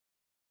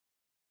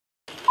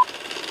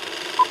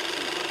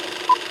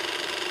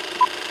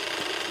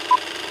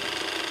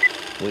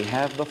We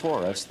have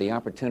before us the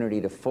opportunity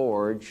to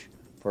forge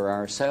for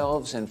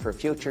ourselves and for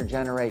future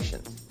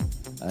generations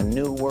a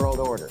new world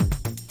order.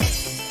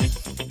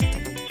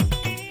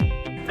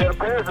 It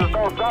appears as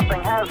though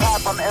something has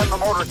happened in the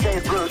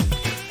motorcade route.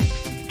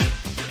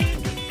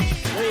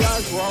 Lee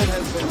Oswald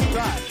has been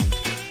shot.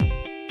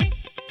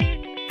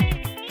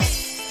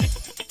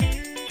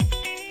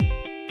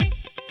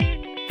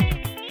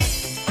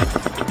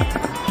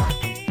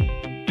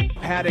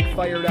 Paddock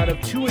fired out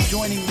of two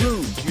adjoining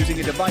rooms using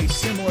a device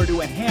similar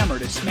to a hammer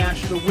to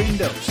smash the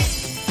windows.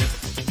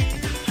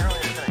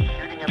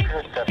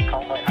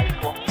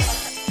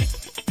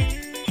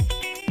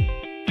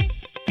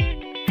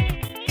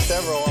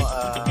 Several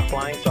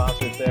flying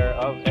saucers there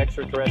of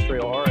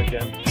extraterrestrial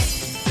origin.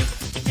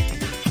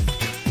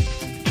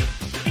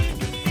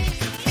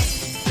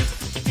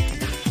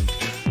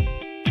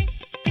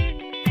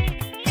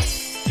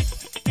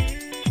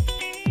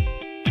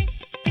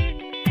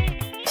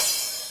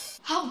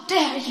 How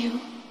dare you?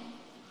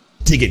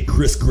 Digging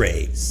Chris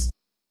Graves.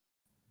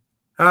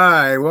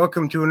 Hi,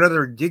 welcome to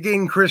another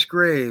Digging Chris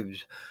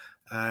Graves,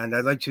 and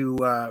I'd like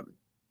to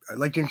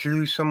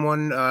introduce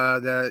someone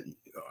that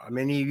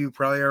many of you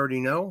probably already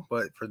know,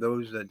 but for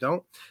those that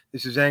don't,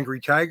 this is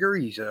Angry Tiger.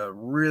 He's a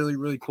really,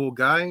 really cool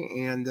guy,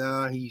 and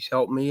he's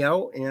helped me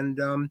out, and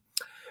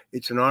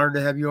it's an honor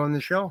to have you on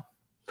the show.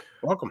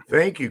 Welcome.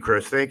 Thank you,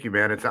 Chris. Thank you,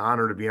 man. It's an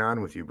honor to be on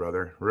with you,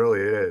 brother.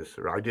 Really, it is.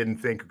 I didn't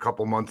think a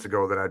couple months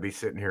ago that I'd be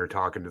sitting here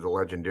talking to the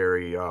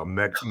legendary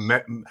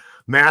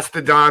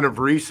mastodon of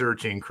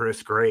researching,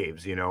 Chris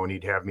Graves, and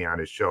he'd have me on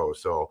his show.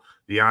 So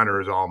the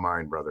honor is all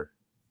mine, brother.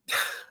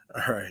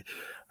 All right.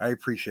 I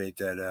appreciate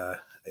that.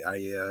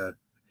 I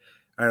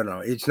don't know.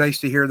 It's nice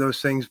to hear those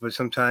things, but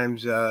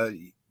sometimes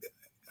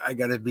I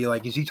got to be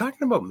like, is he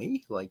talking about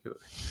me? Like,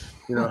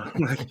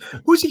 like,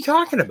 who's he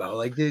talking about?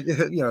 Like,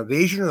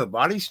 invasion of the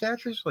body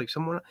snatchers? Like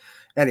someone?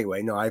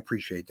 Anyway, no, I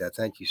appreciate that.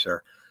 Thank you,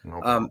 sir. No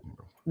problem.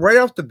 Right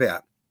off the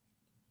bat,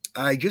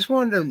 I just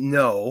wanted to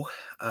know,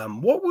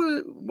 what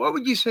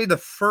would you say the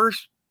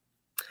first,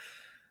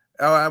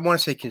 I want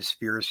to say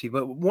conspiracy,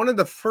 but one of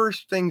the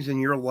first things in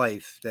your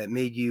life that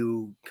made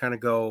you kind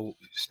of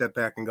step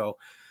back and go,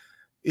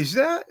 is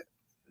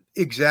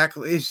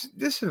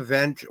this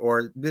event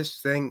or this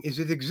thing, is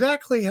it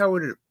exactly how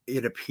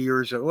it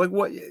appears? Like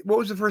what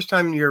was the first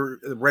time your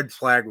red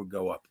flag would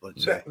go up?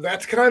 Let's say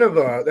that's kind of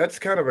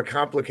a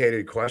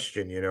complicated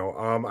question,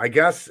 I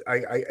guess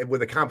I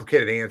with a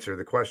complicated answer,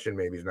 the question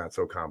maybe is not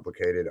so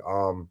complicated.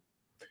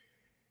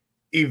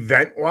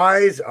 Event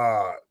wise,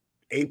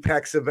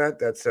 Apex event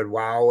that said,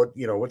 wow,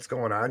 what's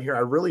going on here? I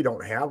really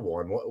don't have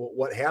one.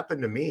 What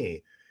happened to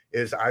me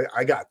is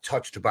I got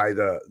touched by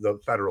the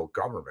federal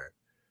government.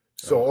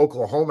 So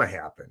Oklahoma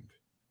happened,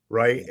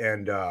 right?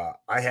 And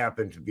I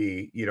happened to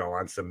be,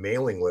 on some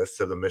mailing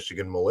lists of the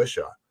Michigan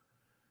militia.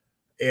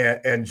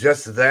 And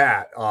just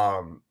that,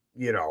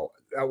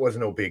 that was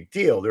no big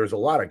deal. There's a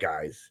lot of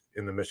guys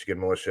in the Michigan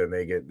militia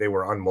and they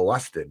were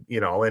unmolested,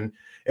 and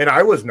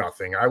I was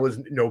nothing. I was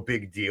no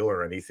big deal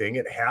or anything.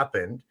 It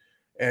happened.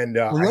 And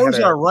those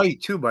are right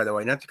too, by the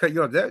way, not to cut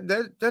you off.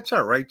 That's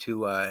our right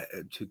to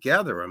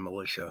gather a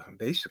militia,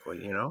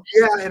 basically,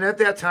 Yeah, and at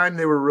that time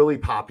they were really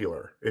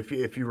popular. If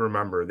you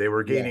remember, they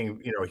were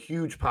gaining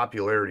huge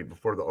popularity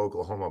before the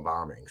Oklahoma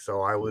bombing.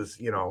 So I was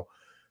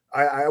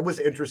I was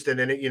interested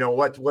in it.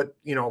 What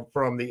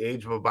from the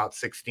age of about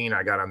 16,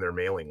 I got on their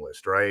mailing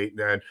list, right?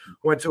 Then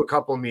went to a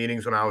couple of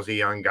meetings when I was a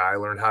young guy,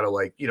 learned how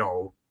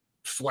to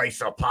slice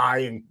a pie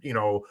and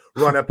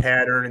run a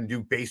pattern and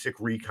do basic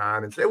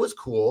recon, and so it was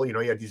cool. You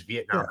had these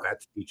Vietnam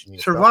vets teaching you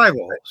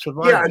survival.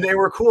 Yeah, and they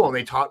were cool, and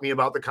they taught me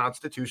about the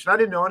Constitution. I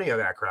didn't know any of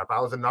that crap. I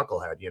was a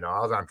knucklehead.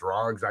 I was on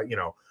drugs.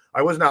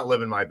 I was not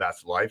living my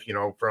best life.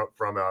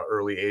 From an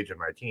early age in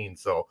my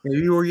teens. So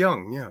you were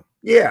young,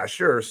 yeah,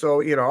 sure.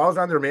 So I was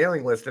on their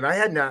mailing list, and I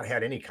had not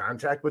had any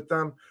contact with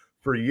them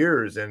for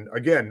years, and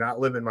again, not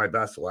living my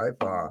best life.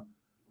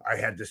 I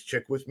had this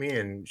chick with me,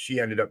 and she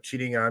ended up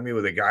cheating on me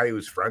with a guy who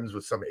was friends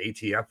with some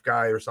ATF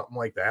guy or something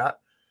like that.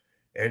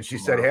 And she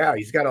said, yeah,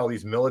 he's got all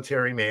these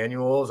military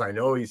manuals. I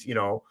know he's,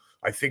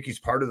 I think he's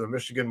part of the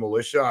Michigan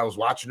militia. I was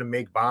watching him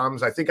make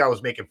bombs. I think I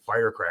was making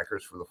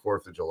firecrackers for the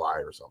 4th of July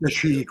or something.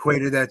 She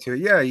equated that to,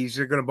 he's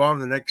going to bomb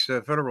the next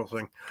federal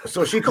thing.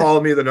 So she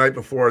called me the night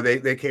before.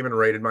 They came and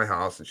raided my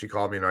house, and she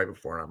called me the night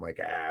before. And I'm like,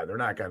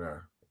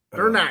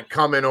 they're not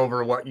coming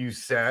over what you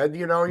said.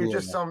 You're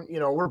just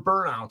we're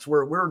burnouts.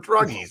 We're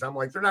druggies. I'm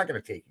like, they're not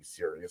going to take you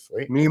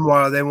seriously.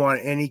 Meanwhile, they want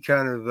any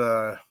kind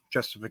of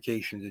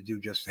justification to do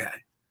just that.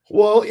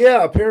 Well,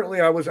 yeah, apparently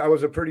I was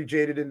a pretty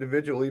jaded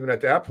individual even at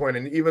that point.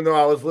 And even though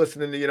I was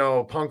listening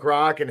to, punk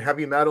rock and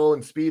heavy metal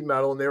and speed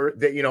metal, and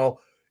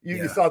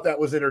you thought that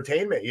was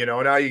entertainment,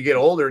 now you get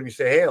older and you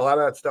say, hey, a lot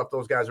of that stuff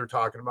those guys were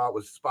talking about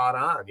was spot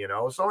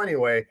on, So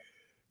anyway,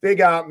 they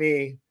got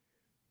me.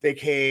 They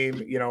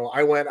came,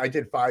 I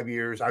did 5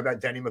 years. I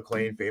met Denny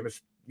McLain, famous,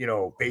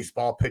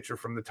 baseball pitcher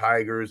from the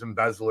Tigers,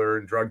 embezzler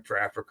and drug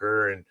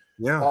trafficker and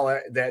all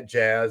that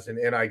jazz.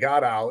 And I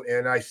got out,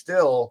 and I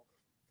still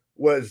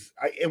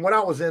and when I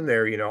was in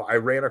there, I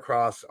ran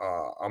across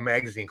a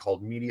magazine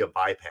called Media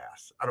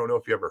Bypass. I don't know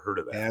if you ever heard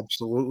of that.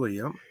 Absolutely,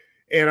 yep.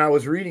 And I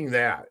was reading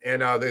that,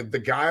 and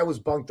the guy I was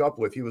bunked up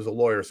with, he was a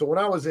lawyer. So when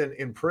I was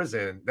in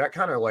prison, that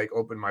kind of like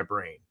opened my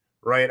brain,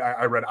 right?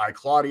 I read I,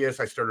 Claudius.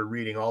 I started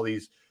reading all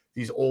these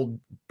old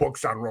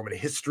books on Roman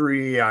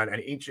history, on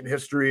ancient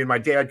history. And my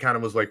dad kind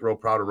of was like real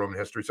proud of Roman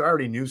history. So I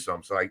already knew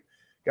some. So I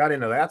got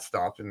into that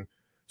stuff. And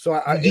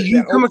so did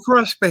you come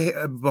across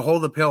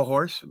Behold the Pale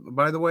Horse,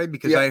 by the way?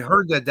 Because I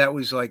heard that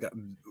was like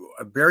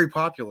a very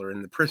popular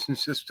in the prison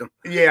system.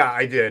 Yeah,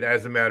 I did.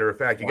 As a matter of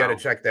fact, you got to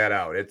check that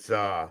out. It's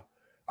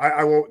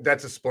I won't.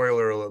 That's a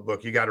spoiler alert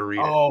book. You got to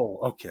read it. Oh,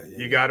 okay. Yeah,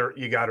 you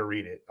got to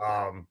read it.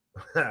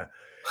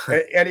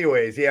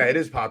 Anyways, yeah, it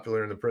is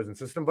popular in the prison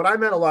system. But I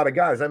met a lot of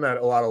guys. I met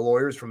a lot of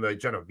lawyers from the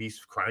Genovese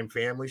crime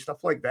family,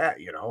 stuff like that.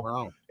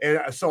 Wow. And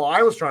so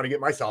I was trying to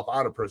get myself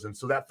out of prison,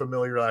 so that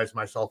familiarized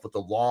myself with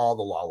the law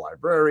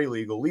library,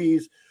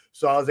 legalese.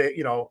 So I was,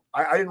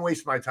 I didn't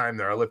waste my time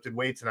there. I lifted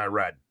weights and I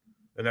read.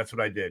 And that's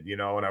what I did,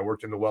 and I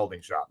worked in the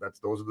welding shop.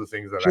 Those are the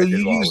things that I did. So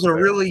you used a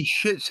really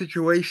shit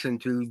situation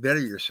to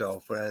better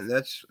yourself, and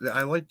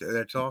I like that.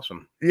 That's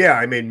awesome. Yeah,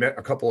 I made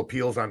a couple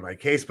appeals on my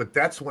case, but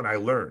that's when I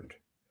learned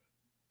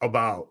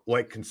about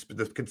like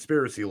the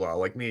conspiracy law.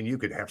 Like me and you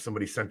could have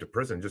somebody sent to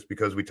prison just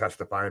because we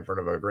testify in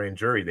front of a grand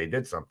jury. They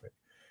did something,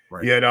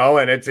 right?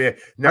 And it's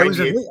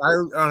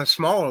on a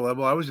smaller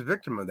level. I was a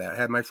victim of that. I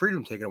had my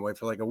freedom taken away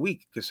for like a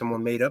week because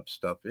someone made up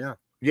stuff. Yeah.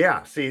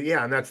 Yeah. See,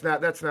 yeah. And that's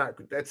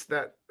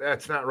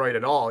not right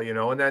at all,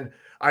 And then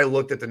I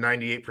looked at the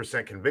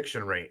 98%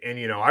 conviction rate,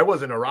 and, I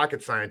wasn't a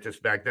rocket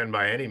scientist back then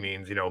by any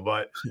means,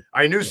 but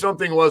I knew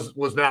something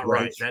was not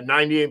right. That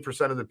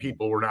 98% of the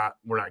people were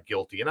not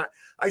guilty. And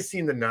I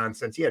seen the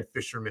nonsense. He had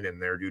fishermen in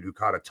there, dude, who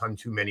caught a ton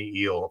too many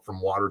eel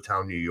from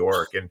Watertown, New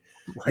York. And,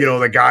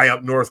 the guy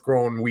up north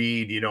growing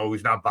weed,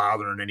 who's not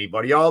bothering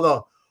anybody, all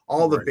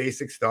the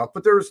basic stuff.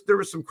 But there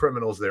was some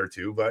criminals there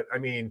too. But I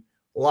mean,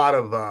 a lot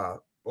of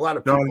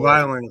people,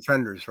 non-violent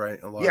offenders, right?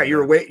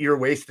 You're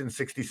wasting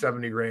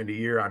 60-70 grand a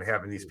year on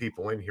having these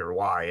people in here.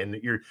 Why? And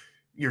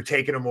you're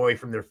taking them away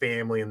from their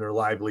family and their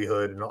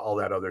livelihood and all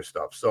that other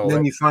stuff. So and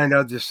then you find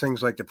out there's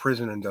things like the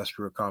prison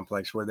industrial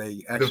complex where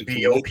they actually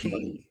the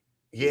BOP.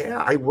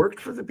 Yeah, I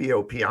worked for the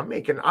BOP. I'm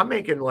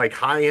making like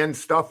high-end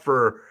stuff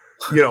for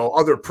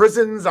other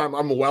prisons.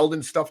 I'm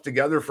welding stuff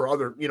together for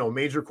other,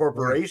 major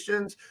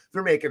corporations. Right.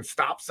 They're making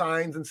stop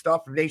signs and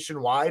stuff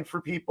nationwide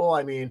for people.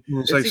 I mean,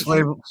 it's like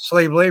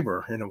slave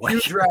labor in a way.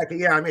 Huge racket.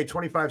 Yeah, I made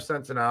 25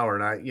 cents an hour,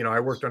 and I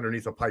worked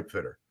underneath a pipe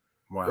fitter.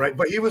 Wow. Right,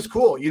 but he was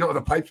cool.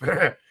 The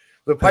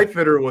pipe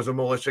fitter was a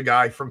militia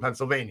guy from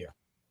Pennsylvania.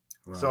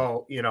 Wow.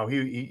 So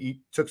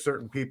he took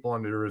certain people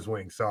under his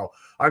wing. So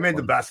I made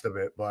the best of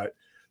it. But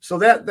so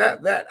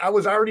that I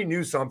already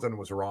knew something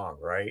was wrong.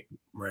 Right.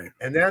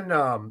 And then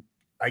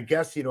I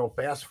guess,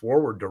 fast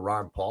forward to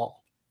Ron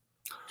Paul,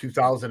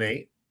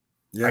 2008.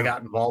 Yeah. I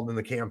got involved in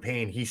the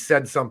campaign. He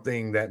said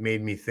something that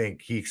made me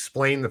think. He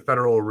explained the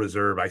Federal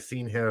Reserve. I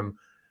seen him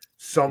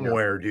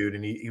somewhere, dude,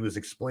 and he was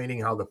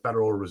explaining how the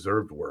Federal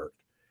Reserve worked.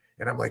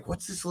 And I'm like,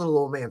 what's this little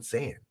old man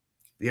saying?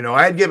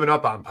 I had given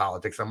up on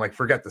politics. I'm like,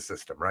 forget the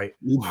system, right?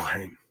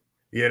 Right.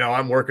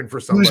 I'm working for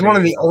somebody. He was one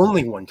of the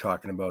only one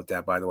talking about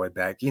that, by the way,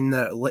 back in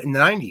the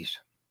 90s.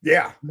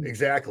 Yeah,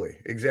 exactly.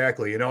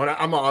 And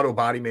I'm an auto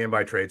body man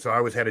by trade. So I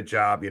always had a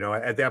job,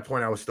 at that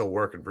point I was still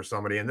working for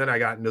somebody. And then I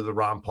got into the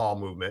Ron Paul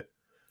movement.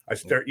 I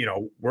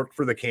worked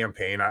for the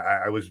campaign.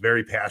 I was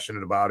very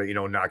passionate about it,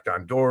 knocked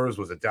on doors,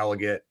 was a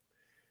delegate.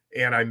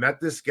 And I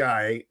met this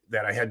guy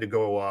that I had to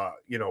go,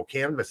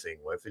 canvassing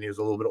with, and he was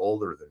a little bit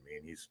older than me.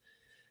 And he's,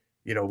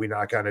 we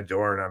knock on a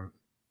door and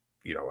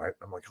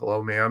I'm like,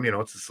 hello, ma'am.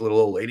 It's this little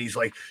old lady. He's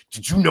like,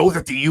 did you know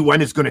that the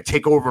UN is going to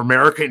take over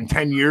America in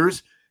 10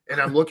 years? And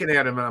I'm looking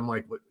at him and I'm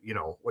like,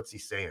 what's he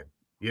saying?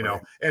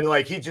 Right. And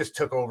like, he just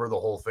took over the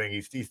whole thing.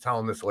 He's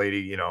telling this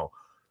lady,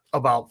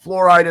 about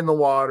fluoride in the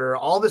water,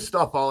 all this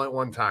stuff all at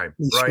one time.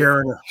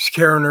 Right?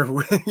 Scaring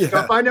her. Yeah.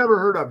 Stuff I never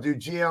heard of,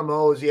 dude.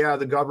 GMOs. Yeah.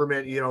 The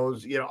government,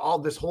 all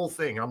this whole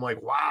thing. I'm like,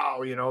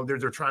 wow,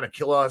 they're trying to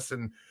kill us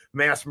and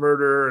mass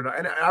murder.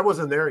 And I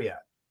wasn't there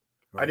yet.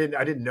 Right.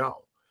 I didn't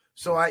know.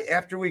 So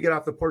after we get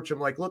off the porch, I'm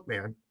like, look,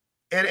 man.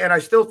 And I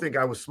still think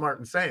I was smart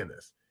in saying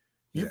this.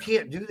 You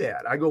can't do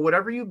that. I go,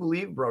 whatever you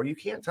believe, bro, you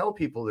can't tell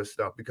people this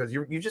stuff because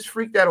you just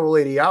freaked that old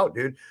lady out,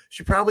 dude.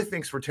 She probably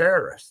thinks we're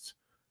terrorists.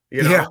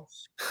 Yeah,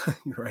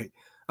 right.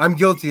 I'm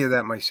guilty of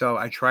that myself.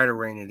 I try to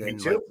rein it in.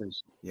 Me too.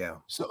 Yeah.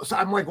 So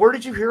I'm like, where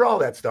did you hear all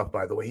that stuff,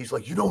 by the way? He's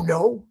like, you don't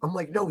know? I'm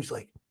like, no. He's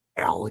like,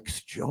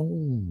 Alex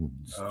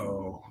Jones.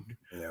 Oh, dude.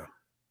 Yeah.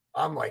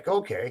 I'm like,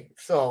 okay.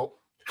 So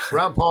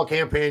Ron Paul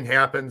campaign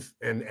happens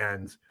and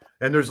ends,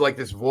 and there's like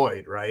this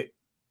void, right?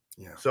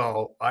 Yeah.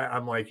 So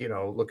I'm like,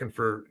 looking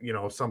for,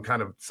 some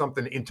kind of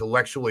something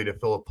intellectually to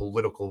fill a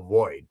political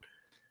void.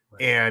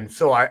 Right. And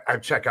so I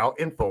check out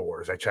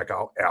InfoWars. I check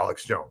out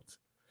Alex Jones.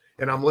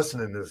 And I'm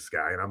listening to this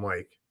guy and I'm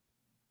like,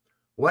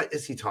 What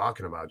is he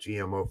talking about?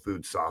 GMO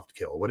food soft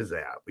kill. What is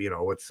that?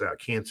 What's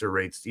cancer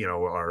rates,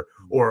 or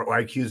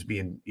IQs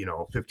being,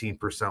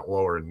 15%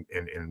 lower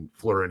in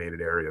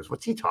fluorinated areas.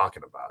 What's he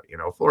talking about?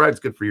 Fluoride's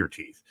good for your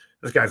teeth.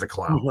 This guy's a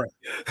clown.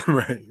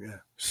 Right. Yeah.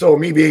 So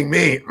me being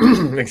me,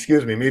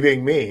 excuse me,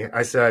 being me,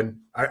 I said,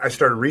 I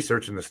started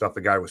researching the stuff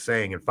the guy was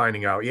saying and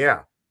finding out,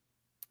 yeah,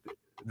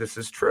 this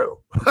is true.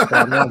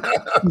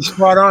 He's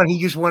spot on.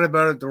 He just went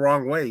about it the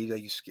wrong way.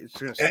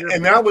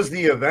 And that was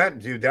the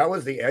event, dude. That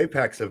was the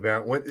Apex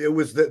event. When it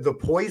was the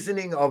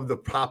poisoning of the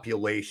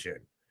population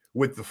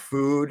with the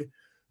food,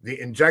 the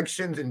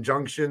injunctions,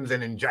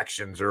 and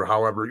injections, or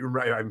however.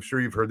 I'm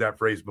sure you've heard that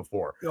phrase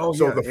before. Oh,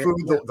 so yeah,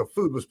 the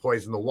food was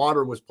poisoned, the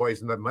water was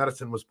poisoned, the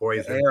medicine was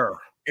poisoned, air.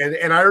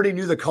 And I already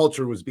knew the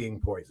culture was being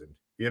poisoned.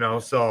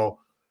 So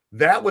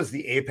that was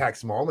the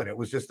apex moment. It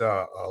was just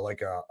a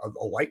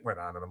light went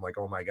on, and I'm like,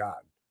 oh my God,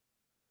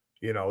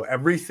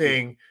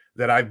 everything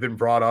that I've been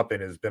brought up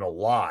in has been a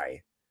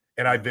lie,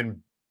 and I've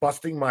been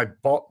busting my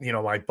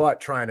butt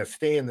trying to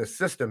stay in the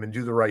system and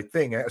do the right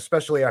thing,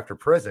 especially after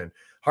prison.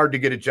 Hard to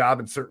get a job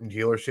in certain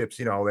dealerships.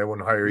 They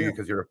wouldn't hire you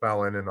because you're a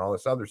felon and all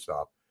this other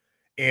stuff.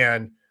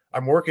 And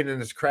I'm working in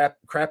this crap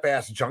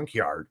ass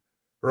junkyard,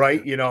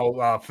 right?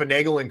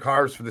 Finagling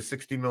cars for the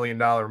 $60 million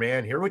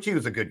man here, which he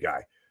was a good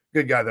guy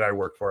that I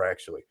worked for,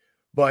 actually.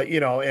 But,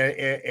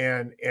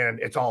 and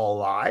it's all a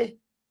lie.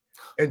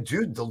 And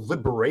dude, the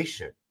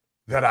liberation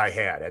that I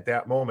had at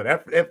that moment.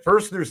 At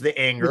first, there's the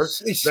anger.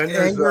 It's then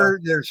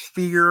anger, there's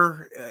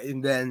fear,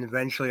 and then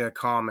eventually a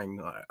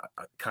calming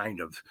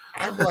kind of.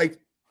 I'm like,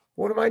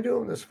 what am I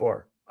doing this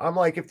for? I'm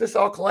like, if this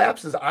all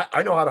collapses,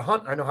 I know how to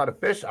hunt. I know how to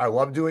fish. I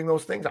love doing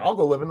those things. I'll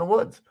go live in the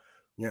woods.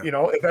 Yeah.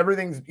 If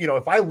everything's,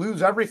 if I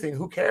lose everything,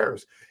 who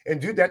cares? And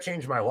dude, that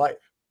changed my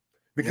life.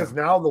 Because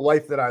now the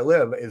life that I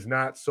live is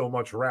not so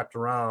much wrapped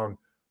around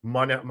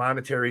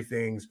monetary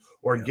things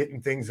or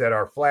getting things that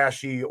are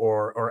flashy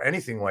or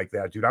anything like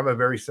that, dude. I'm a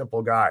very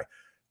simple guy.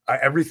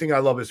 Everything I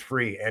love is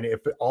free. And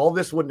if all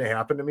this wouldn't have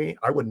happened to me,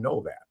 I wouldn't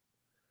know that.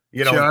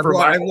 For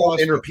my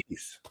inner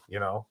peace,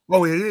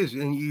 Oh, it is.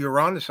 And you're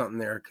onto something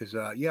there because,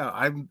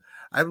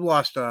 I've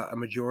lost a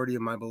majority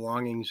of my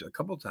belongings a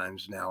couple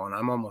times now, and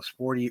I'm almost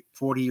 40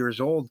 years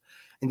old.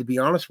 And to be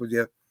honest with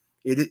you,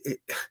 it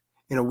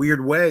in a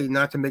weird way,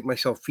 not to make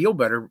myself feel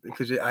better,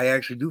 because I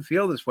actually do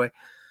feel this way.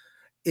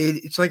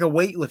 It's like a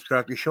weight lifted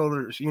off your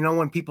shoulders.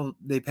 When people,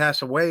 they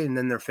pass away and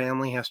then their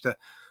family has to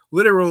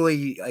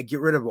literally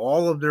get rid of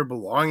all of their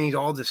belongings,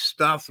 all this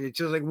stuff. It's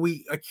just like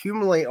we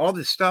accumulate all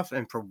this stuff.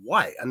 And for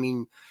what? I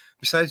mean,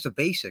 besides the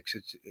basics,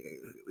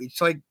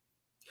 it's like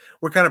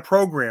we're kind of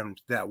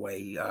programmed that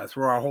way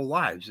through our whole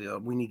lives.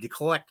 We need to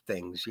collect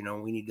things,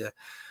 we need to,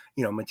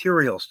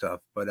 material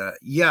stuff. But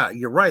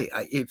you're right.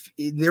 If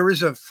there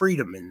is a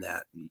freedom in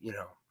that,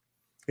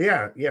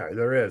 Yeah,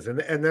 there is. And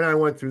then I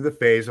went through the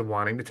phase of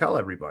wanting to tell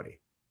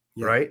everybody,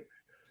 right?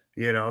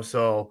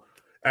 So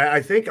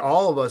I think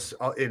all of us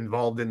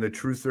involved in the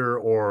truther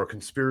or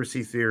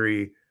conspiracy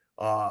theory,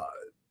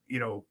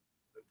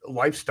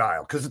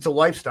 lifestyle, because it's a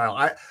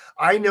lifestyle.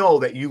 I know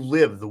that you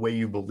live the way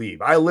you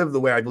believe. I live the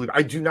way I believe.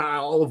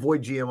 I'll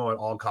avoid GMO at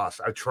all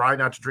costs. I try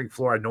not to drink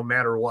fluoride no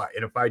matter what.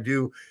 And if I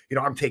do,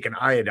 I'm taking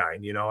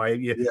iodine.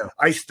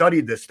 I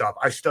studied this stuff.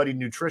 I studied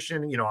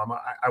nutrition.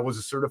 I was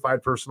a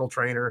certified personal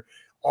trainer,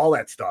 all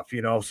that stuff,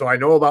 so I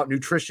know about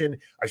nutrition.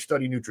 I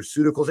study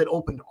nutraceuticals. It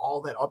opened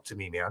all that up to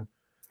me, man.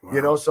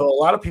 Wow. So a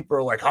lot of people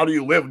are like, how do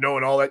you live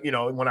knowing all that?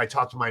 When I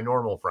talk to my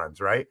normal friends,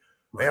 right?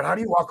 Man, how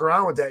do you walk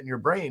around with that in your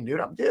brain,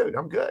 dude? I'm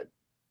good.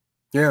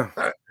 Yeah.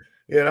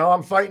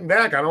 I'm fighting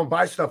back. I don't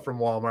buy stuff from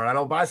Walmart. I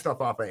don't buy stuff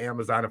off of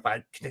Amazon if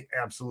I can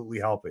absolutely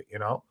help it,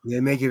 They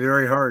make it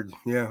very hard.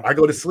 Yeah. I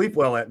go to sleep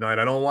well at night.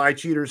 I don't lie,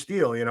 cheat, or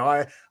steal.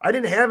 I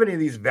didn't have any of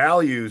these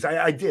values.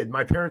 I did.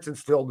 My parents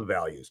instilled the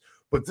values,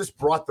 but this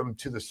brought them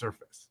to the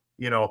surface.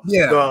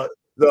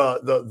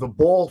 The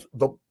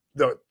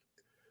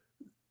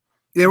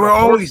they were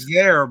always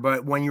there,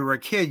 but when you were a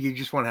kid, you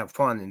just want to have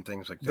fun and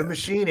things like that. The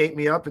machine ate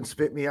me up and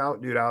spit me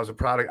out, dude. I was a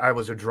product. I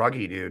was a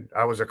druggie, dude.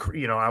 I was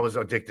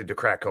addicted to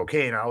crack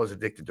cocaine. I was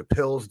addicted to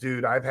pills,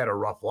 dude. I've had a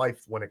rough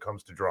life when it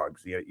comes to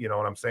drugs. You know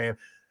what I'm saying?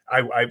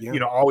 I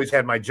always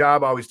had my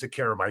job. I always took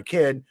care of my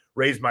kid,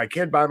 raised my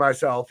kid by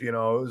myself. It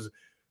was,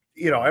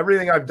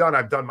 everything I've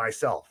done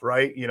myself.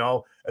 Right.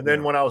 And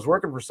then when I was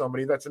working for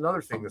somebody, that's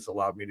another thing this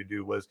allowed me to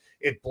do was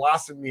it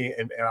blossomed me.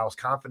 And I was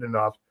confident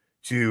enough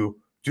to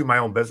do my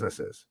own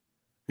businesses.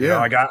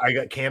 I got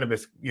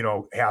cannabis,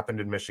 happened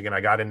in Michigan.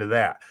 I got into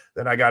that.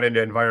 Then I got into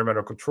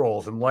environmental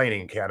controls and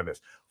lighting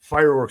cannabis.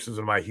 Fireworks was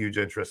my huge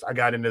interest. I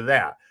got into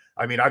that.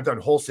 I mean, I've done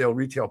wholesale,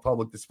 retail,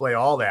 public display,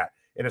 all that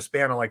in a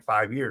span of like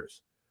 5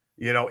 years,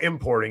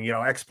 importing,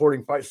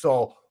 exporting.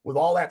 So with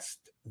all that,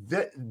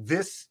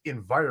 this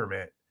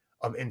environment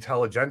of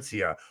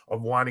intelligentsia,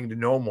 of wanting to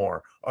know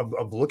more,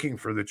 of looking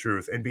for the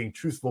truth and being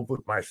truthful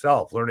with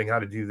myself, learning how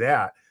to do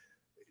that,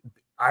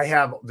 I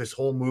have this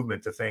whole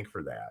movement to thank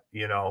for that,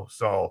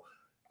 so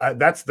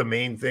that's the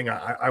main thing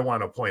I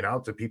want to point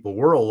out to people.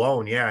 We're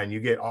alone. Yeah. And you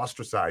get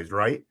ostracized,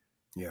 right?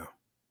 Yeah.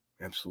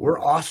 Absolutely. We're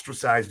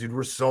ostracized, dude.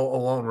 We're so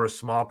alone. We're a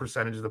small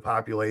percentage of the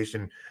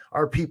population.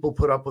 Our people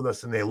put up with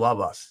us and they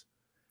love us,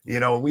 you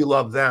know, and we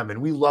love them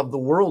and we love the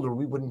world, or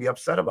we wouldn't be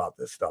upset about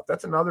this stuff.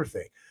 That's another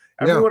thing.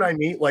 Everyone I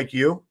meet, like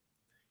you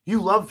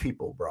love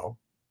people, bro.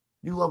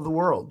 You love the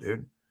world,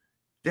 dude.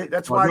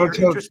 That's why you're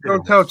interested.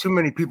 Don't tell too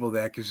many people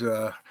that, because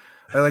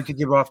I like to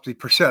give off the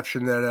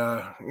perception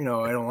that you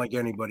know, I don't like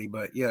anybody.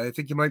 But yeah, I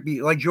think you might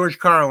be like George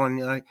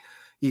Carlin.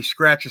 You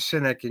scratch a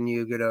cynic and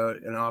you get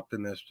an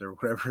optimist, or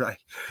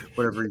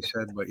whatever he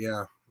said. But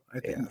yeah, I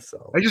think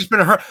so. I just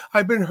been hurt.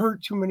 I've been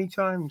hurt too many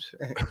times.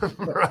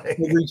 Right.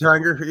 Every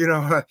time, you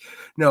know.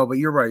 No, but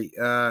you're right.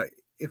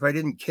 If I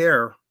didn't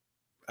care,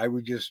 I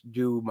would just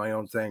do my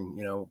own thing,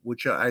 you know,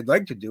 which I'd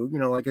like to do, you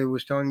know, like I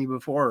was telling you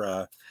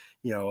before,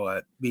 you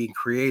know, being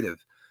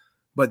creative.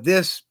 But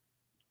this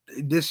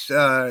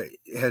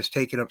has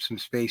taken up some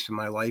space in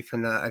my life,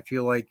 and I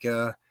feel like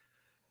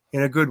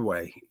in a good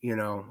way, you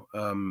know,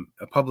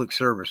 a public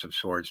service of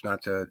sorts,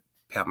 not to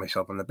pat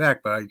myself on the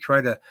back, but I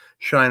try to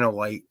shine a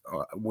light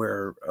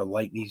where a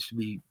light needs to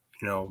be,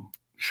 you know,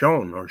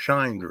 shown or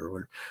shined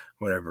or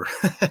whatever.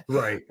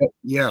 Right.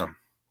 Yeah.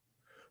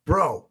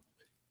 Bro,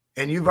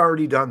 and you've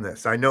already done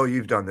this. I know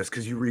you've done this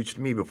because you reached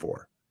me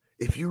before.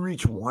 If you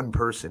reach one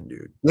person,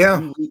 dude,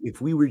 if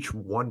we reach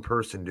one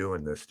person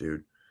doing this,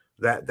 dude,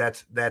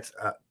 that's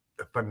a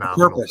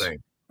phenomenal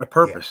thing. A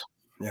purpose.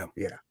 Yeah.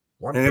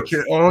 One and person.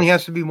 It only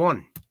has to be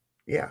one.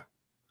 Yeah.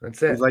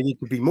 That's it. Like it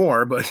could be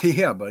more, but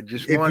yeah, but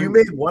just if one. you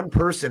made one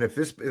person, if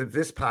this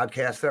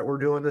podcast that we're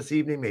doing this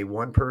evening made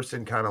one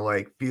person kind of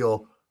like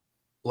feel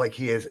like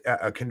he is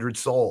a kindred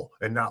soul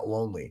and not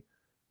lonely,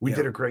 we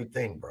did a great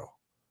thing, bro.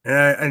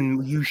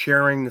 And you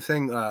sharing the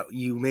thing,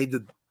 you made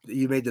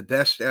the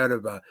best out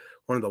of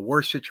one of the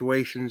worst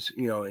situations,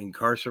 you know,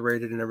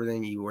 incarcerated and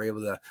everything. You were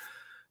able to,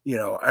 you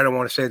know, I don't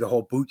want to say the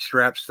whole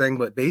bootstraps thing,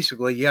 but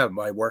basically, yeah,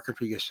 by working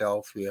for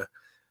yourself,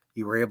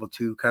 you were able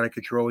to kind of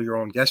control your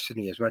own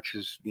destiny as much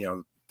as, you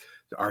know,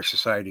 our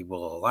society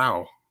will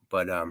allow.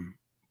 But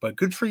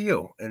good for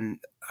you. And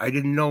I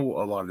didn't know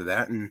a lot of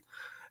that, and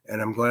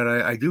I'm glad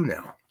I do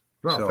now.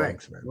 No, so,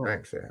 thanks, man. Yeah.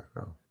 Thanks, yeah.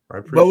 No, I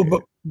appreciate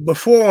it.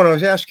 Before, when I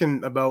was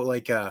asking about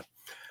like a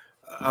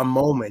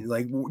moment,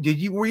 like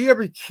were you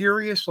ever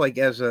curious, like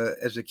as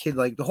a kid,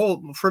 like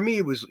for me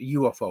it was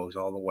UFOs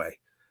all the way.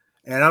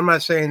 And I'm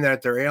not saying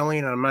that they're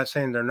alien. I'm not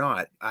saying they're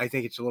not. I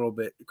think it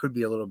could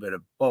be a little bit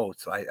of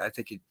both. I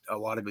think a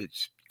lot of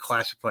it's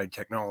classified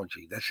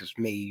technology. That's just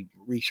me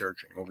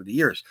researching over the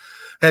years.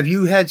 Have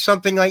you had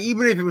something like,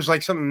 even if it was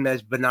like something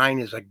as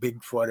benign as like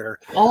Bigfoot or?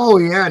 Oh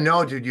yeah,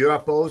 no, dude.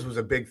 UFOs was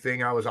a big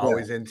thing I was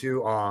always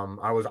into.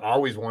 I was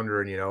always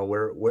wondering, you know,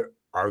 where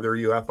are there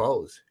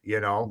UFOs? You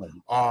know,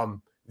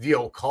 the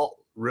occult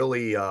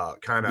really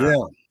kind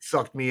of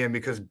sucked me in,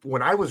 because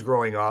when I was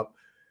growing up,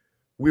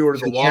 we were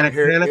the long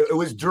hair. It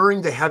was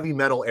during the heavy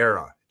metal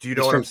era. Do you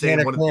know what I'm saying?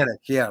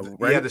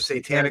 The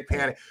satanic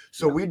panic.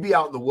 So we'd be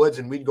out in the woods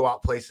and we'd go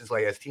out places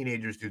like as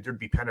teenagers, dude. There'd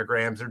be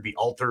pentagrams, there'd be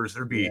altars,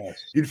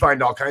 you'd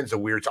find all kinds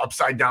of weird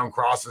upside down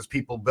crosses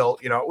people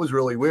built. You know, it was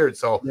really weird.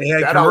 So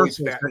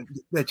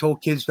they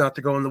told kids not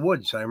to go in the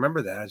woods. I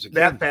remember that as a kid.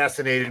 That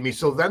fascinated me.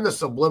 So then the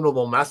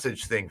subliminal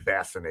message thing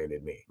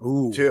fascinated me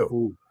too.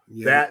 Ooh.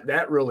 Yeah.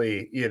 That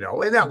really, you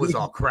know, and that was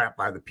all crap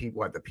by the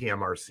people at the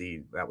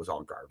PMRC. That was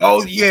all garbage.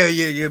 Oh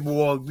yeah.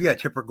 Well, yeah,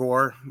 Tipper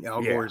Gore,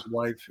 Al Gore's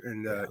wife,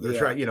 and they're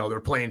trying, you know, they're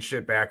playing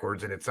shit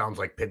backwards, and it sounds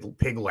like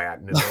pig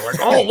Latin, and they're like,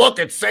 "Oh, look,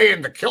 it's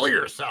saying to kill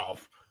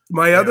yourself."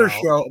 My other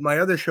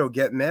show,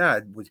 Get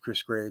Mad with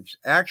Chris Graves.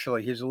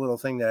 Actually, here's a little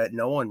thing that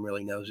no one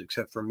really knows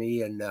except for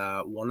me and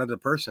one other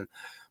person.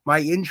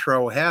 My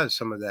intro has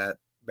some of that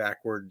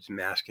backwards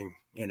masking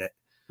in it.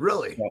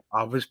 Really? So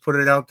I'll just put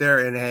it out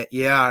there, and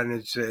and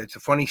it's a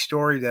funny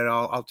story that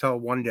I'll tell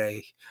one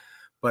day.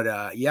 But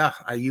I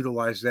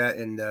utilized that,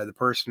 and the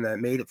person that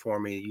made it for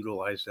me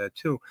utilized that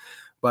too.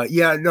 But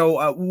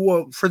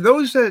well, for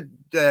those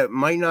that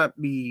might not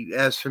be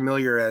as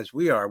familiar as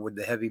we are with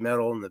the heavy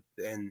metal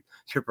and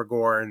Tipper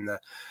Gore and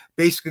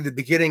basically the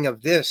beginning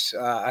of this,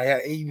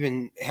 I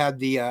even had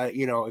the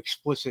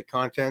explicit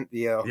content.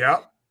 The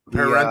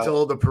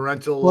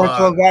parental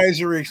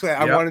advisory.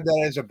 I wanted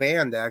that as a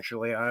band,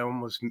 actually. I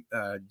almost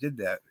did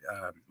that,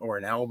 or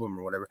an album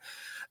or whatever.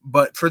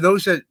 But for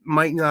those that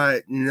might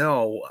not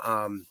know,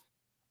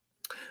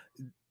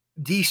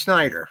 Dee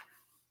Snider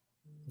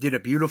did a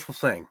beautiful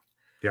thing.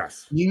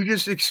 Yes. You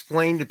just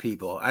explained to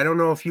people. I don't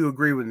know if you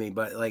agree with me,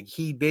 but like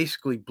he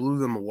basically blew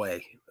them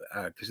away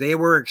because they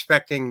were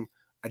expecting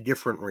a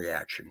different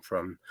reaction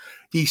from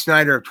Dee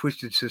Snider of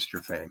Twisted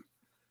Sister fame.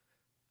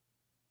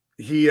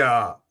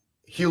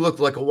 He looked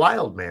like a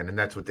wild man, and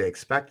that's what they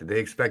expected. They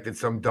expected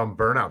some dumb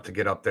burnout to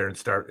get up there and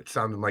start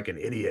sounding like an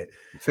idiot.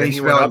 And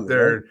he went up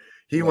there.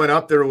 He went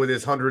up there with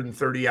his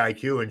 130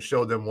 IQ and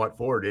showed them what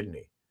for, didn't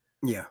he?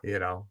 Yeah. You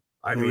know,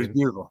 it was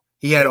beautiful.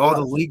 He had all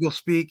the legal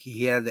speak.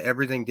 He had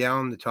everything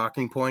down, the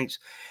talking points.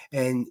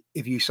 And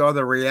if you saw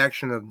the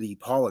reaction of the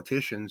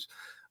politicians,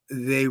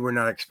 they were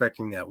not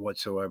expecting that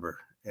whatsoever.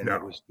 And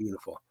it was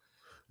beautiful.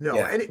 No,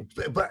 Yeah.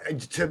 and but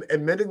to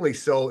admittingly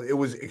so, it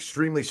was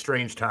extremely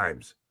strange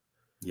times.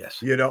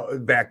 Yes. You know,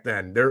 back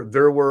then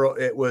there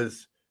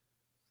was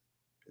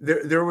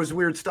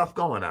weird stuff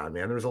going on,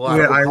 man. There was a lot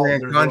of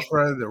Iran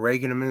Contra, the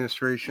Reagan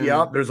administration.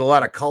 Yeah, there's a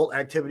lot of cult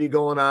activity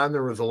going on.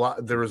 There was a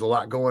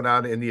lot going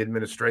on in the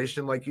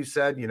administration, like you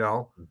said, you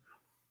know.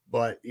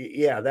 But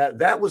yeah,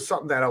 that was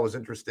something that I was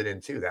interested in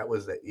too. That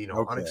was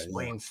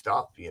unexplained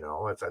stuff, you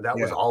know. That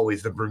was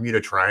always the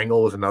Bermuda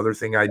Triangle was another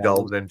thing I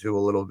delved into a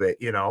little bit,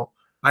 you know.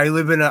 I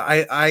live in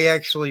I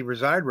actually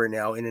reside right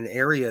now in an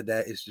area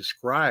that is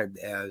described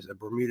as a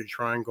Bermuda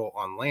Triangle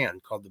on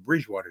land called the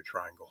Bridgewater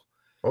Triangle.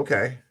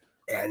 Okay.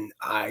 And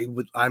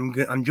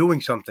I'm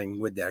doing something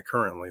with that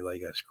currently,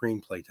 like a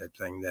screenplay type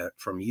thing that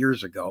from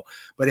years ago.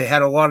 But it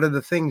had a lot of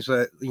the things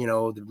that, you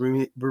know,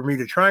 the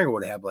Bermuda Triangle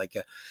would have, like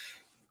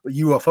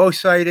UFO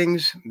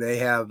sightings. They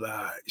have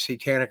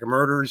satanic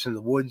murders in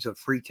the woods of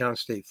Freetown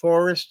State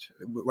Forest,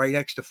 right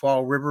next to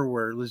Fall River,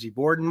 where Lizzie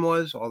Borden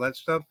was, all that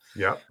stuff.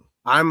 Yeah.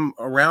 I'm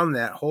around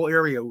that whole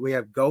area. We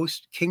have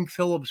Ghost King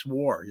Philip's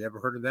War. You ever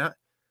heard of that?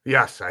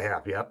 Yes, I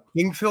have. Yep.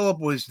 King Philip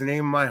was the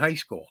name of my high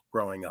school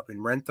growing up in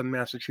Rentham,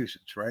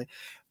 Massachusetts, right?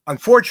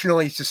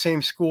 Unfortunately, it's the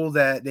same school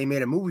that they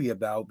made a movie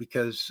about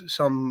because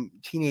some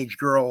teenage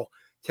girl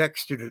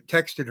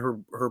texted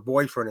her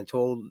boyfriend and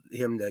told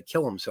him to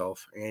kill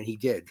himself, and he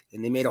did.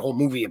 And they made a whole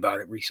movie about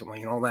it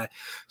recently and all that.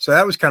 So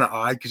that was kind of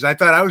odd because I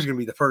thought I was going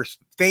to be the first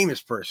famous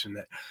person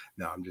that.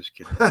 No, I'm just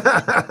kidding.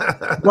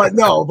 but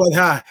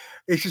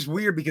it's just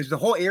weird because the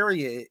whole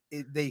area,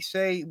 they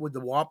say with the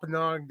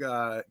Wampanoag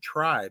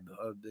tribe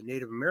of the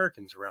Native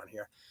Americans around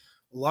here,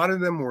 a lot of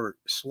them were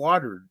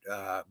slaughtered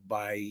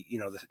by, you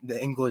know,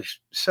 the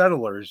English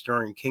settlers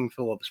during King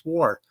Philip's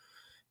War.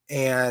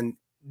 And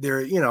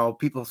there, you know,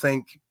 people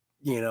think,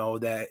 you know,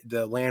 that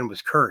the land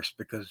was cursed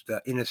because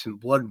the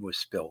innocent blood was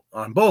spilled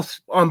on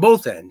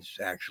both ends,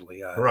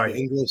 actually, right. The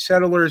English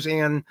settlers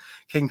and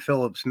King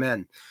Philip's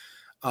men.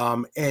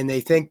 And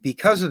they think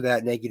because of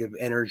that negative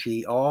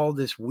energy, all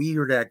this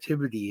weird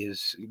activity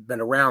has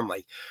been around,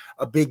 like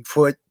a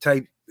Bigfoot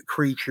type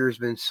creature has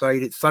been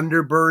sighted,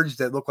 thunderbirds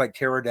that look like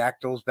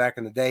pterodactyls back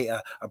in the day.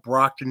 A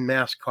Brockton,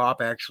 Mass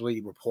cop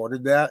actually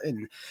reported that,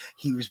 and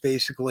he was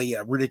basically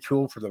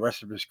ridiculed for the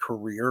rest of his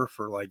career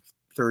for like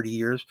 30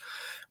 years,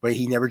 but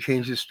he never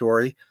changed his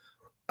story.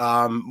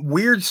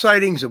 Weird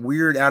sightings of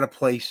weird out of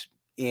place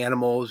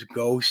animals,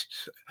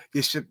 ghosts,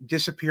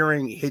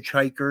 disappearing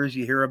hitchhikers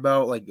you hear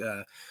about,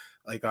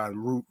 like on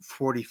Route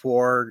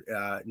 44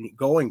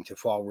 going to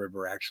Fall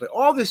River. Actually,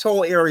 all this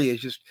whole area is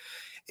just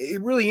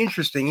really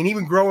interesting. And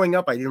even growing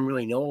up, I didn't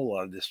really know a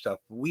lot of this stuff.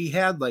 We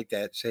had like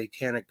that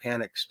satanic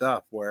panic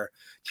stuff where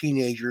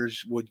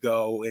teenagers would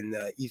go and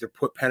either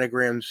put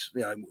pentagrams,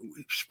 you know,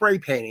 spray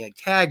painting, like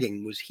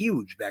tagging was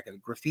huge back in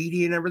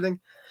graffiti and everything.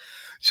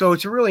 So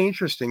it's a really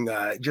interesting,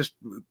 just,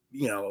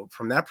 you know,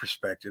 from that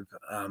perspective,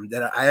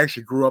 that I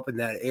actually grew up in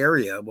that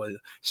area with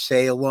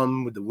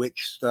Salem, with the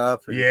witch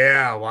stuff. And,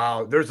 yeah,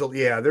 wow. There's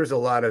a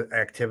lot of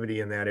activity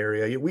in that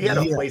area. We had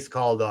a place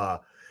called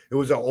it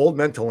was an old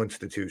mental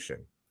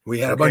institution. We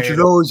had a bunch of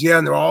those,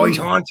 and they're always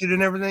haunted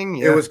and everything.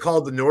 Yeah. It was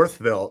called the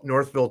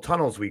Northville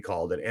Tunnels, we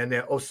called it,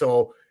 and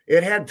so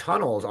it had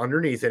tunnels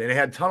underneath it, and it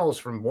had tunnels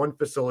from one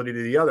facility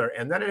to the other,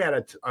 and then it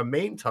had a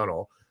main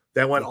tunnel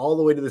that went all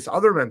the way to this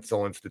other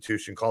mental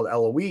institution called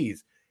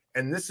Eloise.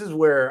 And this is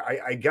where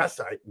I guess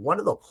one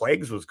of the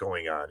plagues was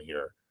going on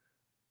here,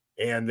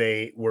 and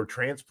they were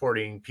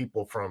transporting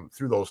people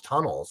through those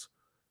tunnels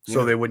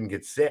so they wouldn't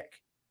get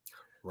sick.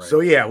 Right.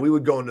 So yeah, we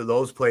would go into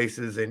those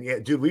places, and yeah,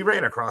 dude, we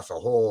ran across a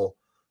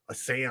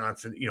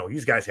seance, and you know,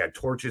 these guys had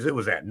torches. It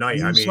was at night.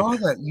 You saw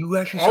that. You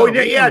actually saw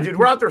it. Yeah, dude,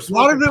 we're out there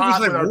smoking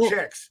pot with our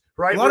chicks,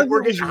 right?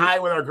 We're getting high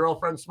with our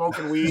girlfriends,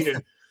 smoking weed,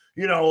 and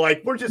you know,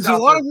 like we're just. A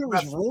lot of it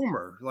was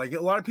rumor. Like a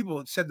lot of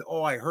people said,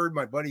 "Oh, I heard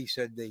my buddy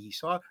said that he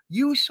saw."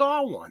 You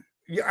saw one.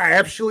 Yeah, I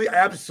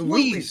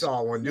absolutely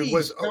saw one, dude.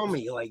 Tell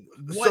me, like,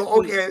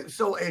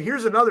 so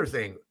here's another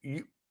thing.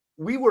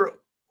 We were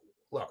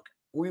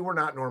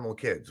not normal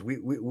kids. We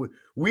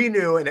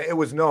knew, and it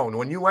was known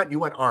when you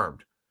went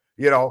armed.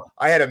 You know,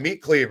 I had a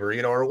meat cleaver,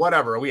 you know, or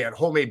whatever. We had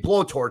homemade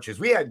blow torches.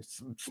 We had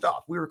some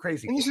stuff. We were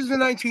crazy. And this is the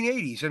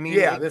 1980s. I mean,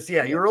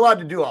 you were allowed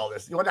to do all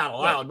this. You were not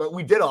allowed, but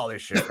we did all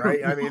this shit,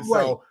 right? I mean,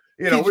 so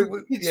you know,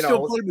 we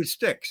still played with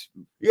sticks.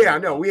 Yeah,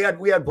 no, we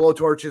had blow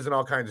torches and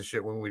all kinds of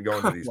shit when we go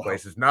into these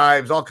places,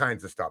 knives, all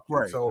kinds of stuff.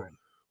 Right. So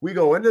we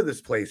go into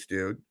this place,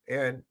 dude,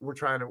 and we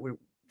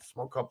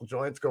smoke a couple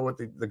joints, go with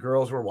the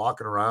girls. We're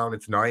walking around.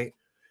 It's night.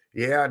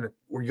 Yeah, and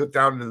we get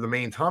down into the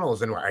main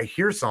tunnels, and I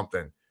hear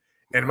something.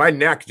 And my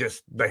neck,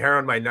 the hair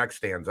on my neck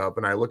stands up,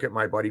 and I look at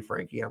my buddy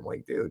Frankie. I'm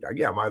like, dude,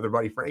 my other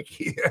buddy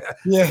Frankie.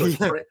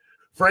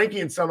 Frankie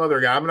and some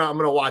other guy. I'm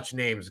gonna watch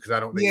names because I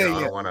don't think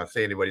I don't want to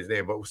say anybody's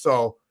name. But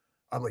so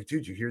I'm like,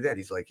 dude, you hear that?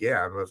 He's like,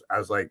 yeah. I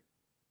was like,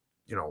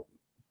 you know,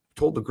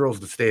 told the girls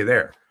to stay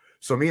there.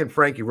 So me and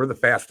Frankie, we're the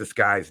fastest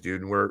guys,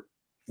 dude, and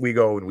we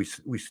go and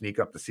we sneak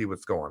up to see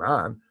what's going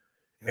on,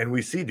 and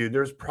we see, dude,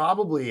 there's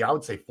probably, I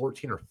would say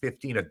 14 or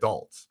 15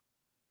 adults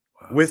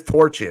with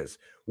torches,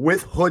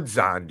 with hoods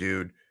on,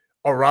 dude,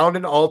 around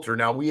an altar.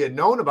 Now, we had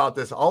known about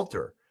this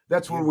altar.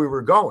 That's where we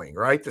were going,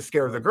 right? To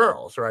scare the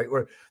girls, right?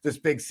 Where this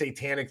big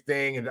satanic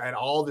thing and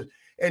all this.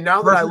 And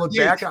now that I look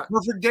back on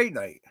perfect date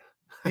night.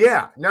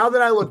 Yeah. Now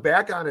that I look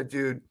back on it,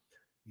 dude,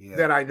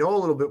 that I know a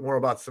little bit more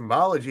about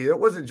symbology, it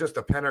wasn't just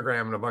a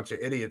pentagram and a bunch of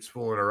idiots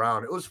fooling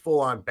around. It was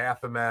full on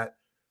Baphomet,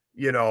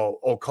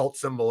 occult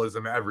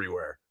symbolism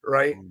everywhere,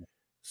 right?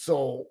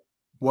 So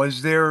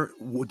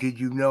did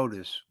you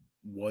notice,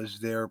 was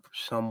there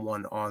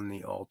someone on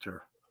the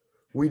altar?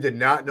 We did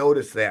not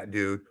notice that,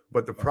 dude.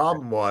 But the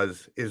problem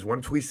is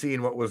once we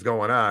seen what was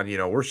going on,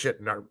 we're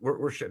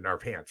shitting our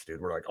pants,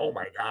 dude. We're like, oh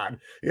my God,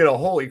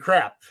 holy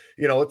crap,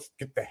 let's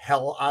get the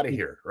hell out of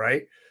here,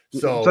 right?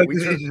 So it's like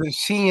the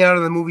scene out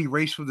of the movie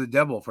Race with the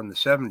Devil from the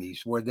 70s,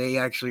 where they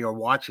actually are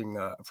watching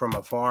from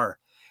afar,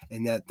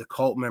 and that the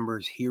cult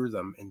members hear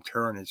them and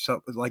turn. It's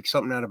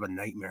something out of a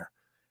nightmare.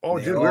 Oh,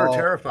 dude, we were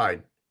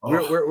terrified.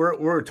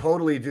 We're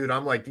totally, dude.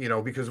 I'm like,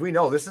 because we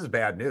know this is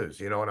bad news.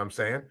 You know what I'm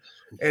saying?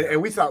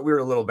 And we thought we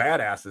were little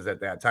badasses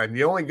at that time.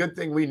 The only good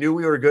thing we knew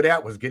we were good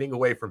at was getting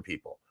away from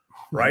people.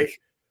 Right.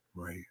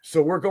 Right.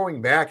 So we're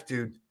going back,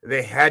 dude.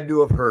 They had to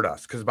have heard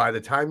us, because by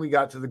the time we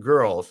got to the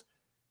girls,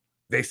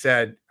 they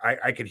said,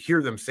 I could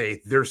hear them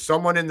say, there's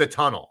someone in the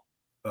tunnel.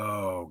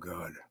 Oh,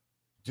 God.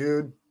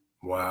 Dude.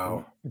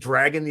 Wow.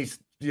 Dragging these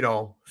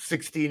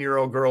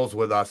 16-year-old girls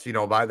with us,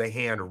 by the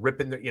hand,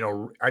 ripping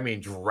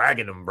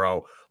dragging them,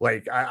 bro.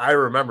 Like I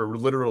remember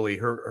literally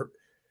her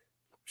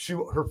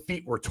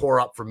feet were tore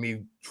up from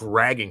me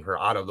dragging her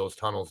out of those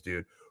tunnels,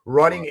 dude.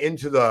 Running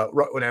into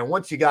and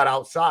once you got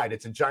outside,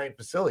 it's a giant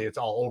facility. It's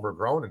all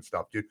overgrown and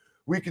stuff, dude.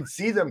 We could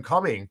see them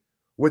coming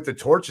with the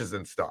torches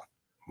and stuff.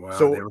 Wow.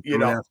 So, after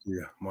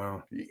you.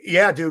 Wow.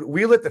 Yeah, dude,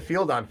 we lit the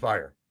field on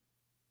fire.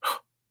 Wow.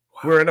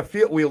 We're in a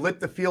field. We lit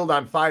the field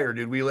on fire,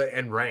 dude. We lit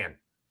and ran.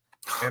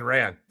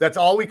 That's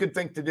all we could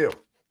think to do.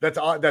 That's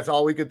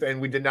all we could.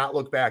 And we did not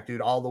look back, dude,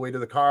 all the way to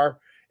the car.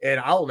 And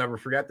I'll never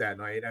forget that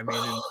night. I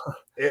mean,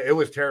 it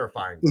was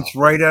terrifying. It's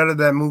right out of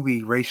that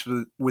movie, Race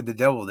with the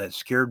Devil, that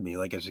scared me,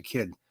 like as a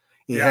kid.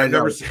 I've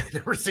never seen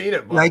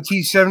it.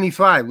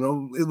 1975.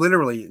 No,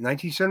 literally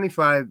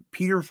 1975.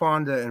 Peter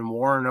Fonda and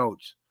Warren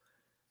Oates,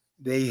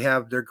 they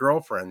have their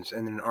girlfriends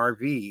in an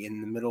RV in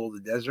the middle of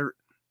the desert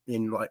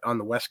on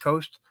the West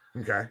Coast.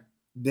 Okay.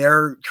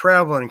 They're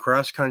traveling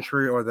cross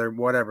country, or they're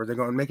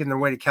making their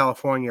way to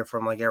California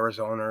from like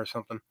Arizona or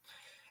something.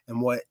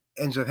 And what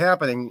ends up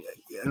happening,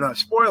 I'm not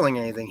spoiling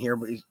anything here,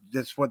 but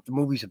that's what the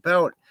movie's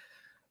about.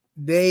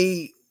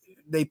 They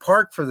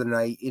park for the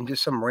night in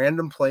just some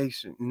random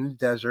place in the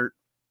desert,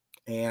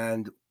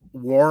 and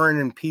Warren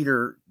and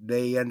Peter,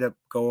 they end up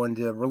going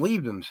to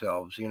relieve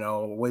themselves,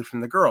 away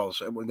from the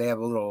girls. They have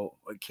a little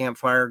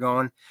campfire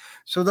going.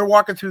 So they're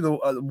walking through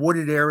the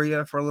wooded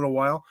area for a little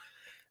while.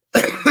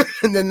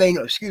 And then they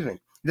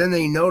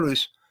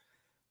notice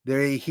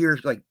they hear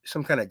like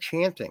some kind of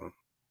chanting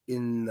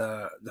in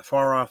the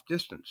far off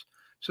distance.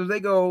 So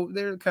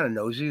they're kind of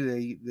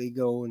nosy. They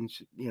go and,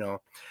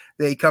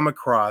 they come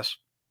across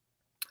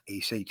a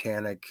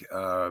satanic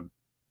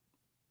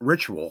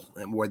ritual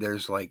where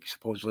there's like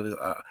supposedly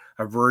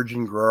a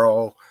virgin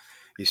girl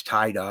is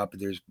tied up.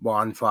 There's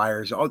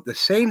bonfires. Oh, the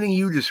same thing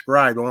you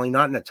described, only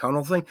not in a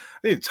tunnel thing.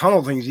 I think the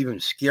tunnel thing is even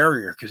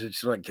scarier because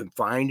it's like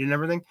confined and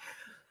everything.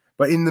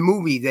 But in the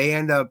movie, they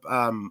end up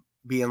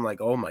being like,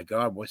 oh my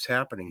God, what's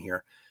happening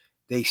here?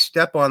 They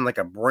step on like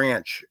a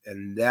branch,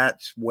 and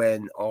that's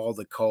when all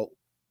the cult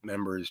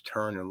members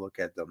turn and look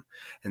at them.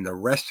 And the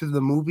rest of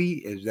the movie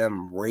is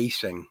them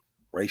racing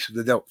with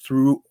the devil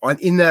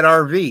in that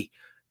RV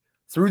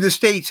through the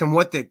states. And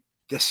what the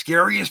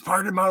scariest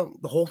part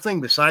about the whole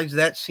thing, besides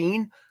that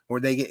scene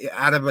where they get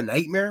out of a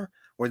nightmare,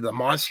 where the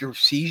monster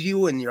sees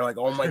you and you're like,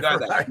 oh my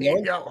God, that's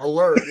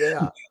alert.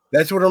 Yeah.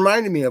 That's what it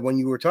reminded me of when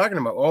you were talking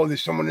about, oh,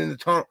 there's someone in the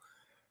tunnel.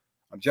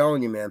 I'm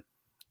telling you, man,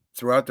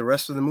 throughout the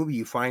rest of the movie,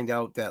 you find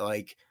out that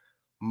like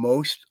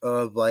most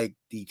of like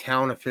the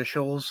town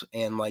officials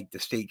and like the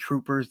state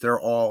troopers, they're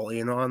all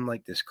in on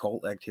like this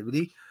cult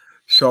activity.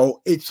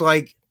 So it's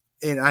like,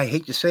 and I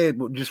hate to say it,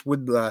 but just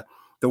with the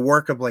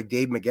work of like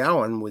Dave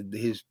McGowan with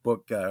his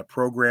book,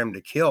 Program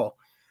to Kill,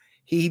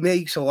 he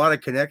makes a lot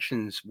of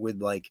connections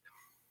with like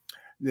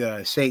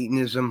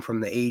Satanism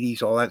from the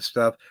 80s, all that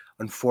stuff.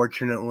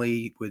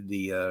 Unfortunately, with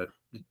the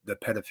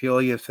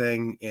pedophilia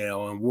thing,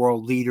 and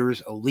world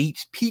leaders,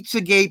 elites,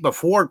 Pizzagate,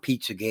 before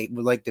Pizzagate,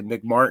 with like the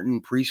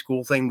McMartin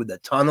preschool thing with the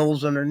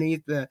tunnels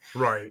underneath that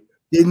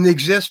didn't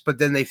exist, but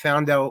then they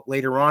found out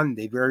later on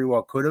they very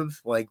well could have,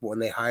 like when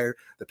they hired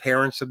the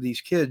parents of these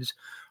kids,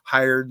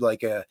 hired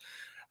like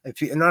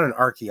not an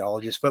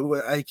archaeologist, but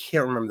I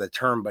can't remember the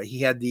term, but he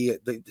had the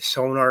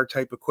sonar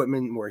type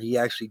equipment where he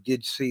actually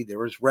did see there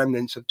was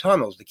remnants of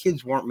tunnels. The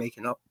kids weren't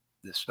making up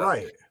this stuff.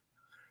 Right.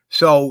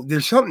 So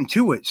there's something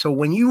to it. So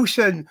when you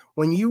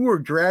were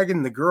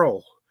dragging the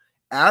girl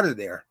out of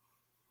there,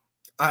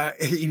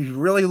 you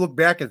really look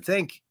back and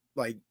think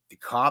like the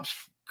cops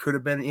could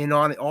have been in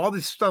on it, all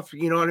this stuff.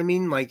 You know what I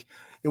mean? Like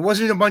It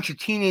wasn't a bunch of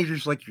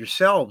teenagers like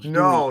yourselves.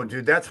 No,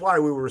 dude, that's why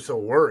we were so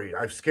worried.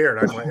 I'm scared.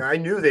 I'm like, I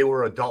knew they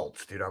were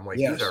adults, dude. I'm like,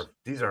 Yes.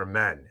 these are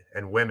men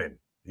and women,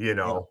 you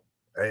know.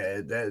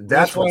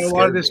 That's why a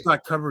lot of this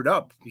got covered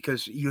up,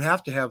 because you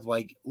have to have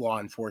like law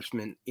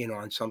enforcement in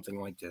on something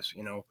like this,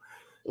 you know.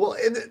 Well,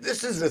 and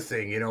this is the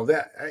thing, you know,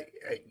 that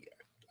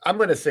I'm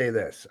going to say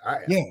this.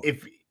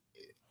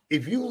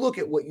 If you look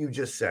at what you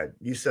just said,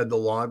 you said the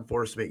law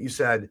enforcement, you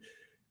said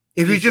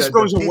if he just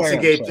goes away,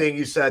 Pizzagate thing,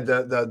 you said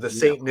the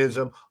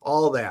Satanism,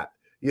 all that,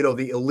 you know,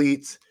 the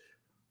elites.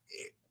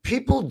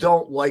 People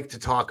don't like to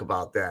talk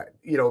about that,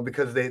 you know,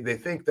 because they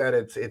think that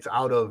it's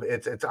out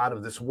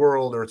of this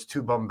world, or it's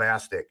too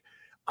bombastic.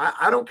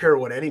 I don't care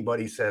what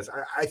anybody says.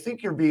 I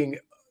think you're being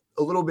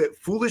a little bit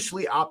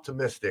foolishly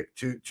optimistic,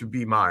 to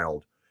be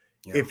mild.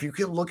 Yeah. If you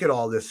can look at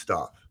all this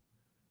stuff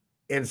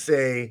and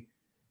say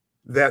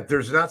that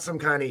there's not some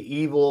kind of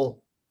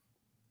evil,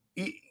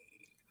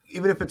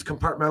 even if it's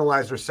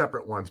compartmentalized or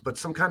separate ones, but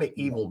some kind of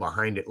evil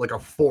behind it, like a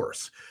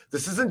force.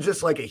 This isn't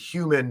just like a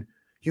human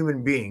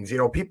beings, you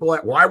know. People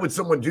like, why would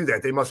someone do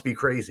that? They must be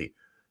crazy.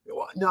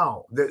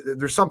 No,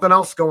 there's something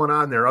else going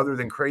on there other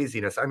than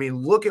craziness. I mean,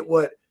 look at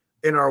what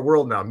in our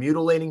world now,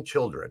 mutilating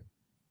children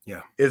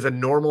is a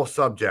normal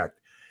subject,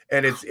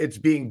 and it's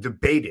being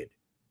debated.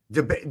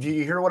 Do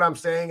you hear what I'm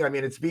saying? I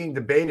mean, it's being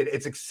debated,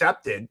 it's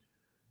accepted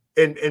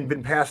and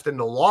been passed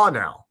into law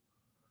now.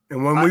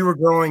 And when we were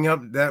growing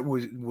up, that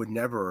would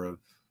never have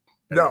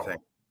been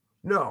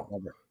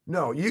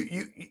no.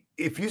 You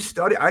if you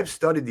study, I've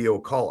studied the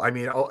occult. I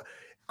mean,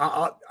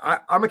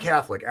 I'm a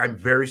Catholic.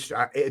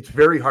 It's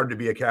very hard to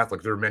be a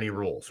Catholic. There are many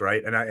rules,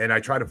 right? And I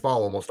try to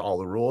follow almost all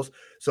the rules.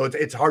 So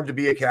it's hard to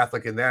be a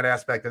Catholic in that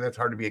aspect, and it's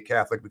hard to be a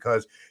Catholic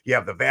because you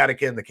have the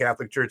Vatican, the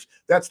Catholic Church.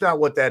 That's not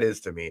what that is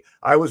to me.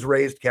 I was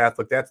raised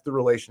Catholic. That's the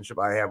relationship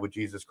I have with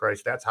Jesus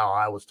Christ. That's how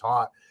I was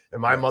taught.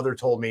 And my mother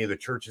told me the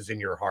church is in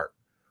your heart,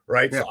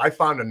 right? Yeah. So I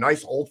found a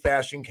nice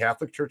old-fashioned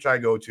Catholic church I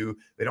go to.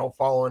 They don't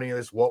follow any of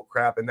this woke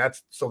crap, and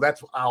that's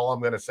all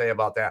I'm going to say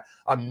about that.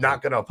 I'm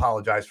not going to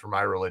apologize for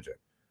my religion.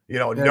 You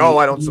know, no,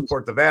 I don't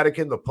support the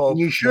Vatican, the Pope,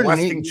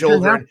 molesting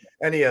children,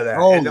 any of that.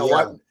 All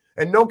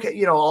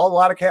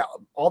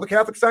the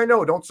Catholics I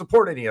know don't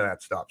support any of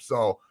that stuff.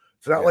 So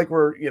it's not like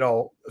we're, you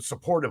know,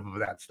 supportive of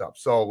that stuff.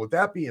 So with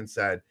that being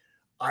said,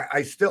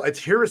 I still,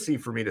 it's heresy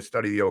for me to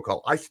study the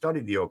occult. I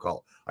studied the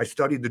occult. I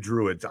studied the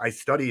Druids. I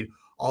studied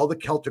all the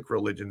Celtic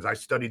religions. I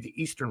studied the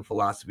Eastern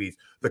philosophies,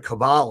 the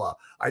Kabbalah.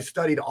 I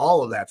studied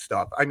all of that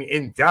stuff. I mean,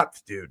 in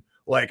depth, dude.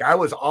 Like, I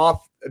was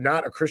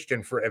not a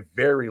Christian for a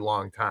very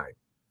long time.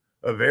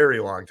 A very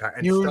long time.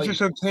 And you were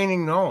just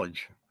obtaining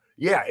knowledge.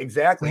 Yeah,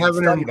 exactly.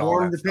 Having an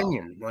informed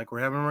opinion like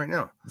we're having right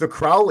now. The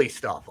Crowley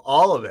stuff,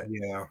 all of it.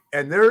 Yeah.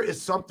 And there is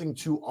something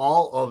to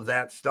all of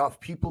that stuff.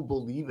 People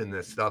believe in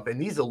this stuff,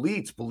 and these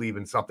elites believe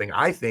in something.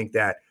 I think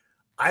that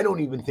I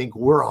don't even think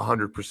we're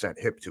 100%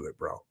 hip to it,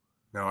 bro.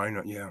 No, I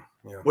know. Yeah.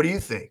 What do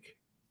you think?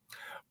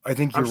 I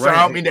think you're right. Sorry,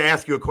 I don't mean to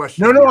ask you a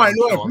question. No, I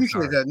know. I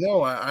appreciate that.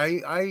 No,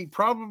 I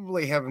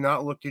probably have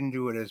not looked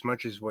into it as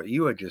much as what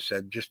you had just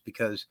said, just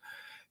because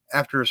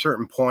after a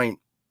certain point,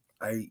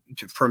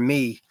 for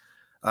me,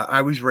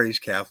 I was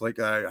raised Catholic.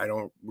 I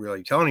don't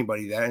really tell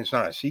anybody that. It's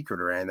not a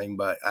secret or anything,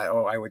 but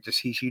I went to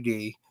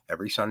CCD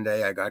every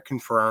Sunday. I got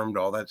confirmed,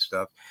 all that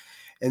stuff.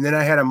 And then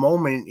I had a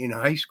moment in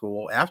high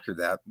school after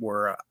that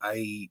where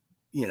I,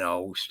 you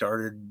know,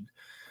 started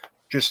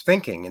just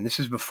thinking, and this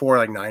is before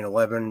like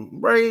 9/11,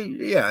 right?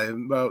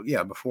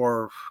 Yeah,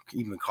 before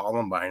even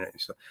Columbine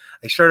and stuff.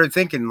 I started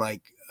thinking,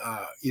 like,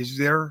 is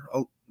there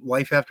a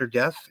life after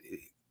death?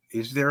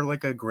 Is there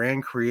like a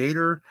grand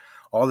creator?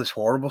 All this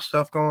horrible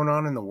stuff going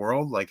on in the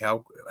world, like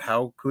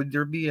how could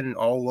there be an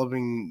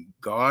all-loving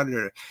God?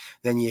 Or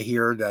then you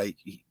hear that,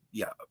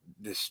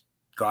 this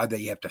God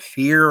that you have to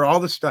fear, all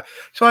this stuff.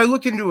 So I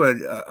looked into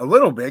it a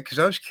little bit because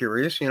I was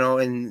curious, you know,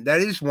 and that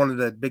is one of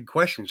the big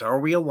questions. Are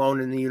we alone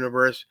in the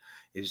universe?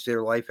 Is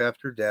there life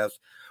after death?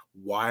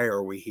 Why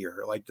are we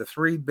here? Like the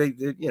three big,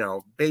 you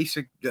know,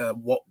 basic, the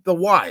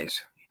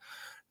whys,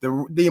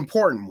 the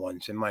important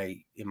ones in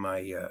my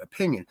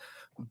opinion.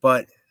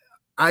 But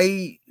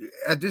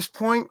at this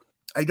point,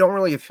 I don't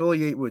really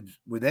affiliate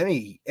with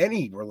any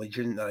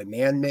religion that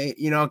man-made,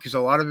 you know, because a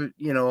lot of it,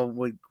 you know,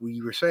 what we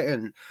were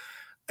saying,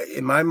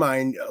 in my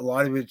mind, a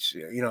lot of it's,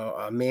 you know,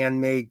 a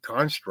man-made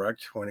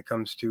construct when it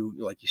comes to,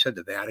 like you said,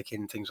 the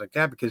Vatican and things like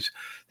that, because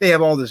they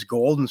have all this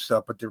gold and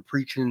stuff, but they're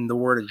preaching the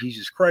word of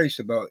Jesus Christ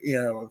about,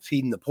 you know,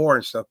 feeding the poor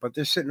and stuff, but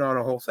they're sitting on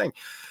a whole thing.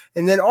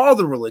 And then all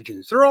the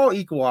religions, they're all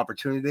equal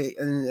opportunity.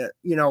 And,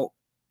 you know,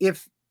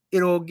 if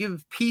it'll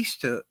give peace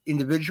to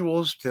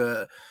individuals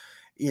to,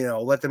 you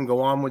know, let them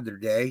go on with their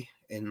day.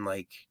 And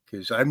like,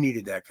 because I've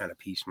needed that kind of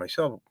peace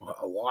myself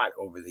a lot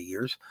over the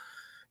years,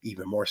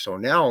 even more so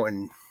now.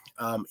 And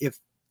if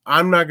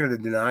I'm not going to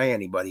deny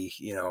anybody,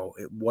 you know,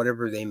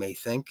 whatever they may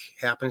think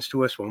happens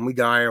to us when we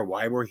die, or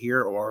why we're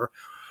here, or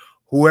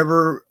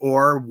whoever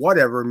or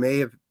whatever may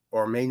have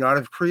or may not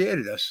have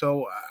created us.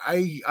 So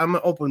I'm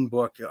an open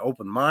book,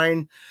 open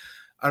mind.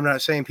 I'm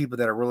not saying people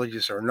that are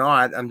religious are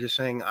not. I'm just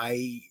saying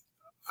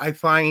I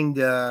find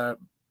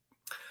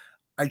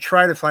I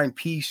try to find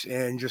peace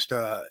and just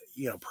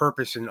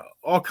purpose in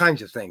all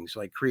kinds of things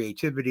like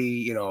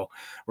creativity,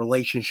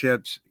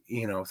 relationships,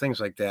 things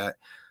like that.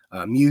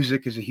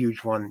 Music is a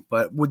huge one,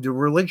 but with the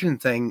religion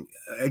thing,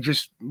 I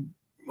just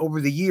over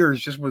the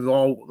years, just with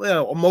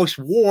most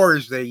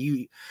wars,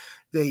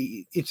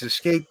 it's a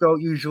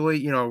scapegoat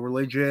usually,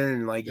 religion,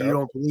 and like you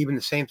don't believe in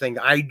the same thing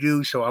I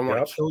do, so I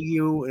want to kill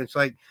you. And it's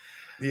like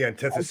the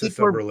antithesis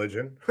of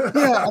religion.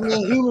 Yeah, I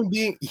mean, human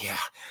being. Yeah,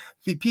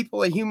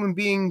 people are human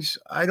beings.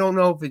 I don't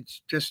know if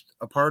it's just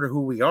a part of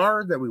who we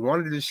are that we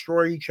want to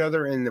destroy each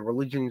other, and the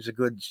religion is a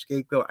good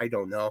scapegoat. I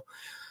don't know.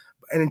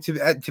 And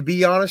to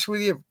be honest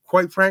with you,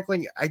 quite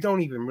frankly, I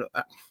don't even.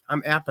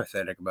 I'm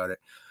apathetic about it.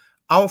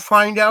 I'll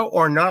find out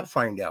or not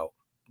find out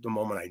the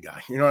moment I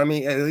die. You know what I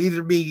mean? It'll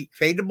either be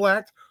fade to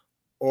black,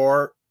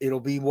 or it'll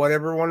be what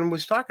everyone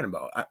was talking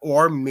about,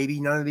 or maybe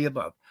none of the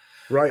above.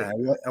 Right.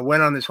 I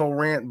went on this whole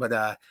rant,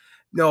 but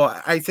no,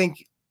 I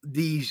think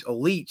these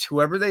elites,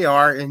 whoever they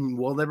are, and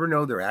we'll never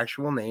know their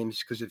actual names,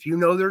 because if you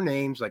know their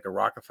names, like a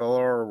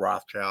Rockefeller or a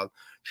Rothschild,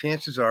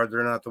 chances are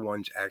they're not the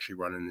ones actually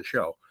running the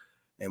show,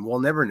 and we'll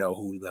never know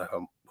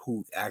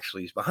who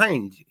actually is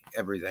behind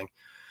everything.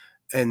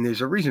 And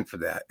there's a reason for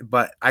that.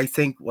 But I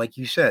think, like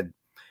you said,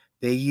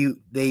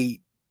 these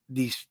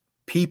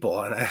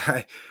people, and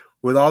I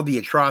with all the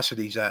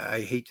atrocities,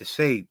 I hate to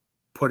say,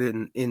 put it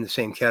in the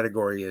same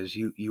category as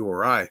you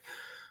or I,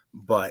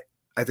 but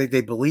I think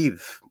they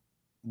believe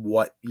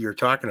what you're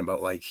talking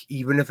about. Like,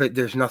 even if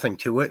there's nothing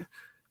to it,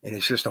 and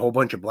it's just a whole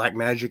bunch of black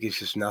magic, it's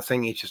just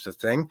nothing, it's just a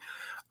thing,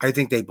 I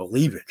think they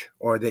believe it.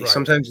 Or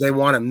sometimes they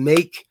want to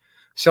make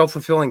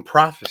self-fulfilling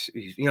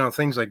prophecies,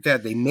 things like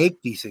that. They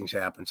make these things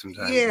happen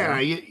sometimes. Yeah,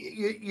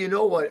 you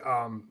know what?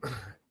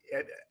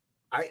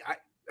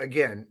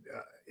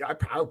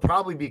 I'll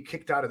probably be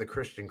kicked out of the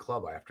Christian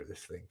club after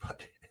this thing,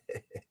 but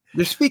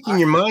you're speaking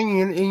your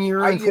mind in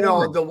your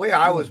own. The way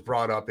I was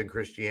brought up in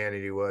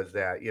Christianity was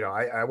that,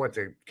 I went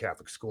to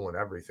Catholic school and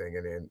everything.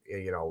 And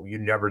you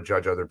never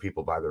judge other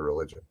people by their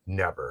religion.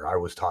 Never. I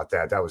was taught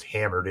that. That was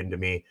hammered into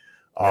me.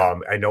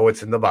 I know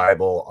it's in the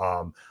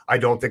Bible. I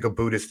don't think a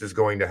Buddhist is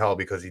going to hell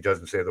because he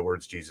doesn't say the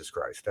words Jesus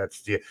Christ.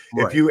 That's right.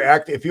 If you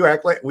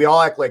act like we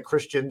all act like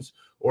Christians,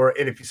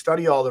 and if you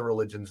study all the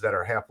religions that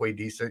are halfway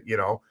decent,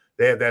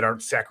 that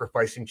aren't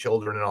sacrificing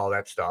children and all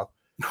that stuff,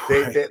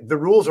 the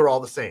rules are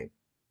all the same.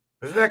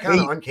 Isn't that kind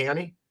of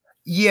uncanny?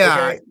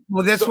 Yeah. Okay.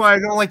 Well, that's why I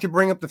don't like to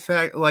bring up the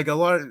fact, like a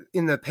lot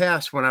in the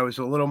past when I was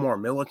a little more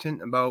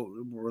militant about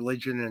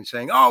religion and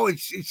saying, it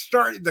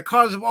started the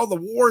cause of all the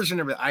wars and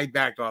everything. I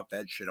backed off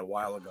that shit a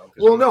while ago.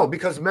 Well,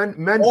 because men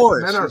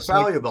are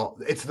valuable.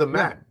 It's the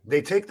men. Yeah.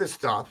 They take this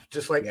stuff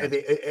just like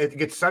it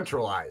gets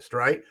centralized,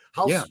 right?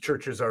 House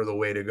churches are the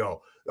way to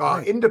go.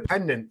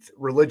 Independent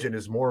religion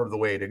is more of the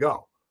way to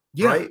go.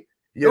 Yeah. Right.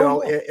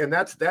 And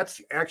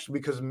that's actually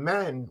because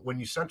men, when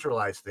you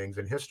centralize things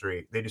in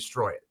history, they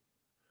destroy it.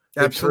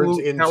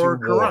 Absolutely. It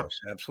turns into war.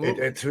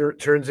 Absolutely. It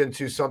turns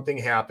into something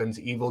happens.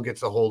 Evil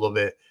gets a hold of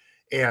it.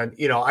 And,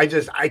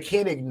 I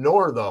can't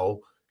ignore,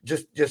 though,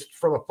 just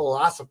from a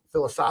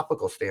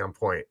philosophical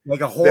standpoint.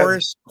 Like a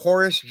Horus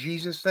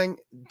Jesus thing.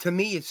 To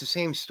me, it's the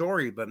same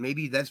story, but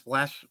maybe that's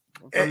blasphemy.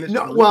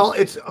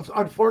 It's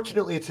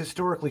unfortunately it's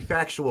historically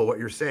factual what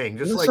you're saying.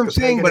 Just like the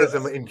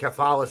paganism in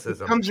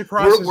Catholicism, comes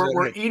across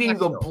we're eating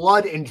the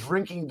blood and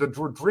drinking the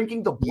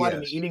blood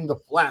and eating the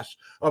flesh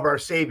of our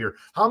Savior.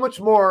 How much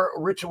more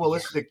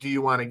ritualistic do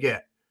you want to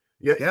get?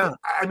 Yeah.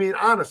 I mean,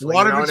 honestly, a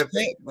lot of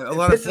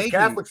pisses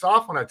Catholics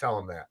off when I tell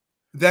them that.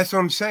 That's what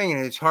I'm saying,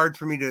 and it's hard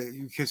for me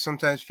because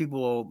sometimes people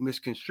will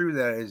misconstrue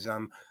that as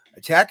I'm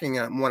attacking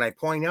them when I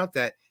point out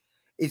that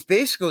it's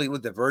basically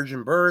with the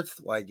virgin birth.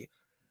 Like,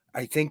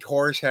 I think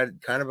Horus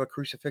had kind of a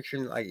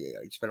crucifixion.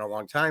 It's been a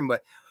long time,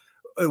 but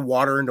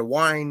water into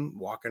wine,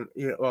 walking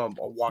on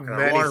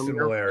water.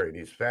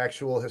 Similarities,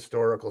 factual,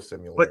 historical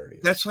similarities.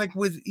 But that's like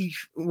with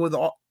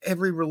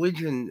every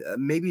religion,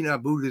 maybe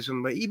not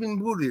Buddhism, but even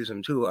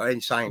Buddhism too, and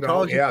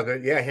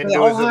Scientology.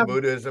 Hinduism,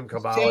 Buddhism,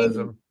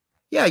 Kabbalism.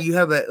 Yeah, you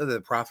have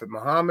the Prophet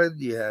Muhammad,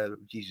 you have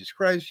Jesus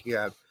Christ, you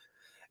have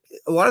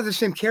a lot of the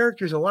same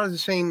characters, a lot of the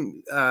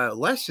same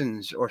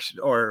lessons or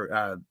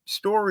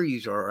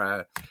stories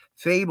or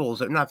fables,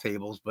 not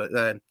fables, but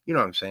you know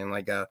what I'm saying,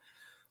 like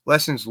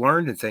lessons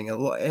learned and thing.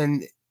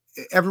 And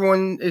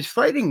everyone is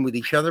fighting with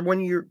each other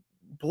when you're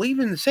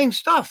believing the same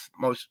stuff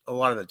a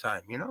lot of the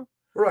time,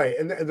 Right.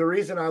 And the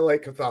reason I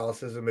like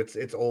Catholicism,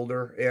 it's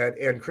older,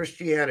 and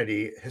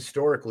Christianity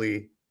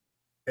historically,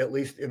 at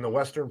least in the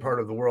Western part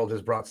of the world,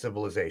 has brought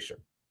civilization.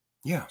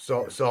 Yeah.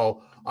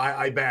 So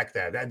I back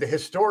that.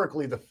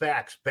 Historically, the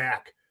facts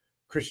back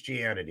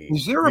Christianity.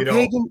 Is there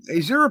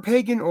a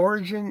pagan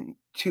origin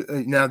to?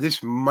 Now,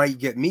 this might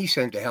get me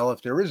sent to hell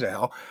if there is a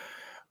hell.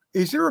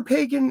 Is there a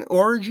pagan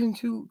origin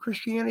to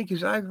Christianity?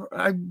 Because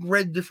I've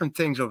read different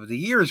things over the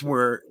years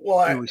where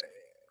it was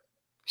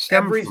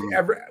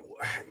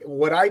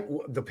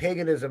the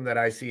paganism that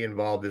I see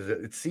involved is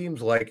it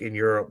seems like in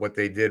Europe what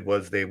they did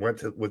was they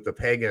went with the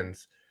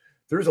pagans.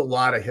 There's a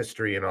lot of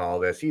history in all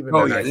this, even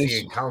the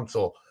Nicene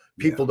Council.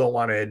 people don't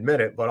want to admit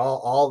it, but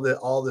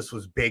all this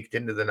was baked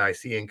into the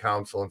Nicene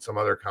Council and some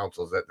other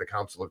councils, at the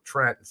Council of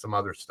Trent and some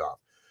other stuff.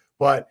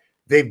 But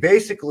they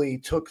basically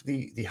took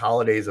the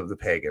holidays of the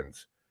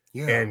pagans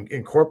and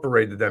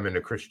incorporated them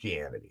into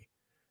Christianity.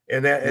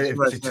 And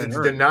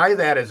to deny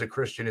that as a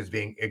Christian is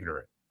being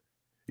ignorant.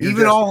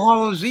 Even All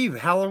Hallows Eve,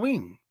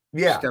 Halloween.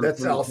 Yeah,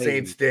 that's All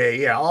Saints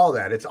Day. Yeah, all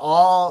that. It's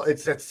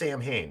that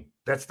Samhain.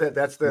 That's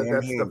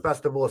the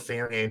festival of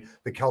Samhain,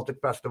 the Celtic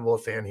festival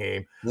of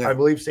Samhain. Yeah. I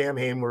believe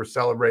Samhain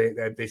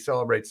they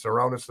celebrate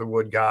Cernunnos, the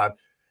wood god,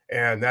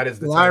 and that is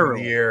the time of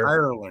the year.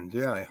 Ireland,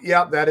 yeah.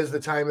 Yeah, that is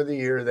the time of the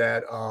year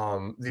that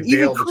the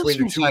veil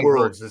between the two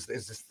worlds is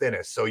the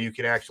thinnest, so you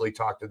can actually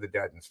talk to the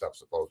dead and stuff,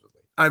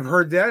 supposedly. I've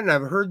heard that,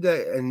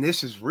 and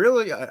this is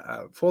really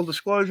full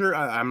disclosure.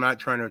 I'm not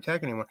trying to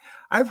attack anyone.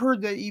 I've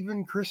heard that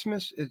even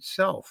Christmas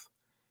itself,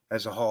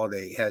 as a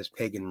holiday, has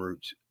pagan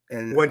roots.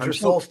 And winter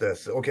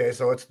solstice. Okay,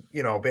 so it's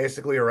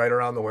basically right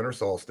around the winter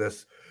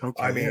solstice.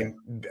 Okay, I mean,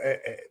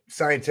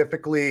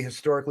 scientifically,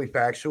 historically,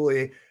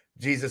 factually,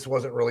 Jesus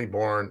wasn't really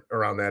born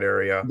around that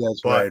area.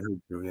 That's right.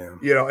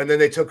 Yeah. And then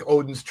they took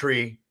Odin's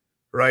tree,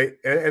 right?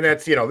 And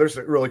that's there's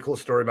a really cool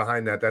story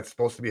behind that. That's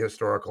supposed to be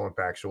historical and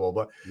factual.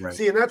 But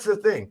see, and that's the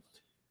thing.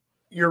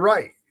 You're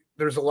right.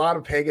 There's a lot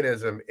of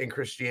paganism in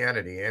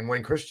Christianity, and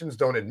when Christians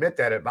don't admit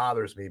that, it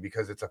bothers me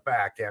because it's a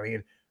fact. I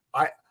mean,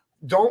 I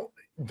don't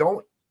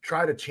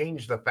try to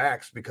change the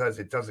facts because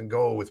it doesn't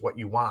go with what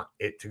you want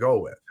it to go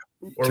with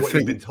or what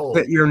you've been told.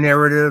 Fit your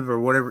narrative or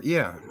whatever.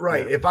 Yeah.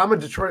 Right. Yeah. If I'm a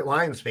Detroit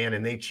Lions fan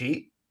and they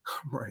cheat,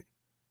 right,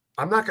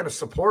 I'm not going to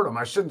support them.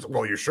 I shouldn't.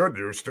 Well, you should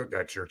do.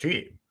 That's your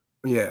team.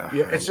 Yeah.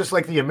 Yeah. It's just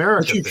like the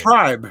American thing.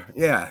 Tribe.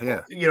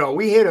 Yeah. Yeah.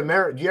 We hate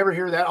America. Do you ever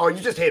hear that? Oh, you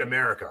just hate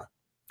America.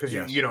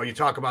 Because you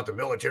talk about the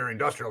military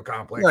industrial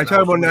complex. Yeah, I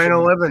talk about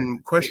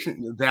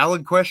 9/11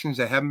 valid questions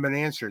that haven't been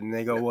answered, and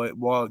they go,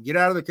 "Well, get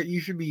out of the. You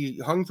should be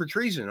hung for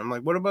treason." I'm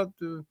like, "What about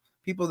the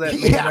people that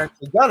may have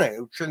actually done it?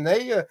 Shouldn't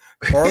they?"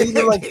 Or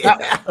even like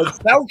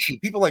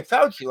Fauci, people like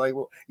Fauci, like,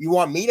 well, you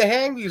want me to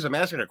hang because I'm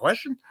asking a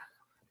question?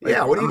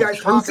 Like, what are you guys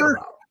talking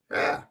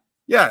about?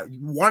 Yeah,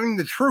 wanting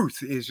the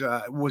truth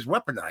was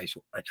weaponized.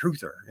 A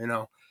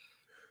truther,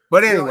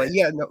 But anyway,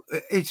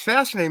 it's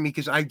fascinating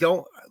because I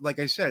don't, like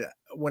I said,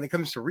 when it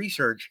comes to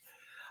research,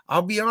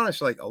 I'll be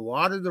honest, like a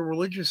lot of the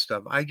religious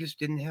stuff, I just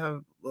didn't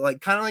have,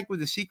 like, kind of like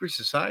with the secret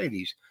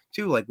societies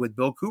too, like with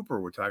Bill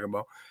Cooper, we're talking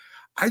about,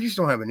 I just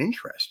don't have an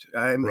interest.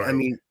 I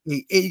mean,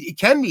 it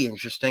can be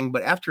interesting,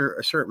 but after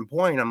a certain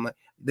point,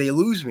 they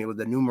lose me with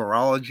the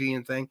numerology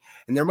and thing.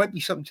 And there might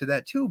be something to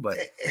that too, but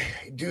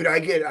dude, I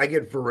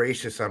get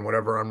voracious on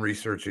whatever I'm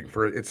researching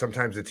for it.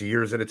 Sometimes it's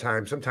years at a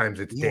time. Sometimes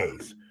it's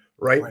days.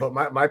 Right. But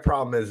my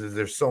problem is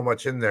there's so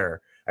much in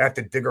there. I have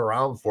to dig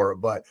around for it.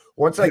 But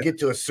once I get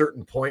to a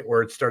certain point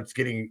where it starts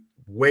getting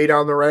way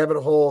down the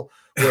rabbit hole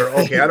where,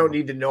 okay, I don't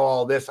need to know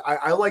all this.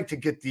 I like to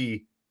get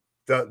the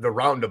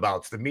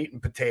roundabouts, the meat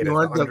and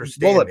potatoes, the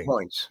understanding.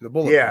 The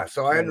bullet points.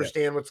 So I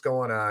understand what's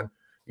going on,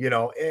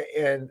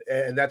 and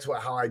that's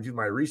how I do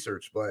my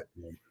research. But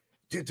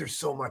dude, there's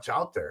so much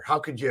out there. How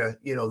could you,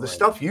 the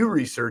stuff you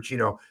research,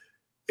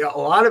 a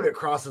lot of it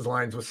crosses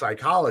lines with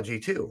psychology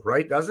too,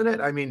 right? Doesn't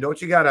it? I mean,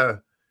 don't you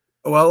gotta?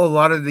 Well, a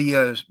lot of the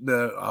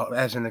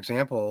as an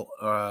example,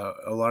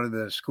 a lot of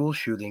the school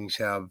shootings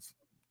have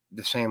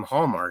the same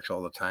hallmarks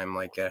all the time.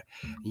 Like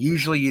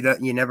usually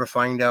you never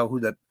find out who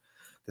the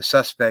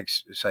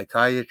suspect's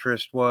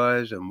psychiatrist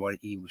was and what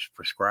he was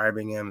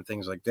prescribing him,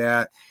 things like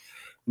that.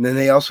 And then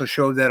they also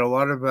showed that a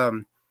lot of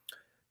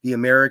the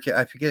American,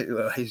 I forget,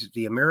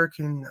 the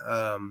American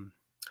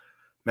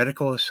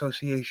Medical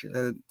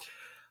Association.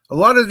 A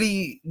lot of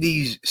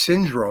these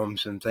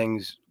syndromes and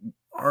things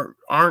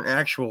aren't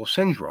actual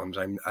syndromes.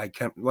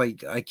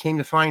 I came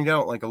to find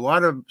out, like, a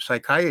lot of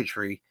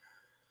psychiatry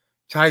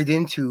tied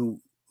into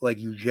like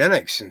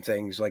eugenics and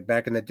things like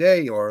back in the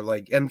day, or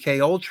like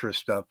MK Ultra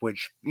stuff,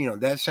 which,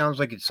 that sounds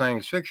like it's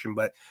science fiction,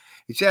 but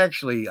it's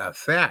actually a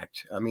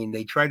fact. I mean,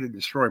 they tried to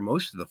destroy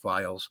most of the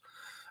files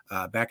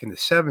back in the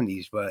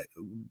 70s, but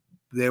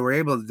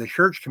the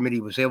Church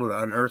Committee was able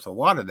to unearth a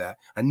lot of that,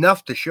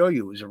 enough to show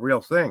you it was a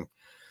real thing.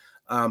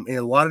 And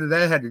a lot of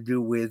that had to do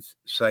with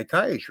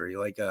psychiatry,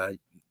 like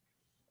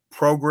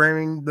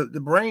programming the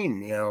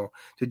brain,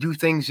 to do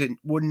things it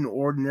wouldn't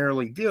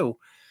ordinarily do.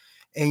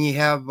 And you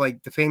have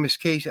like the famous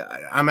case.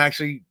 I'm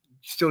actually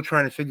still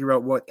trying to figure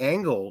out what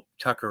angle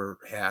Tucker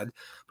had,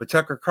 but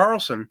Tucker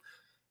Carlson,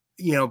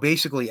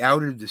 basically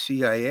outed the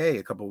CIA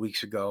a couple of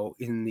weeks ago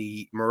in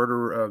the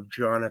murder of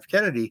John F.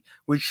 Kennedy,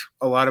 which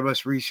a lot of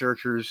us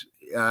researchers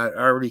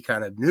already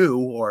kind of knew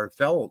or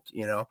felt,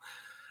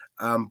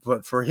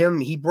 but for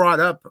him, he brought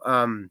up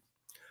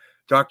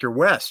Dr.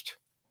 West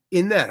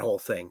in that whole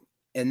thing.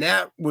 And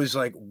that was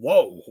like,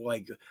 whoa,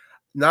 like,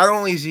 not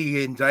only is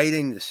he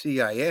indicting the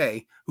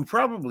CIA, who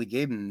probably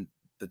gave him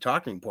the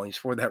talking points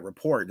for that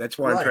report. That's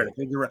why I'm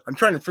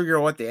trying to figure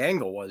out what the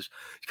angle was.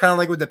 It's kind of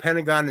like with the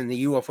Pentagon and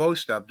the UFO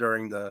stuff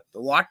during the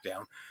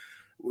lockdown.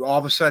 all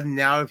of a sudden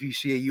now, if you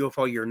see a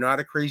UFO, you're not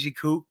a crazy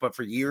kook. But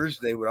for years,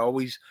 they would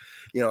always,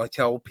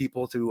 tell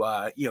people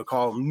to,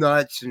 call them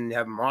nuts and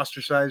have them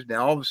ostracized.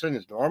 Now all of a sudden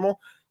it's normal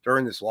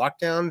during this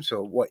lockdown.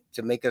 So what,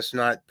 to make us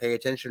not pay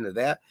attention to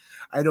that?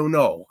 I don't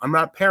know. I'm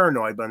not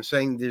paranoid, but I'm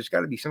saying there's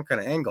got to be some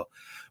kind of angle.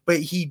 But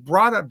he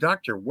brought up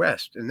Dr.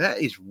 West, and that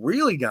is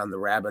really down the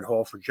rabbit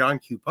hole for John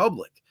Q.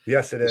 Public.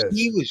 Yes, it is.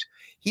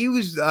 He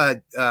was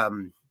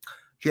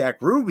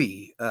Jack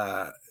Ruby.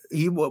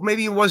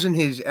 Maybe it wasn't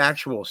his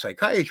actual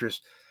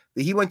psychiatrist,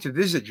 but he went to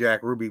visit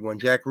Jack Ruby when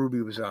Jack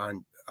Ruby was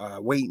on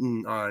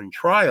waiting on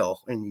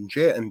trial in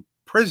jail, in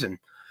prison,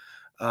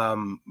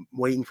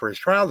 waiting for his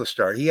trial to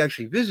start. He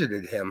actually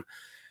visited him.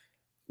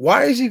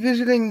 Why is he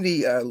visiting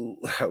the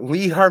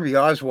Lee Harvey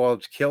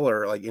Oswald's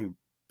killer, like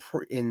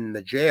in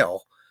the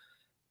jail?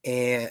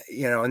 And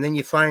and then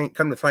you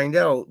come to find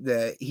out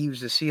that he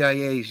was the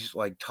CIA's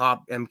like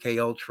top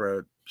MK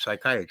Ultra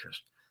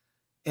psychiatrist,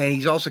 and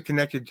he's also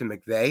connected to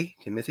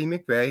Timothy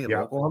McVeigh of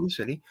Oklahoma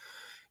City.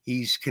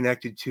 He's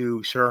connected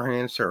to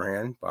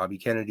Sirhan, Bobby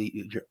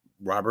Kennedy,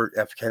 Robert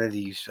F.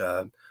 Kennedy's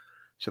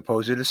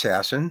supposed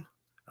assassin.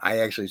 I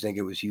actually think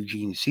it was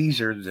Eugene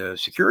Caesar, the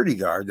security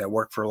guard that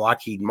worked for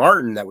Lockheed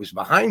Martin, that was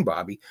behind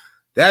Bobby.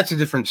 That's a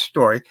different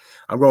story.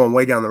 I'm going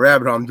way down the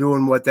rabbit hole. I'm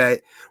doing what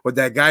that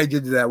guy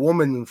did to that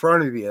woman in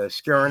front of you,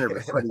 scaring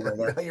everybody.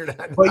 No, you're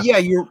not. But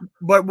yeah,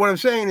 but what I'm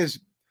saying is,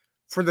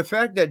 for the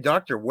fact that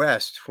Dr.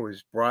 West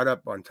was brought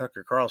up on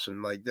Tucker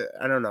Carlson, like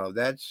I don't know,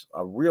 that's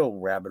a real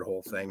rabbit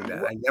hole thing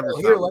that I never.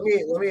 Here,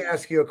 let me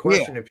ask you a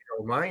question, if you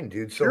don't mind,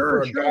 dude. So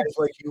for guys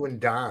like you and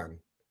Don,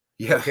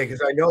 okay,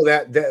 because I know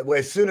that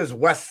as soon as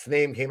West's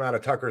name came out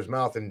of Tucker's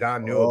mouth and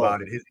Don knew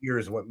about it, his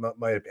ears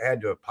might have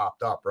had to have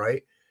popped up,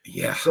 right?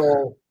 Yeah.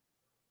 So,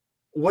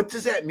 what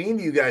does that mean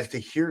to you guys to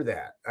hear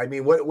that? I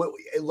mean, what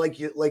like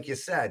you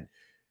said,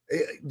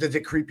 does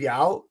it creep you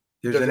out?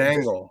 There's an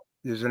angle.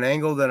 There's an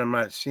angle that I'm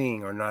not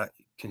seeing or not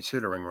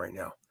considering right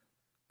now,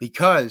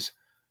 because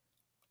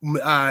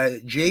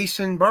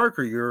Jason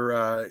Barker,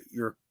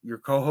 your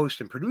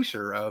co-host and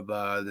producer of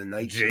the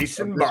night,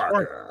 Jason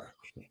Barker.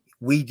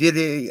 We did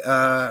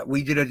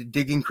a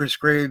Digging Chris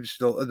Graves,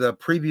 the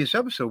previous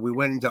episode. We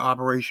went into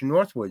Operation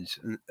Northwoods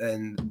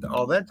and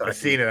all that. I've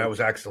seen it. That was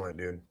excellent,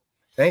 dude.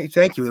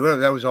 Thank you.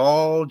 That was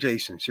all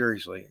Jason.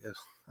 Seriously,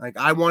 like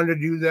I wanted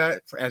to do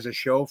that as a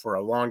show for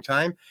a long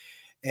time,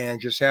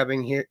 and just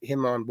having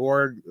him on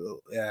board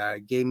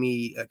gave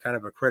me a kind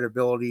of a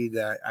credibility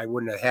that I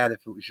wouldn't have had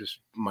if it was just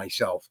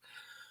myself.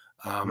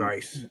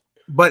 Nice.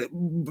 But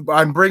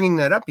I'm bringing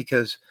that up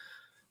because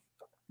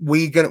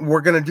we're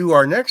gonna do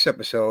our next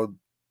episode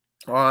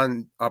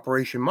on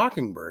Operation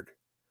Mockingbird,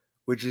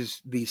 which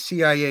is the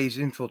CIA's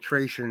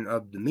infiltration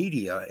of the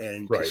media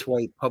and to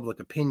sway public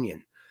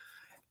opinion.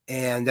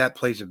 And that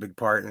plays a big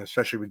part, and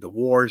especially with the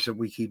wars that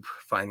we keep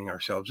finding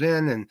ourselves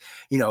in, and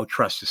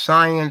trust the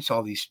science,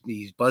 all these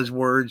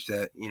buzzwords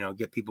that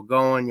get people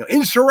going,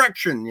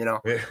 insurrection,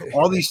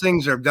 all these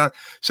things are done.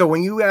 So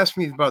when you ask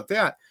me about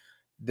that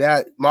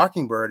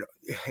Mockingbird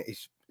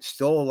is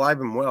still alive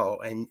and well,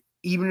 and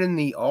even in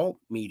the alt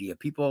media,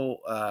 people,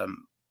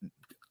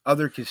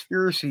 other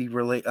conspiracy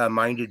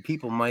minded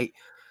people might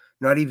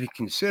not even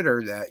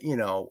consider that.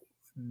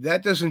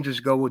 That doesn't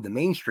just go with the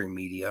mainstream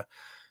media.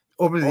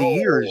 Over the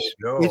years,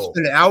 it's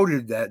been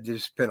outed that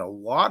there's been a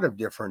lot of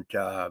different,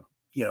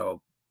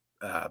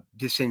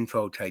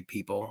 disinfo type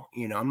people.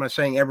 I'm not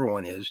saying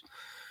everyone is,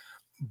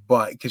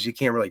 but because you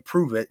can't really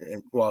prove it,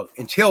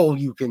 until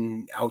you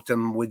can out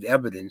them with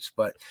evidence.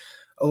 But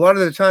a lot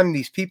of the time,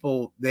 these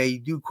people, they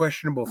do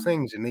questionable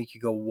things and make you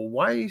go, well,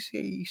 why is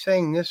he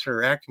saying this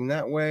or acting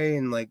that way?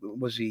 And like,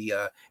 was he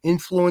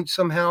influenced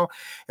somehow?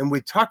 And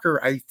with Tucker,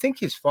 I think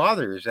his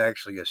father is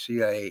actually a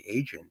CIA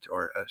agent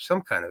or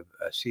some kind of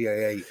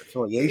CIA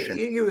affiliation.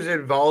 He was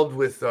involved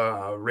with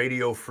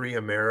Radio Free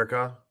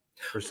America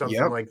or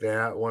something like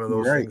that. One of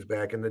those things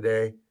back in the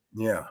day.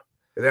 Yeah.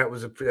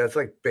 That's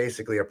like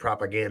basically a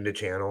propaganda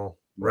channel,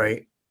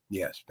 right?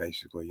 Yes,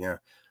 basically. Yeah.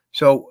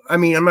 So, I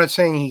mean, I'm not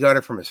saying he got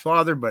it from his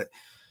father, but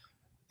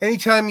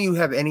anytime you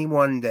have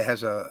anyone that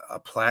has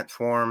a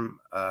platform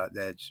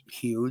that's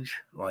huge,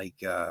 like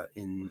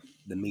in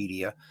the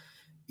media,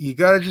 you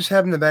got to just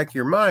have in the back of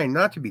your mind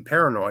not to be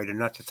paranoid and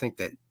not to think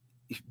that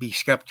be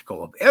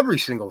skeptical of every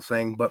single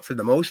thing. But for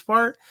the most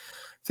part,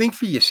 think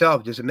for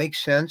yourself. Does it make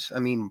sense? I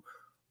mean,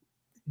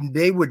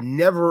 they would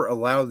never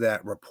allow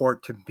that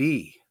report to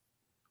be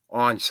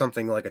on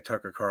something like a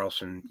Tucker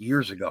Carlson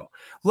years ago,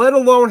 let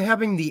alone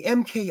having the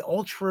MK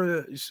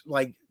Ultra's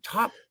like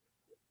top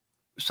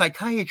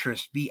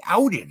psychiatrist be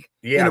outed.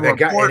 Yeah,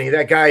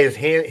 that guy,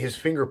 his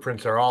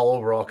fingerprints are all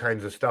over all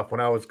kinds of stuff.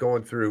 When I was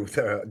going through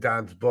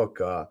Don's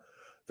book,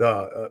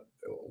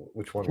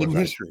 which one? Hidden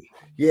History.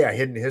 Yeah,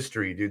 Hidden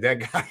History, dude.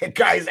 That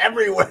guy's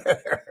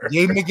everywhere.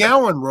 Dave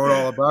McGowan wrote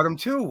all about him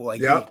too.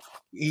 Like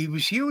he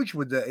was huge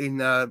in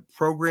the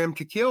Program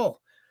to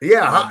Kill.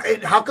 Yeah,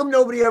 how come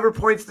nobody ever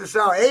points this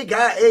out? Hey,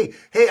 guy,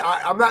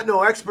 I'm not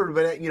no expert,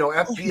 but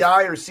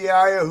FBI or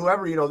CIA or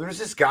whoever, there's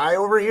this guy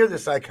over here, the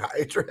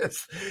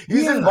psychiatrist.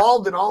 He's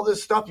involved in all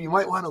this stuff. You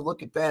might want to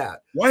look at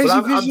that. Why is he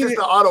I'm just an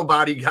auto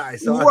body guy,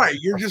 so right?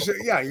 You're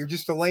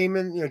just a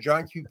layman,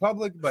 John Q.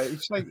 Public. But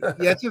it's like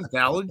that's a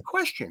valid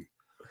question.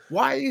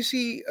 Why is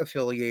he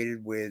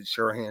affiliated with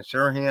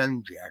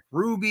Sirhan, Jack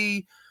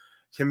Ruby,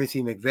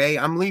 Timothy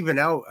McVeigh? I'm leaving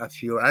out a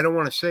few. I don't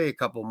want to say a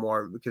couple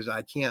more because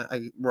I can't.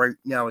 Right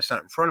now it's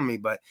not in front of me,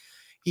 but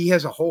he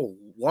has a whole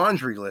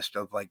laundry list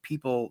of like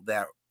people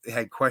that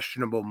had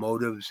questionable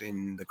motives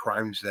in the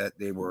crimes that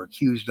they were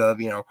accused of.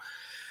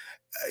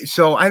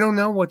 So I don't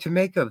know what to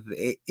make of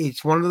it.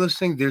 It's one of those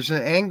things. There's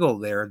an angle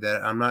there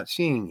that I'm not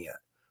seeing yet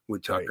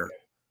with Tucker. Right.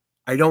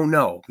 I don't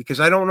know because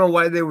I don't know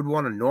why they would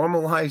want to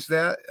normalize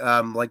that,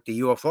 like the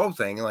UFO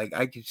thing. Like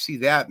I could see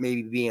that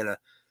maybe being a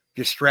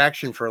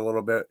distraction for a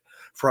little bit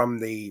from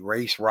the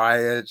race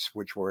riots,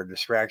 which were a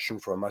distraction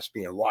from us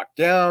being locked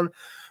down,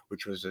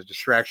 which was a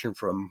distraction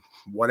from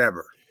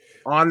whatever.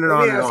 On and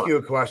on. Let me ask you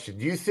a question.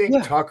 Do you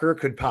think Tucker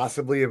could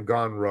possibly have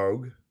gone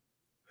rogue?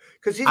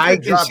 Because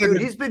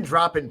he's been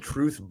dropping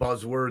truth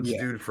buzzwords,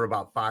 dude, for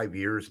about 5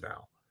 years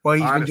now. Well,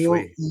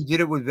 he did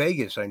it with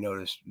Vegas. I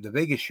noticed the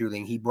Vegas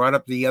shooting. He brought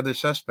up the other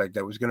suspect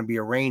that was going to be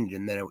arraigned,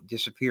 and then it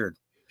disappeared.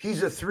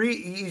 He's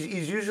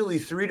usually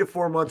 3 to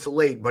 4 months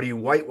late, but he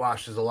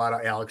whitewashes a lot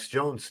of Alex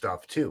Jones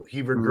stuff too.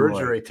 He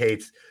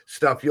regurgitates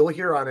stuff. You'll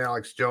hear on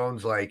Alex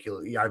Jones, like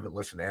I haven't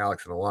listened to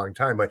Alex in a long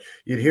time, but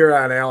you'd hear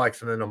on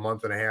Alex, and then a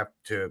month and a half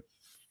to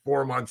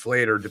 4 months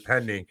later,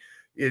 depending,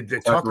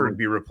 Tucker would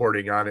be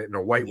reporting on it in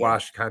a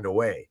whitewash kind of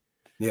way.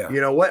 Yeah.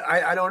 You know what?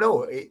 I don't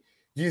know.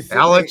 Do you think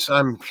Alex?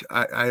 I'm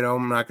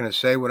not going to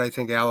say what I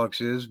think Alex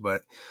is,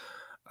 but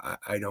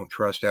I don't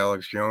trust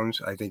Alex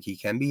Jones. I think he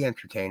can be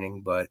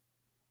entertaining, but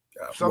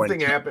something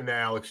happened to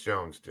Alex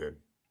Jones, dude.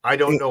 I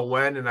don't know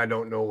when, and I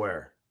don't know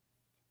where.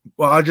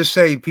 Well, I'll just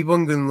say people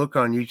can look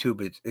on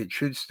YouTube. It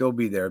should still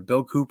be there.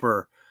 Bill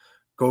Cooper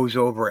goes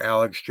over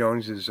Alex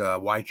Jones's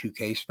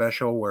Y2K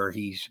special, where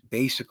he's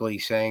basically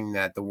saying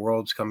that the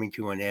world's coming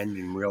to an end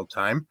in real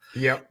time.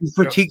 Yep. He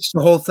critiques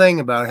the whole thing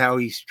about how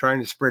he's trying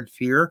to spread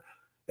fear,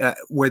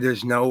 where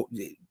there's no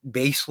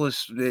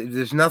baseless,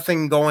 there's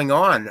nothing going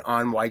on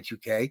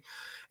Y2K.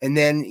 And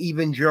then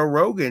even Joe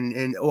Rogan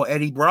and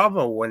Eddie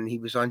Bravo, when he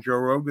was on Joe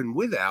Rogan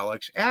with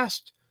Alex,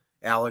 asked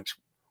Alex,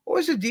 what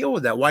was the deal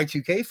with that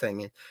Y2K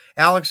thing? And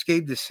Alex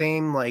gave the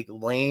same like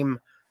lame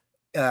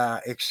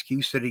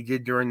excuse that he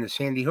did during the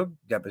Sandy Hook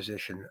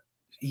deposition.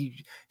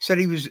 He said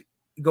he was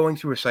going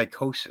through a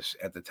psychosis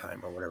at the time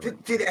or whatever.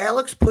 Did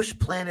Alex push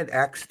Planet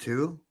X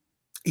too?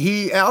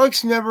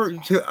 Alex never,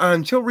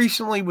 until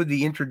recently with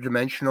the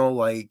interdimensional,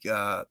 like,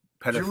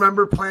 do you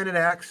remember Planet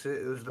X?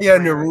 It was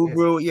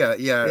Narubu. Yeah,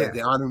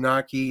 the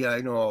Anunnaki. I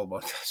know all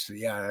about this.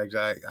 Yeah,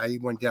 I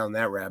went down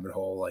that rabbit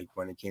hole, like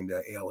when it came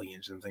to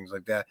aliens and things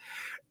like that.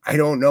 I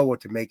don't know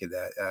what to make of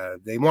that.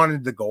 They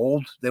wanted the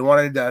gold. They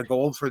wanted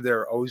gold for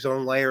their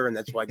ozone layer, and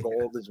that's why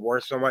gold is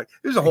worth so much.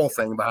 There's a whole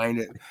thing behind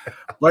it.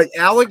 But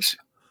Alex,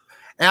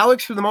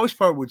 for the most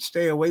part, would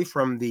stay away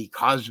from the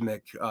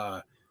cosmic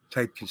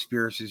type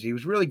conspiracies. He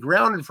was really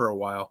grounded for a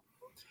while.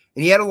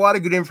 And he had a lot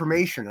of good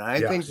information. And I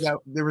think that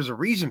there was a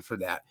reason for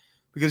that,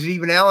 because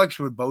even Alex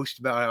would boast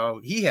about how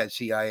he had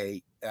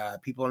CIA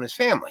people in his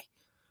family.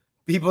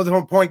 People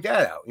don't point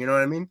that out. You know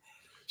what I mean?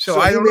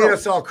 So I don't made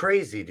us all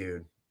crazy,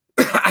 dude.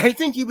 I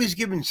think he was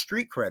given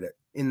street credit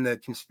in the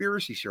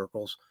conspiracy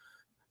circles,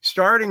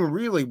 starting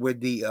really with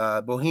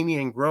the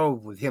Bohemian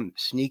Grove, with him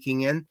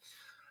sneaking in.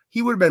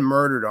 He would have been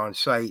murdered on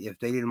site if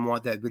they didn't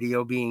want that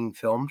video being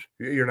filmed.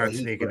 You're not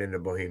sneaking into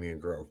Bohemian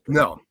Grove. Bro.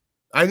 No.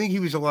 I think he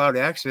was allowed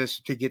access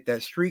to get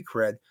that street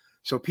cred.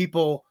 So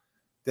people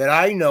that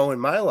I know in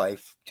my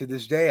life to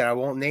this day, I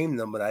won't name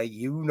them, but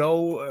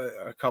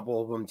a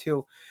couple of them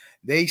too.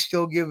 They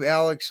still give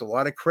Alex a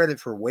lot of credit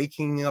for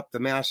waking up the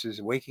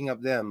masses, waking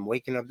up them,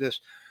 waking up this.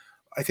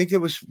 I think it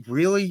was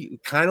really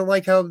kind of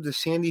like how the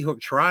Sandy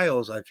Hook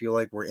trials, I feel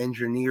like, were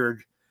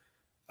engineered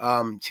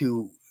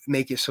to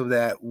make it so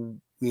that,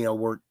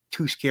 we're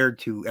too scared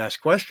to ask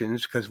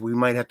questions because we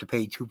might have to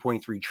pay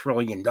 $2.3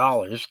 trillion.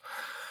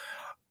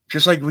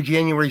 Just like with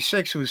January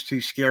 6th, it was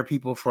to scare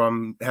people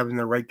from having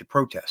the right to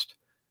protest.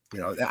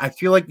 I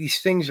feel like these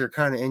things are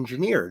kind of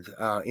engineered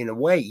in a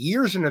way,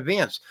 years in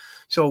advance.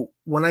 So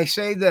when I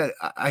say that,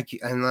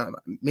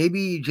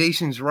 maybe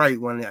Jason's right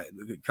when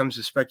it comes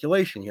to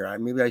speculation here.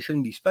 Maybe I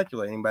shouldn't be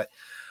speculating, but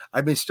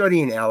I've been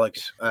studying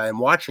Alex and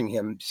watching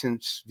him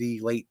since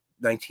the late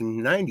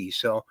 1990s.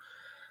 So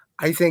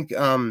I think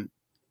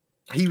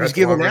he was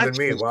given access.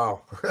 Than me.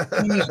 Wow.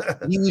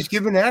 he was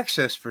given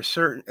access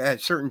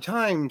at certain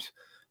times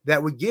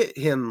that would get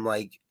him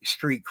like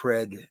street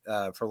cred,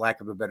 for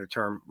lack of a better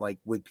term, like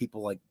with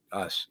people like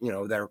us,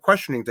 that are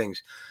questioning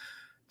things,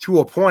 to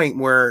a point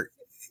where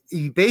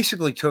he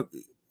basically took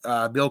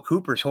Bill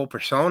Cooper's whole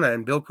persona,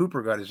 and Bill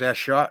Cooper got his ass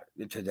shot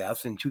to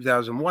death in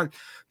 2001.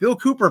 Bill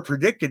Cooper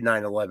predicted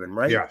 9/11,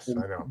 right? Yes, in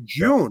I know.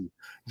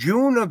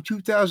 June of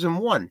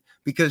 2001,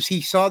 because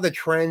he saw the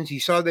trends. He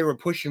saw they were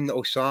pushing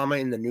Osama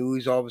in the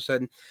news all of a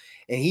sudden,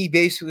 and he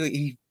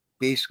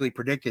basically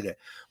predicted it.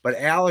 But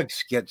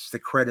Alex gets the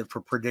credit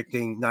for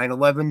predicting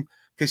 9/11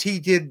 because he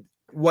did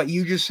what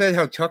you just said,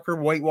 how Tucker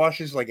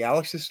whitewashes like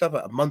Alex's stuff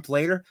a month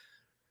later.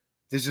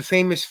 There's a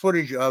famous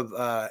footage of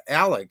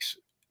Alex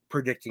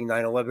predicting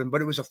 9/11,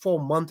 but it was a full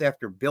month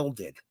after Bill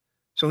did.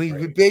 So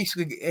he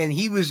basically, and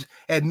he was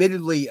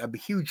admittedly a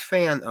huge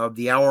fan of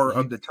the Hour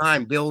of the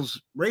Time, Bill's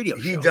radio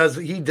show.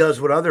 He does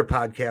what other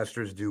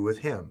podcasters do with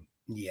him.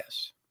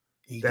 Yes.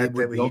 He did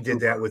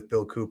that with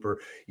Bill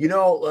Cooper. You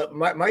know,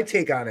 my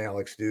take on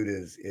Alex, dude,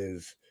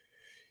 is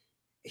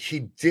he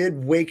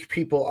did wake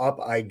people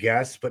up, I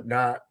guess, but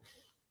not.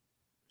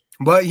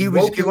 But he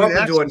woke you up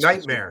into a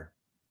nightmare.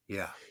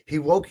 Yeah. He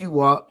woke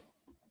you up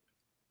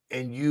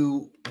and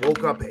you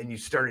woke up and you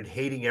started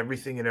hating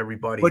everything and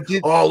everybody.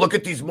 Look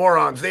at these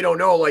morons. They don't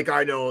know like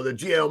I know the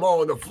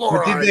GMO and the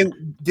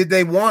fluoride. Did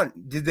they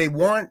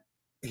want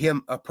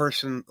him, a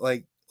person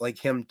like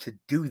him, to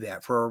do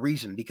that for a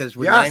reason? Because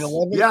with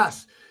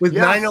 9/11, with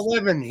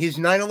 9/11, his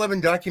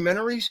 9/11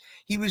 documentaries,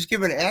 he was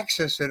given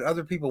access that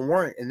other people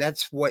weren't, and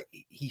that's what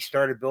he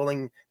started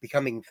building,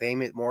 becoming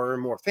famous, more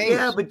and more famous.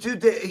 Yeah, but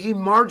dude, he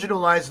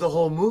marginalized the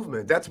whole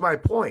movement. That's my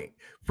point.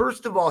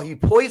 First of all, he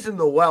poisoned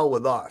the well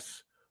with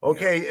us.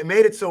 Okay, it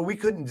made it so we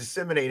couldn't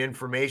disseminate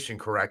information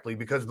correctly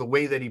because of the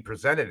way that he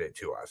presented it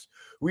to us.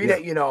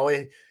 You know,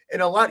 and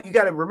a lot, you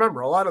got to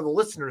remember, a lot of the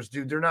listeners,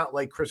 dude, they're not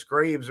like Chris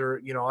Graves or,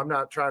 you know, I'm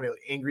not trying to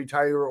Angry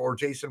Tiger or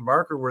Jason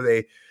Barker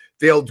where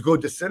they'll go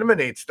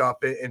disseminate stuff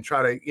and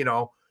try to, you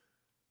know,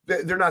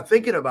 they're not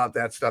thinking about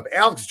that stuff.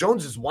 Alex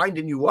Jones is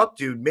winding you up,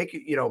 dude. Make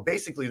it, you know,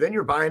 basically then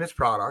you're buying his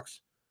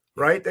products,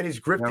 right? Then he's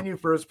grifting you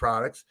for his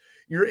products.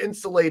 You're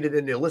insulated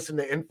and you listen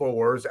to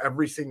InfoWars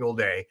every single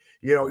day.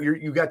 You know,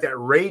 you got that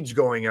rage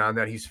going on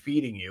that he's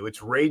feeding you.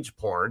 It's rage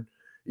porn,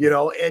 you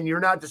know, and you're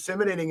not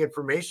disseminating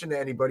information to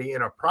anybody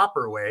in a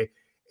proper way.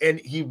 And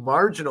he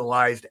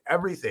marginalized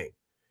everything.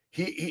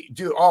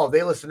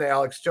 They listen to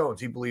Alex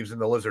Jones. He believes in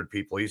the lizard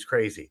people. He's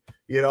crazy,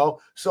 you know?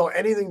 So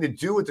anything to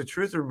do with the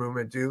truther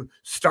movement, dude,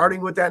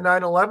 starting with that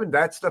 9/11,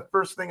 that's the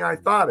first thing I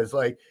thought is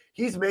like,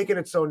 he's making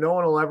it so no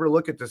one will ever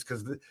look at this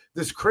because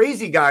this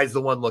crazy guy's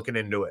the one looking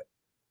into it.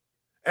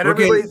 And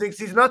everybody thinks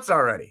he's nuts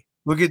already.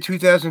 Look at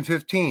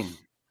 2015.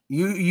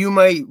 You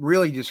might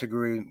really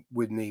disagree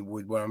with me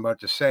with what I'm about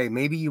to say.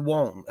 Maybe you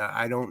won't.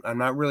 I'm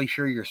not really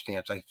sure your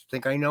stance. I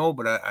think I know,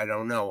 but I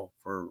don't know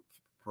for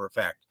a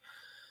fact.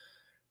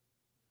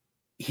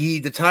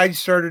 The tide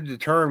started to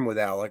turn with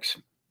Alex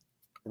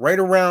right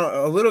around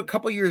a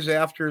couple years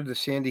after the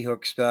Sandy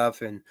Hook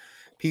stuff, and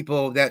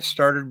people that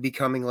started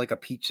becoming like a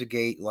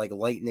Pizzagate, like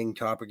lightning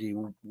topic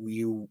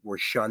you were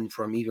shunned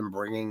from even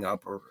bringing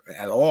up or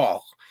at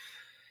all.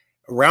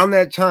 Around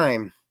that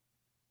time,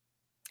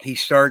 he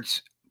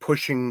starts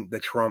pushing the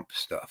Trump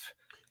stuff.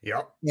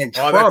 Yep. And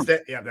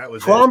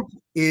Trump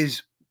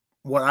is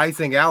what I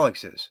think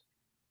Alex is.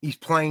 He's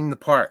playing the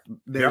part.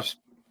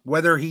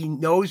 Whether he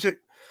knows it,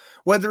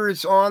 whether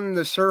it's on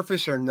the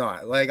surface or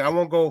not. Like, I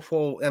won't go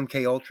full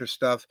MK Ultra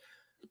stuff,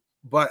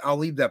 but I'll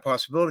leave that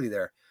possibility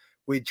there.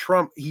 With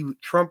Trump,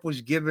 Trump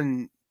was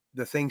given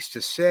the things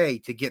to say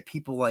to get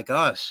people like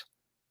us.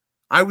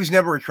 I was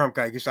never a Trump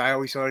guy because I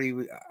always thought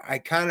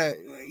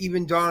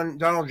even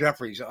Donald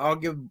Jeffries, I'll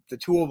give the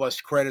two of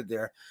us credit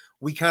there.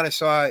 We kind of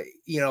saw,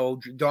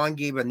 Don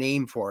gave a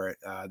name for it,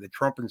 the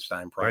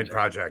Trumpenstein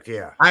Project.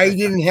 Yeah. I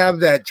didn't have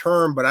that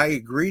term, but I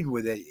agreed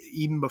with it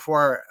even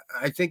before.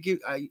 I think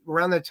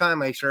around that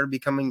time I started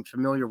becoming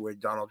familiar with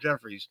Donald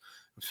Jeffries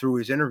through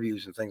his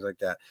interviews and things like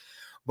that.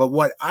 But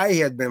what I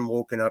had been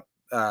woken up,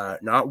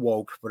 not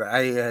woke, but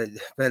I had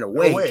been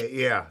awake.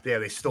 Yeah,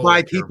 they stole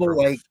by people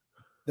like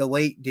the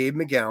late Dave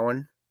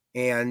McGowan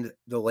and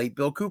the late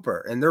Bill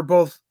Cooper. And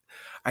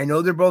I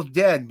know they're both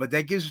dead, but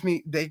that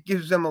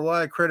gives them a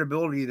lot of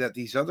credibility that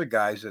these other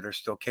guys that are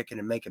still kicking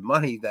and making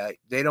money that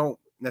they don't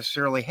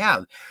necessarily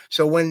have.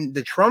 So when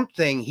the Trump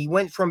thing, he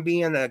went from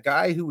being a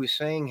guy who was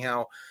saying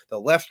how the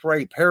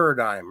left-right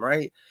paradigm,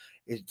 right,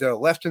 is the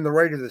left and the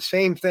right are the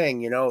same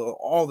thing,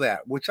 all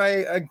that, which I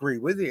agree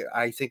with you.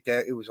 I think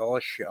that it was all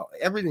a show.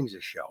 Everything's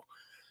a show.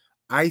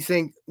 I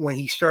think when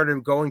he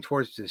started going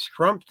towards this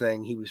Trump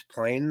thing, he was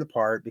playing the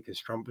part because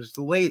Trump was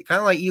the late, kind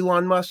of like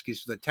Elon Musk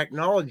is the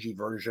technology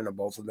version of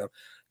both of them.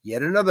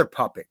 Yet another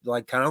puppet,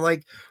 kind of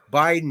like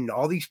Biden,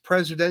 all these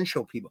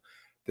presidential people,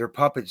 they're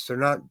puppets.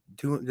 They're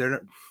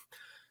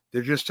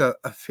just a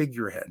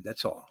figurehead.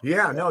 That's all.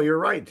 Yeah, no, you're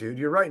right, dude.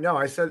 You're right. No,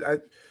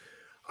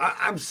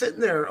 I'm sitting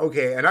there.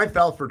 Okay. And I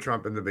fell for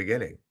Trump in the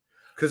beginning.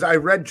 Because I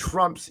read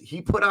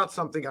he put out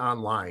something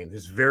online,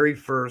 his very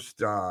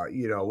first,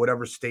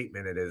 whatever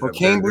statement it is. Well,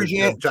 Cambridge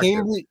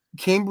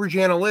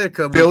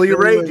Analytica. Billy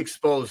Ray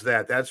exposed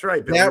that. That's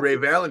right. Billy Ray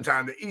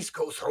Valentine, the East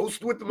Coast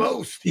host with the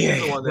most.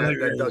 He's the one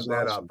that dug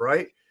that up,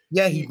 right?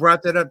 Yeah, he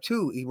brought that up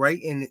too.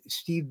 Right, and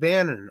Steve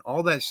Bannon,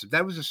 all that stuff.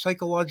 That was a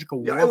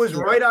psychological. Yeah, it was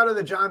right out of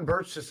the John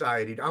Birch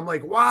Society. I'm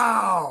like,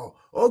 wow,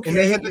 okay. And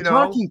they had the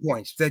talking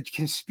points, the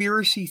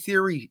conspiracy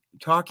theory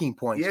talking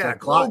points. Yeah,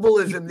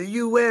 globalism, the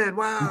UN.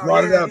 Wow,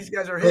 brought it up. These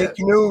guys are fake hip.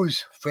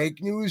 news.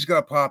 Fake news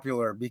got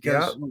popular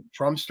because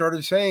Trump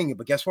started saying it.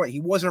 But guess what? He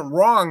wasn't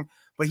wrong,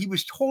 but he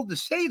was told to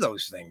say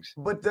those things.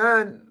 But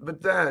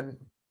then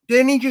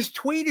he just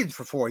tweeted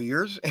for 4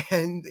 years,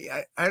 and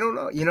I don't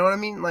know. You know what I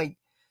mean? Like.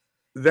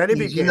 Then he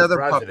became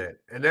president,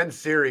 and then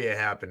Syria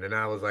happened, and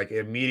I was like,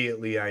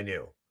 immediately I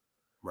knew.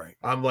 Right.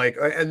 I'm like,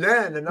 and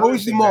then another. What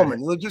was the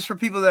moment? Just for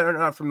people that are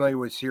not familiar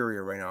with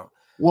Syria right now.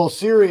 Well,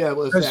 Syria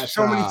was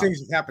so many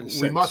things that happened.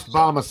 We must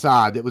bomb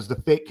Assad. It was the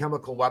fake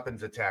chemical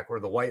weapons attack where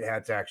the White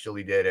Hats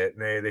actually did it,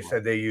 and they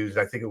said they used,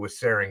 I think it was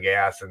sarin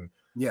gas, and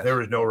there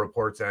was no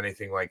reports of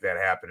anything like that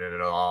happening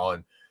at all.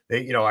 And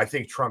they, I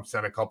think Trump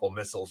sent a couple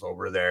missiles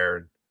over there.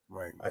 And,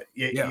 right.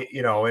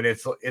 And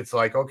it's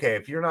like, okay,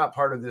 if you're not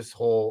part of this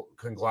whole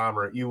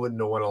conglomerate, you wouldn't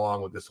have went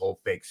along with this whole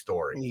fake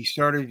story. He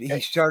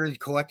started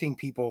collecting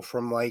people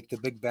from like the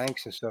big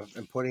banks and stuff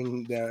and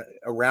putting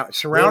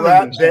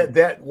surrounding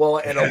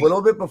and a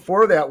little bit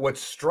before that, what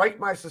struck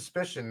my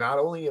suspicion, not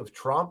only of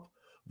Trump,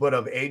 but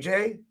of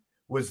AJ,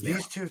 was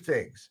these two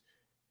things.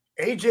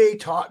 AJ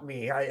taught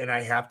me, and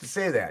I have to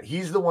say that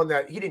he's the one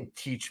that he didn't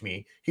teach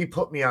me. He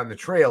put me on the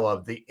trail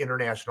of the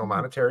International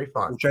Monetary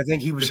Fund, which I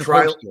think he was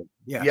supposed to.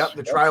 Yes. Yep,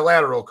 the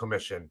Trilateral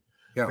Commission,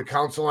 the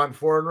Council on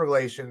Foreign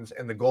Relations,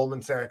 and the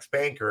Goldman Sachs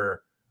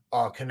banker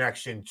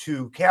connection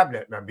to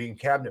being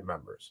cabinet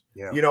members.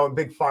 Yeah, and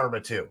Big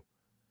Pharma too.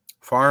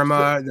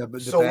 Pharma.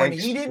 So when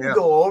he didn't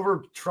go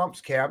over Trump's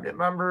cabinet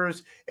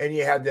members, and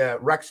you had the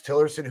Rex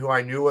Tillerson, who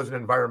I knew was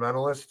an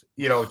environmentalist,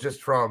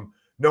 just from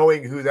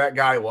knowing who that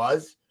guy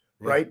was.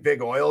 Right,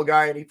 big oil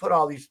guy, and he put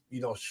all these,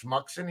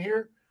 schmucks in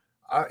here,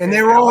 and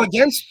they were all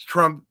against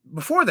Trump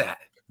before that.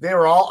 They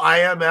were all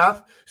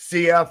IMF,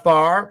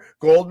 CFR,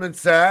 Goldman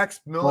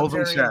Sachs,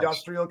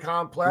 military-industrial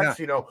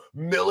complex.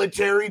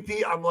 Military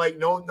people. I'm like,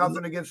 no,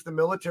 nothing against the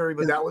military,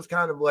 but that was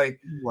kind of like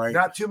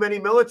not too many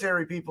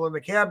military people in the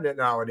cabinet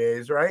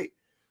nowadays, right?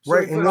 So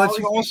right, and let's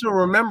also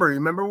remember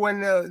when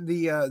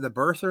the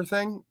birther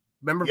thing.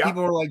 Remember,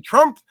 people were like,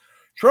 Trump's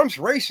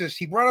racist.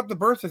 He brought up the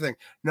birther thing.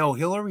 No,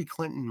 Hillary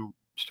Clinton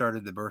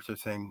started the birther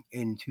thing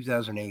in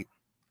 2008.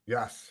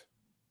 Yes.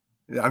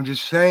 I'm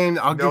just saying,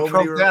 I'll give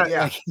Trump that.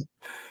 Yeah.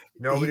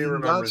 Nobody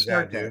remembers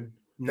that, dude.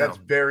 No. That's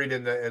buried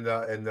in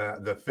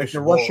the fish,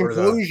 like the Russian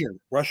collusion.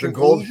 The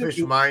goldfish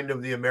mind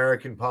of the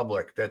American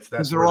public. That's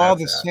they're all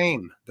the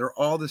same. They're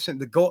all the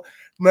same.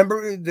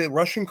 Remember the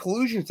Russian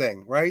collusion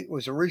thing, right? It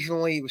was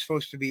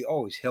supposed to be,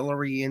 is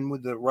Hillary in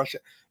with the Russia?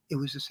 It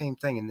was the same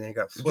thing, and then it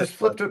got flipped.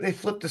 They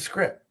flipped the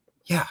script.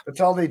 Yeah.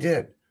 That's all they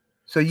did.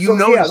 So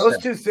those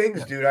two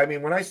things, dude. I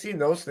mean, when I seen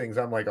those things,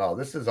 I'm like, oh,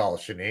 this is all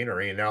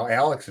shenanery. And now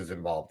Alex is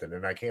involved in it,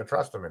 and I can't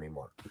trust him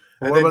anymore.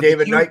 And then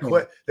David Knight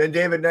quit. Then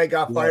David Knight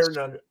got fired.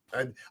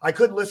 And I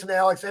couldn't listen to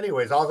Alex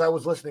anyways. All I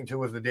was listening to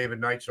was the David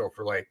Knight show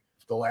for like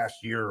the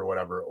last year or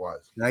whatever it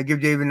was. And I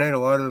give David Knight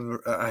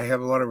I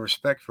have a lot of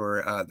respect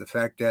for the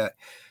fact that,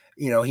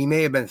 he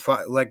may have been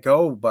let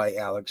go by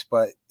Alex,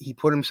 but he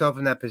put himself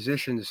in that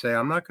position to say,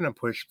 I'm not going to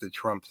push the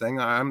Trump thing.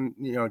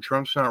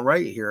 Trump's not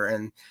right here.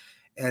 And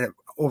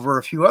over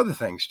a few other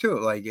things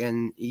too,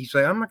 and he's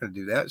like, I'm not going to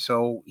do that.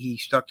 So he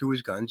stuck to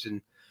his guns, and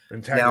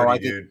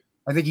integrity,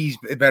 I think he's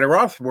better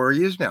off where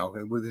he is now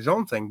with his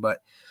own thing.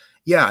 But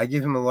I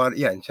give him a lot of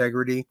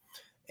integrity,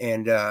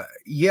 and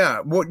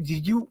what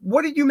did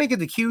you make of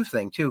the Q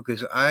thing too?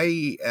 Because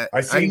I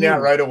seen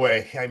that right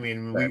away. I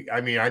mean,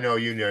 I know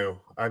you knew.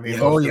 I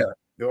mean,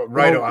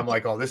 I'm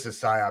like, oh, this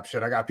is psyop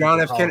shit. I got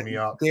people calling me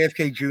up.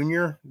 JFK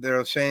Jr.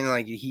 They're saying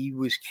like he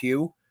was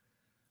Q.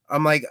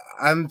 I'm like,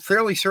 I'm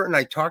fairly certain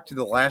I talked to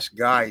the last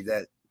guy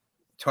that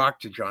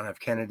talked to John F.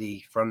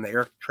 Kennedy from the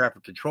air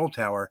traffic control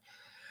tower.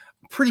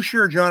 I'm pretty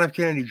sure John F.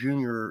 Kennedy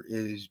Jr.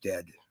 is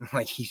dead.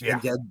 Like he's been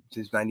dead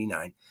since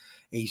 99.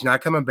 He's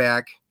not coming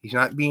back. He's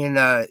not being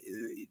the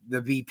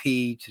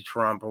VP to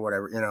Trump or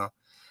whatever,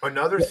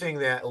 Another thing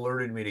that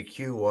alerted me to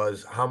Q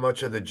was how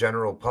much of the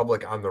general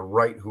public on the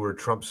right who were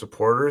Trump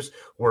supporters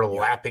were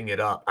lapping it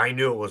up. I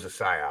knew it was a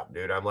psyop,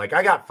 dude. I'm like,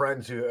 I got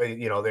friends who,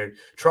 they're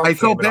Trump. I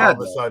felt bad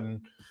all of a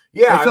sudden.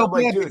 Yeah, I felt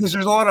bad because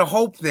there's a lot of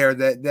hope there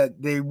that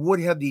they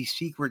would have these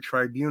secret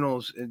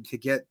tribunals to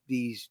get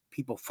ththese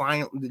people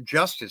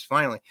justice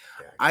finally.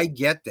 Yeah. I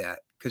get that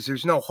because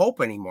there's no hope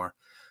anymore.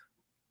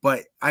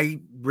 But I've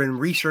been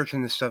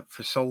researching this stuff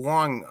for so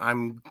long.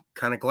 I'm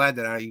kind of glad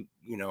that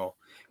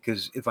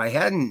because if I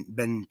hadn't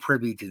been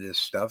privy to this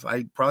stuff,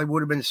 I probably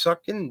would have been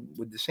sucked in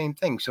with the same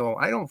thing. So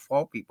I don't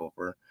fault people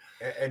for.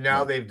 And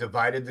now they've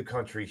divided the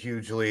country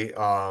hugely.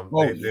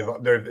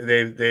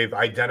 They've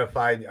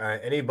identified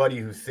anybody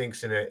who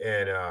thinks in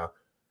a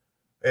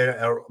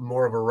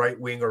more of a right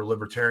wing or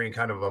libertarian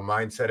kind of a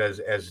mindset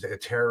as a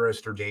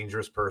terrorist or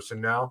dangerous person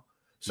now.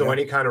 So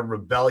any kind of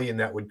rebellion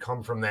that would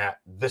come from that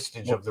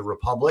vestige of the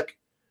republic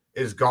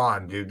is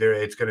gone, dude.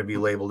 It's going to be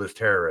labeled as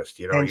terrorist.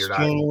 You're not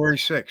January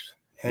 6th.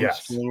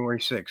 Hence January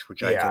 6th,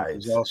 which I think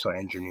is also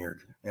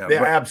engineered. Yeah,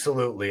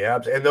 absolutely.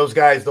 And those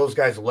guys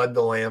led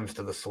the lambs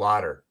to the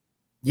slaughter.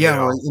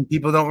 Yeah, and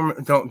people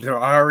don't.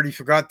 I already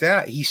forgot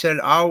that. He said,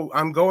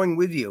 I'm going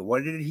with you.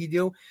 What did he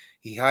do?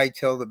 He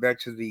hightailed it back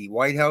to the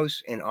White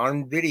House, and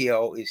on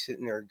video is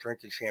sitting there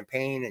drinking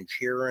champagne and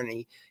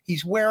cheering.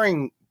 He's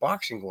wearing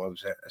boxing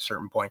gloves at a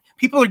certain point.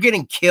 People are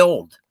getting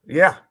killed.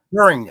 Yeah,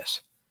 during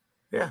this.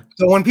 Yeah.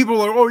 So when people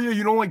are like, "Oh yeah,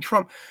 you don't like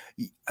Trump,"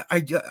 I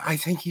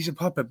think he's a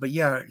puppet. But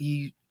yeah,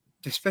 he's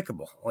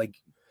despicable. Like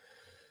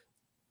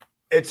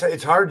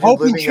it's hard to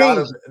living out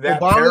of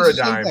that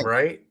paradigm,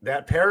 right?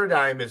 That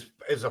paradigm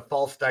is a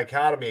false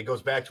dichotomy. It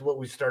goes back to what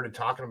we started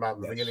talking about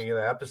in the beginning of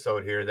the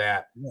episode here.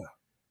 That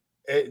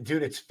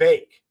dude, it's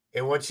fake.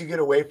 And once you get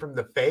away from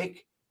the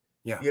fake,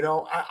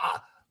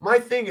 my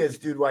thing is,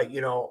 dude, like,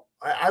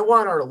 I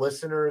want our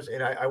listeners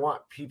and I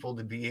want people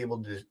to be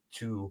able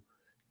to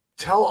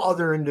tell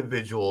other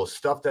individuals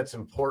stuff that's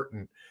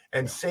important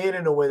and say it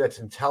in a way that's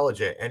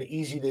intelligent and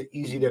easy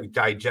to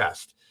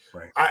digest.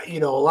 Right.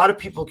 A lot of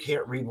people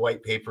can't read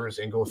white papers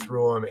and go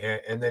through them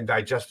and then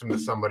digest them to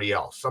somebody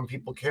else. Some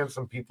people can,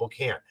 some people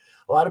can't.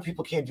 A lot of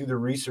people can't do the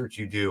research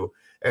you do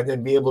and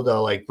then be able to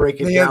like break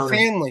it down. They have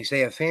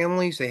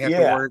families. They have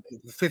to work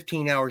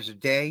 15 hours a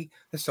day.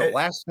 That's the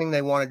last thing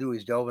they want to do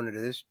is delve into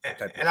this.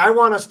 And I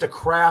want us to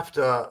craft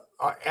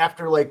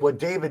after like what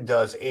David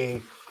does,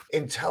 a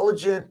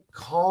intelligent,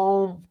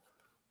 calm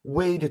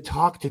way to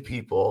talk to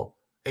people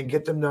and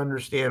get them to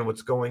understand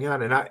what's going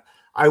on. And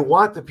I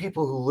want the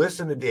people who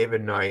listen to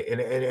David Knight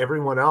and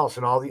everyone else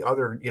and all the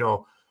other,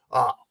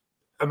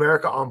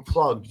 America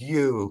Unplugged,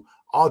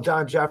 all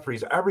Don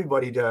Jeffries,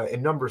 everybody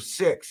and Number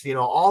 6,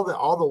 all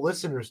the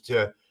listeners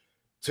to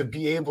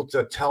be able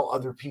to tell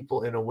other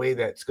people in a way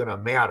that's going to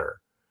matter,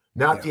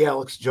 not the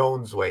Alex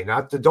Jones way,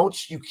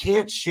 you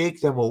can't shake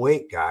them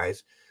awake,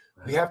 guys.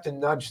 Right. We have to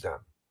nudge them.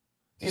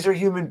 These are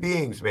human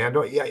beings, man.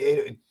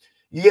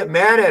 You get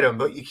mad at them,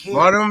 but you can't. A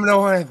lot of them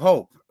don't have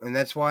hope, and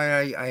that's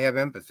why I have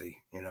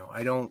empathy.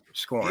 I don't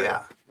scorn.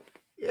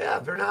 Yeah,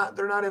 they're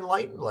not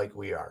enlightened like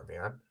we are,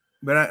 man.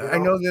 But I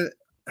know that.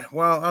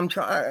 Well, I'm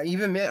trying.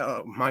 Even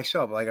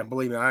myself, like I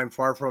believe I'm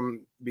far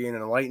from being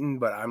enlightened,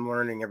 but I'm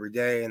learning every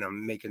day, and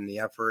I'm making the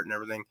effort and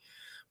everything.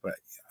 But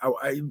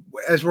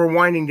as we're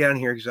winding down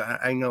here, because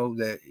I know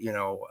that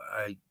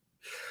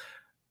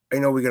I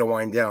know we got to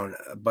wind down,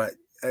 but.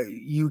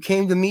 You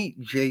came to meet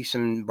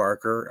Jason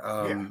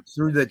Barker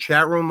through the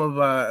chat room of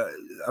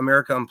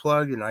America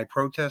Unplugged and I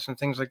Protest and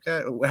things like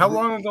that. How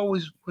long ago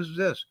was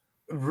this?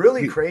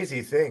 Really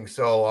crazy thing.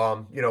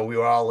 So, we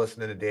were all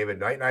listening to David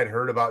Knight, and I'd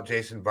heard about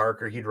Jason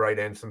Barker. He'd write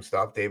in some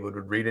stuff. David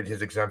would read it,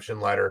 his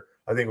exemption letter.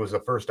 I think it was the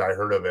first I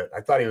heard of it.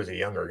 I thought he was a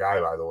younger guy,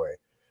 by the way.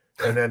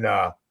 And then,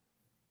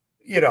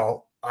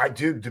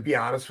 to be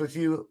honest with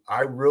you,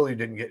 I really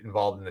didn't get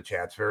involved in the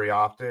chats very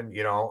often,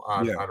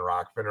 on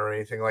Rockfin or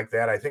anything like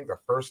that. I think the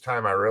first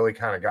time I really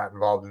kind of got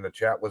involved in the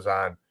chat was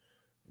on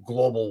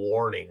Global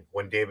Warning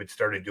when David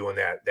started doing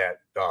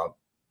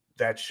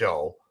that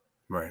show.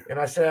 Right. And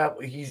I said, I'm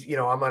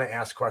going to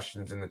ask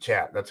questions in the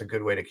chat. That's a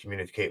good way to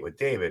communicate with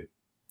David.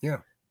 Yeah.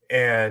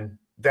 And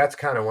that's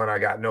kind of when I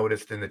got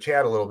noticed in the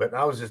chat a little bit. And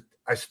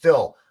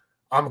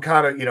I'm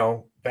kind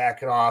of,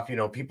 backing off,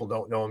 people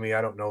don't know me.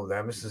 I don't know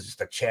them. This is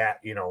just a chat,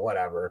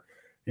 whatever,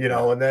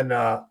 and then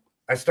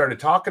I started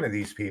talking to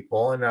these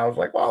people and I was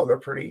like, wow, they're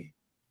pretty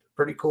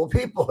cool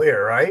people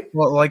here. Right.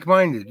 Well,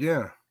 like-minded.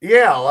 Yeah.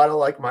 Yeah. A lot of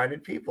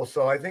like-minded people.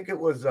 So I think it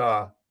was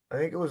a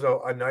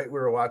night we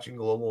were watching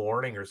Global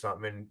Warning or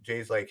something. And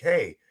Jay's like,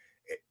 hey,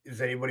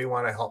 does anybody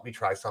want to help me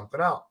try something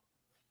out?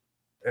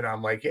 And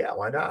I'm like, yeah,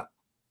 why not?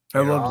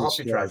 I'll help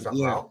you try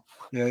something out.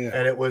 Yeah.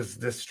 And it was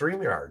this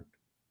StreamYard.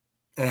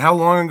 And how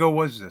long ago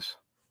was this?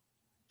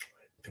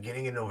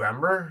 Beginning in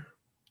November.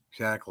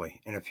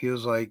 Exactly. And it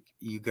feels like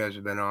you guys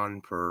have been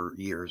on for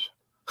years.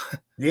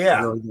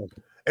 Yeah. Really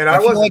and I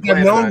feel like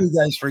I've known you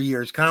guys for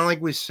years, kind of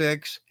like with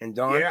Six and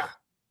Don. Yeah.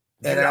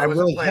 And I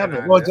really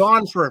haven't. Well, it's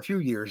on for a few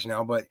years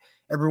now, but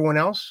everyone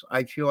else,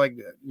 I feel like,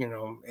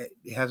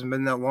 it hasn't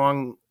been that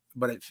long,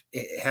 but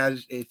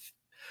it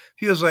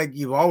feels like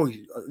all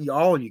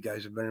of you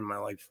guys have been in my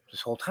life this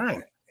whole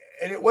time.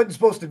 And it wasn't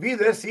supposed to be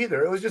this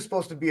either. It was just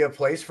supposed to be a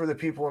place for the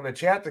people in the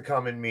chat to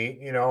come and meet,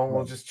 and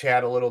we'll just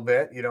chat a little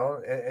bit,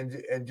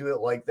 and do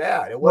it like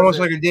that. It was almost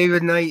like a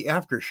David Knight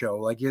after show.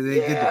 Like they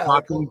did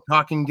the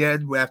Talking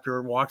Dead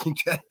after Walking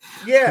Dead.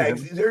 Yeah,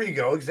 there you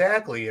go.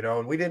 Exactly.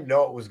 And we didn't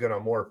know it was going to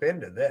morph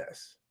into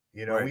this.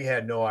 Right. We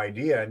had no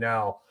idea.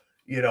 Now,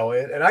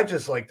 and I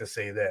just like to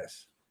say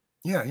this.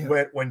 Yeah.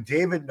 When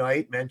David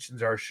Knight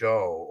mentions our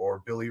show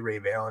or Billy Ray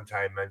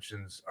Valentine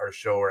mentions our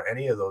show or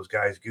any of those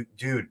guys,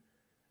 dude,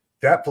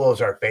 that blows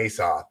our face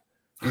off.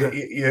 I'm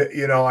in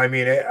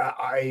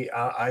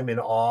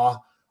awe.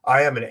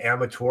 I am an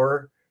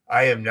amateur.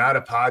 I am not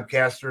a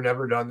podcaster.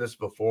 Never done this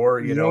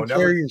before. You don't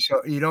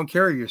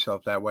carry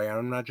yourself that way.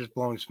 I'm not just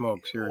blowing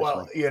smoke. Seriously.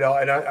 Well,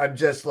 and I'm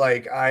just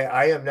like,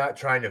 I am not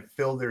trying to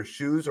fill their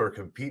shoes or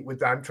compete with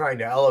them. I'm trying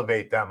to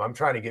elevate them. I'm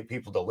trying to get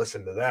people to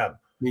listen to them.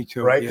 Me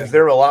too. Right. Because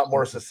they're a lot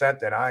more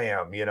succinct than I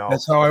am,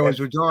 That's how I was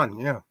with John.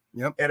 Yeah.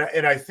 Yep.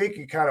 And I think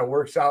it kind of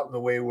works out in the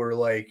way where,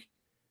 like,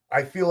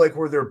 I feel like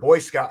we're their Boy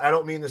Scout. I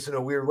don't mean this in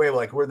a weird way.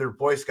 Like, we're their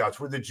Boy Scouts.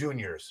 We're the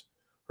juniors,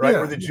 right?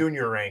 We're the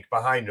junior rank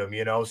behind them,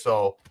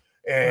 So,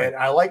 and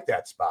I like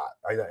that spot.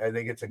 I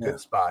think it's a good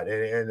spot.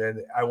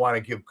 And I want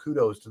to give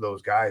kudos to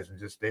those guys, and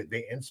just,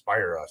 they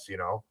inspire us,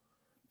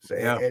 So,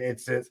 and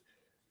it's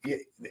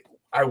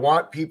I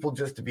want people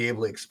just to be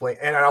able to explain,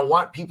 and I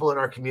want people in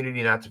our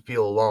community not to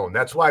feel alone.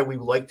 That's why we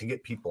like to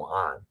get people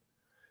on.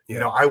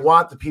 I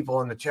want the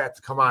people in the chat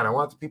to come on. I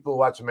want the people who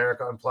watch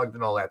America Unplugged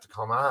and all that to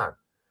come on.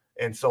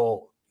 And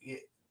so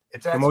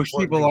it's most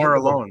people are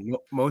alone.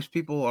 Most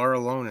people are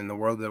alone in the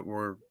world that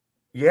we're.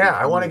 Yeah,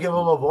 I want to give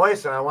them a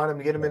voice, and I want them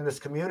to get them in this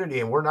community.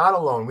 And we're not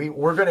alone.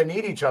 We're going to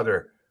need each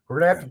other. We're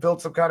going to have to build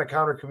some kind of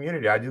counter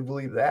community. I do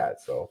believe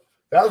that. So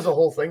that was the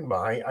whole thing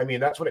behind. I mean,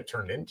 that's what it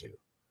turned into.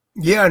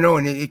 Yeah, no,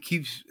 and it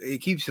keeps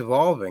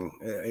evolving.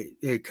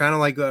 It kind of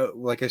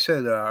like I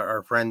said,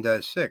 our friend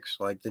Six,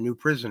 like the new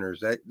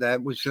prisoners.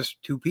 That was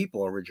just two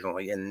people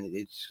originally, and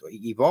it's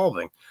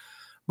evolving.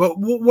 But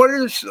what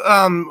is,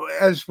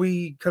 as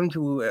we come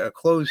to a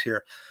close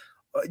here,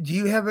 do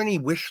you have any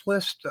wish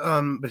list?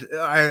 I'm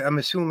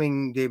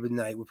assuming David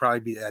Knight would probably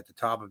be at the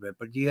top of it,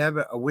 but do you have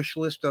a wish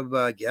list of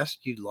guests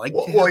you'd like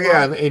to have? Well,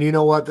 yeah, and you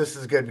know what? This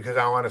is good because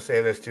I want to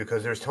say this too,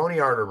 because there's Tony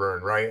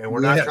Arterburn, right? And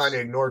we're not trying to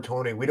ignore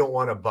Tony. We don't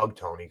want to bug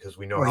Tony because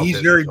we know he's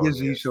very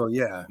busy. So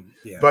yeah.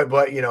 But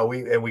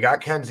we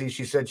got Kenzie.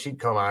 She said she'd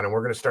come on, and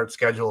we're going to start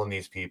scheduling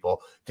these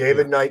people.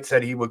 David Knight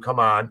said he would come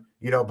on.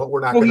 But we're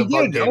not going to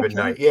bug David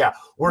Knight. Yeah,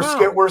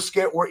 we're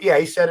scared.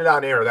 He said it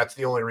on air. That's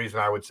the only reason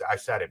I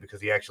said it,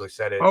 because he actually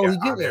said it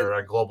on there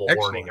on Global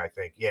Warning, I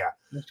think. Yeah.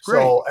 That's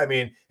great. So, I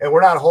mean, and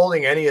we're not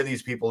holding any of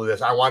these people to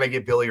this. I want to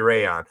get Billy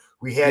Ray on.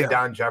 We had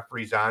Don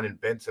Jeffries on and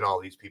Vince and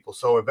all these people.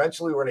 So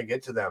eventually we're going to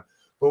get to them.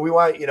 But we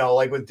want,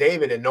 like with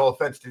David, and no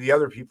offense to the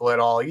other people at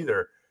all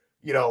either,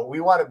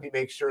 we want to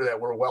make sure that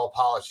we're well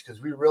polished,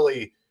 because we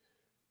really,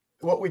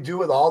 what we do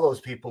with all those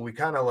people, we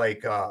kind of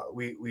like,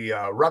 we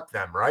rep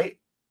them, right?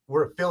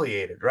 We're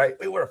affiliated, right?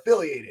 We're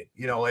affiliated,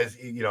 as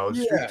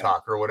street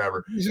talk or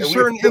whatever. There's a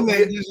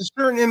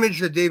certain image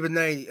that David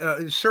Knight,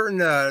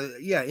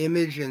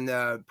 image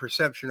and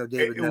perception of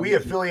David Knight. We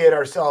affiliate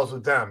ourselves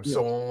with them. Yeah.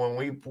 So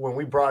when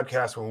we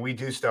broadcast, when we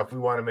do stuff, we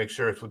want to make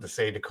sure it's with the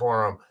same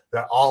decorum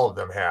that all of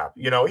them have.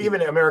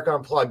 Even America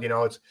Unplugged,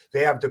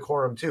 they have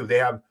decorum too. They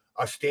have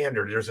a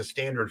standard. There's a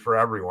standard for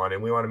everyone,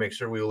 and we want to make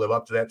sure we live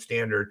up to that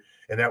standard,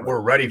 and that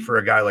we're ready for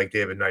a guy like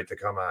David Knight to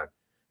come on.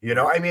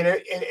 I mean,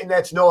 and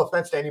that's no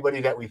offense to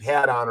anybody that we've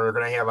had on or are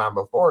going to have on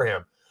before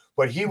him,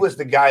 but he was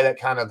the guy that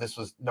this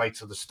was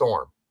Knights of the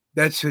Storm.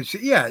 That's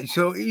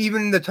So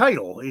even the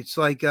title, it's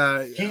like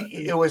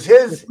it was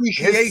his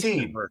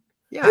seed.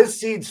 Yeah. His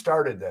seed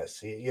started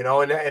this,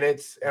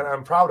 and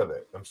I'm proud of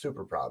it. I'm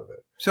super proud of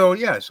it. So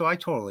I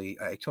totally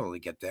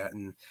get that.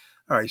 And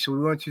all right, so we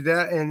went through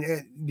that,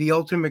 and the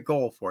ultimate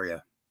goal for you,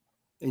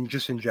 and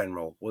just in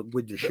general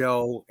with the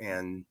show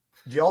and.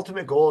 The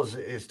ultimate goal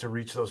is to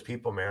reach those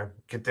people, man.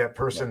 Get that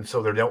person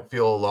so they don't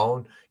feel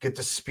alone. Get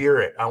the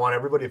spirit. I want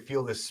everybody to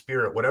feel this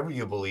spirit, whatever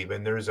you believe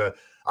in.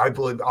 I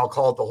believe, I'll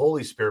call it the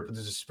Holy Spirit, but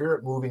there's a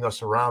spirit moving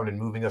us around and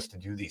moving us to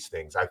do these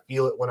things. I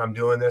feel it when I'm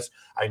doing this.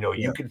 I know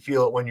you can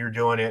feel it when you're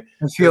doing it.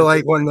 I feel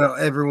like when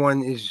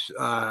everyone is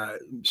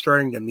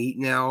starting to meet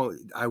now,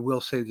 I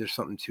will say there's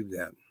something to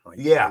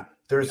that.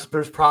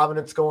 There's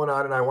providence going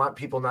on, and I want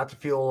people not to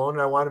feel alone,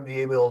 and I want them to be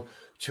able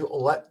to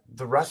let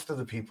the rest of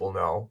the people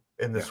know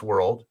in this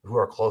world who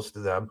are close to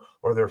them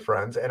or their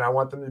friends. And I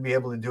want them to be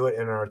able to do it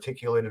in an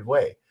articulated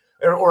way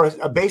or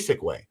a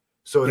basic way.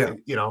 So,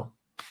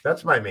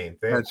 that's my main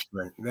thing. That's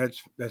great.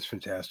 That's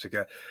fantastic. Do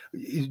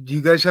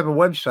you guys have a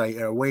website,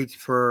 a way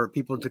for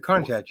people to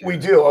contact you? We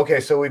do.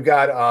 Okay. So we've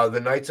got the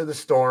Knights of the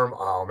Storm.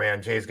 Oh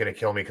man, Jay's going to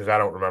kill me because I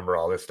don't remember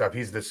all this stuff.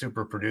 He's the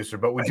super producer,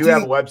 but we do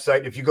have a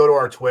website. If you go to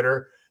our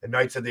Twitter at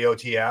Knights of the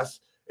OTS,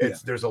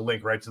 there's a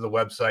link right to the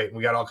website. And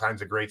we got all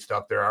kinds of great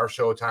stuff there. Our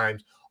show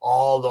times,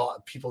 all the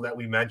people that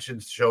we mentioned,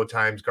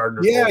 showtimes,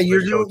 Gardner. Yeah,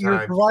 you're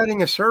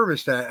providing a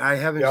service that I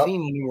haven't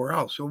seen anywhere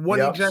else. So what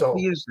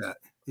exactly is that?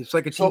 It's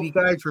like a TV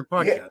guide for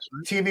podcasts,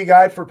 right? TV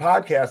guide for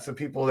podcasts of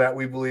people that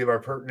we believe are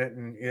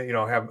pertinent and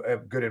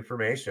have good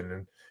information.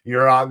 And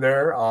you're on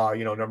there.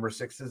 Number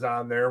 6 is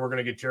on there. We're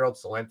gonna get Gerald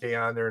Salente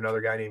on there,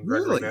 another guy named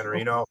Gregory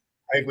Manarino.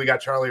 I think we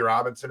got Charlie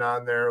Robinson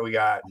on there. We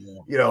got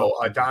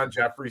Don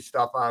Jeffries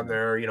stuff on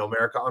there.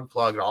 America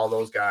Unplugged, all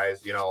those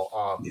guys.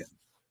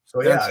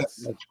 So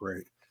that's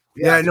great.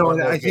 Yeah, I know.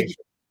 I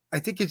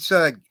think it's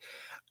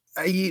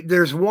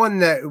there's one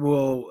that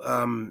will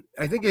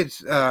I think it's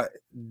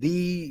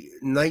the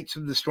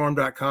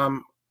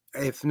knightsofthestorm.com.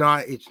 If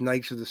not, it's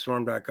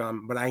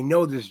knightsofthestorm.com. But I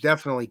know there's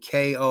definitely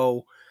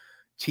KOTS.com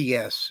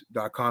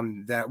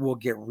that will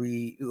get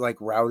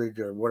routed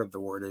or whatever the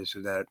word is,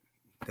 so that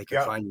they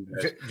can find you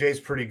guys. Jay's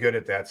pretty good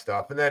at that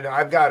stuff. And then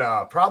I've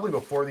got probably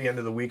before the end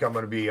of the week, I'm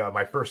going to be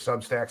my first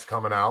Substack's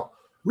coming out.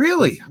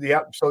 Really?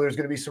 Yep. So there's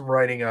going to be some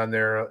writing on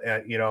there,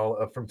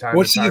 from time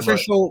What's to time. What's the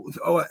official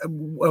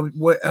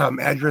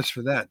address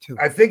for that too?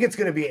 I think it's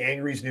going to be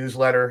Angry's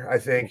newsletter. I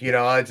think,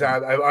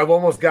 I've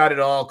almost got it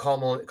all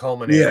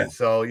culminated. Yeah.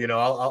 So,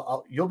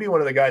 you'll be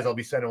one of the guys I'll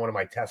be sending one of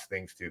my test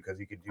things to, because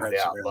you could do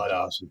that. But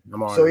awesome. I'm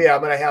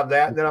going to have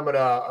that, and then I'm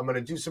going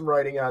to do some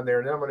writing on there,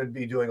 and then I'm going to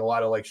be doing a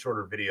lot of like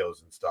shorter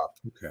videos and stuff.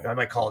 Okay. I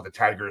might call it the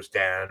Tiger's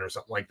Den or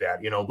something like that,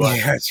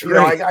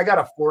 but I got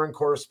a foreign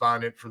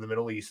correspondent for the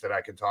Middle East that I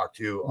can talk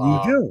to.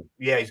 You do?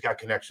 Yeah, he's got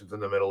connections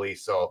in the Middle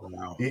East. So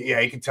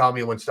he can tell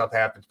me when stuff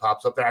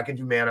pops up there. I can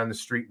do Man on the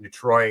Street in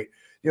Detroit.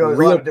 There's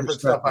a lot of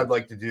different stuff I'd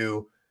like to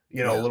do,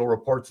 little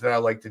reports that I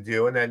like to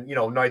do. And then,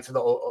 Knights of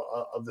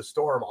the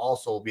Storm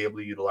also will be able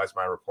to utilize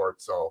my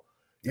report. So,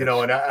 and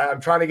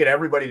I'm trying to get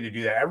everybody to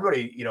do that.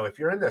 Everybody, if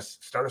you're in this,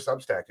 start a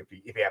Substack if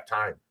you have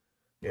time,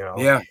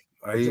 Yeah.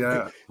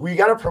 We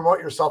got to promote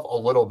yourself a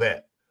little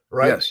bit.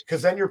 Right. Yes.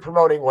 Because then you're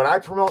promoting, when I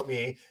promote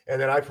me and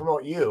then I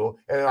promote you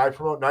and then I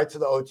promote Knights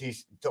of the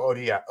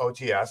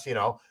OTS,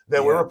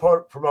 then we're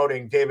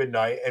promoting David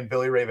Knight and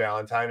Billy Ray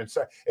Valentine.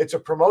 It's a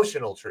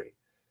promotional tree.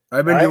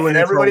 I've been doing and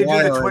it everybody for a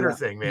do the while, Twitter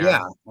thing, man.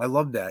 Yeah, I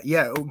love that.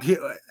 Yeah. Okay.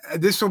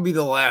 This will be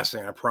the last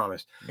thing, I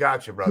promise.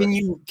 Gotcha, brother.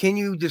 Can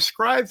you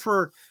describe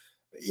for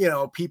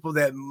people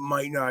that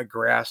might not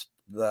grasp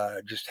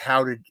just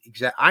how to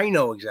I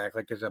know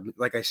exactly, because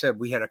like I said,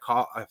 we had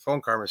a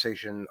phone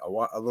conversation a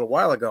little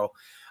while ago.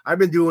 I've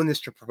been doing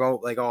this to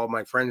promote like all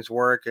my friends'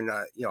 work and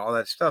all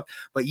that stuff.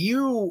 But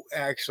you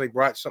actually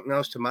brought something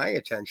else to my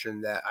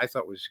attention that I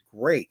thought was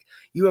great.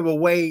 You have a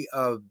way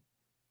of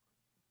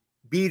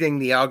beating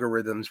the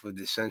algorithms with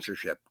the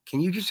censorship.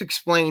 Can you just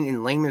explain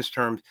in layman's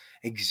terms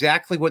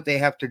exactly what they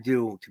have to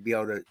do to be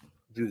able to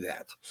do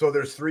that? So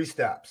there's 3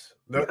 steps.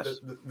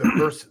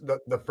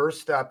 The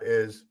first step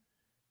is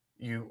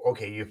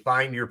you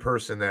find your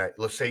person that,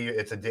 let's say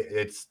it's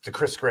the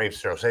Chris Graves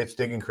show. Say it's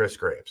Digging Chris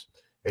Graves,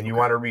 and you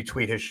want to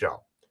retweet his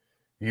show.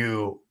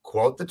 You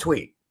quote the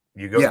tweet.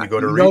 You go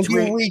to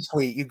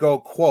retweet. You go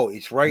quote.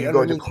 It's right. You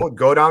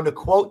go down to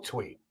quote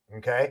tweet.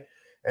 Okay.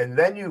 And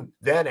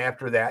then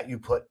after that, you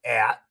put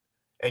 @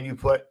 and you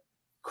put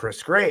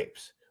Chris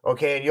Graves.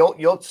 Okay. And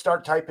you'll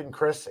start typing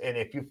Chris. And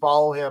if you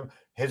follow him,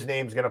 his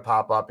name's going to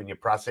pop up and you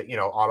press it,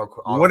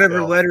 auto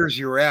whatever letters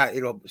you're at,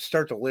 it'll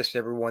start to list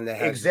everyone that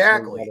has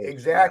exactly.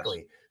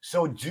 Yes.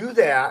 So do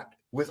that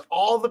with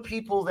all the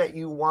people that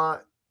you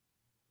want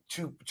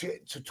to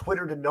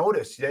Twitter to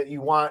notice, that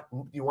you want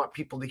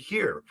people to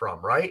hear from,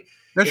 right?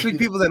 Especially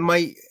people that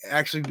might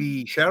actually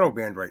be shadow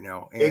banned right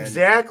now. And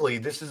exactly.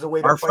 This is the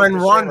way. Our friend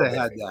Rhonda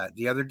had that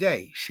the other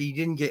day. She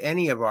didn't get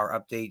any of our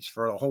updates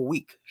for a whole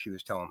week. She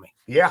was telling me.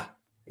 Yeah.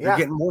 They're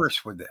getting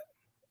worse with it.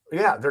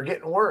 Yeah, they're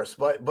getting worse.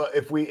 But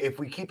if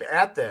we keep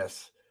at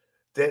this,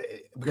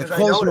 because I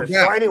noticed.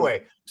 So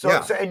anyway,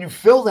 and you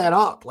fill that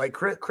up, like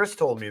Chris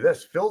told me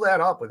this. Fill that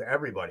up with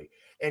everybody.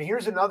 And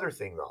here's another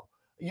thing, though.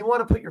 You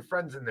want to put your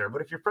friends in there,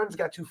 but if your friend's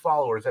got 2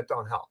 followers, that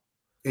don't help.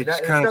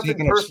 It's kind of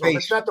taking personal.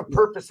 It's not the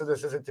purpose of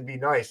this. Isn't to be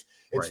nice.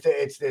 It's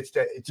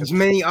it's as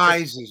many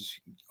eyes as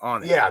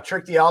on it. Yeah,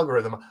 trick the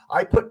algorithm.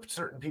 I put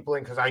certain people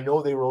in because I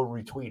know they will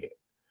retweet it.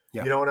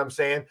 Yeah. You know what I'm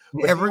saying?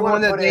 But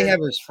everyone that they have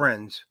as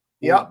friends.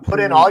 Yeah, put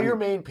in all your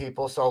main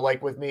people. So,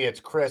 like with me, it's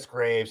Chris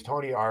Graves,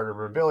 Tony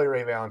Arterburn, Billy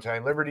Ray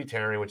Valentine, Liberty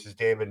Terry, which is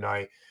David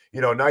Knight.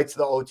 Knights of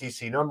the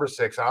OTC, number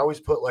 6. I always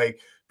put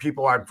like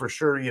people I'm for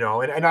sure,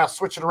 and I'll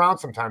switch it around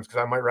sometimes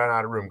because I might run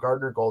out of room.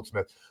 Gardner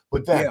Goldsmith,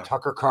 but then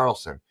Tucker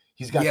Carlson,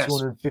 he's got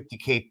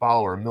 250K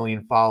followers, 1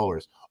 million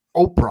followers.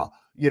 Oprah,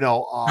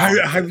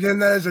 I've done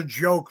that as a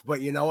joke,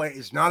 but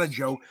it's not a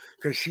joke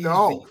because she's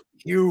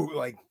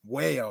like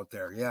way out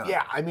there.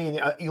 Yeah. I mean,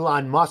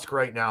 Elon Musk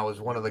right now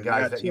is one of the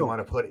guys that you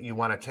want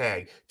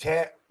to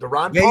tag the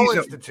Ron Paul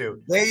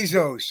Institute.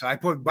 Bezos. I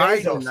put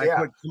Biden. I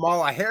put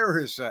Kamala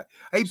Harris. I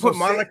put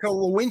Monica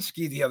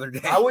Lewinsky the other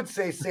day. I would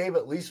say save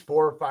at least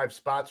 4 or 5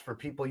 spots for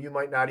people you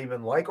might not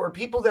even like, or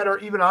people that are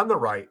even on the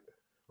right.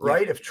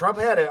 Right. If Trump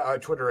had a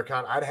Twitter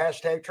account, I'd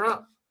hashtag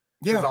Trump.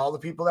 Yeah. All the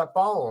people that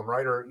follow him,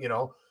 right? Or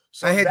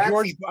so I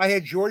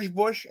had George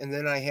Bush, and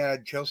then I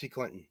had Chelsea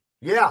Clinton.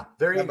 Yeah,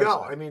 there you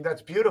go. I mean,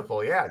 that's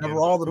beautiful. Yeah,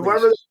 all the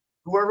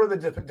whoever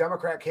the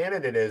Democrat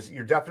candidate is,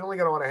 you're definitely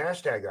going to want to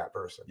hashtag that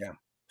person. Yeah.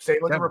 Same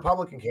with the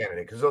Republican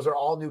candidate, because those are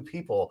all new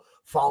people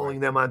following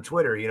them on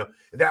Twitter.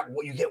 That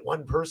you get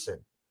one person.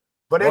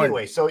 But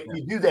anyway, so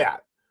you do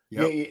that.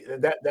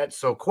 Yep. That's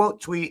so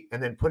quote tweet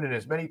and then put in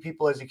as many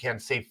people as you can.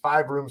 Save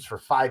 5 rooms for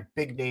 5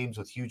 big names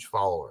with huge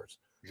followers.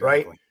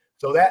 Exactly. Right.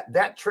 So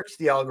that tricks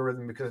the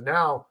algorithm, because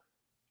now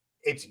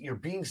you're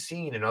being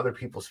seen in other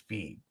people's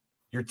feed.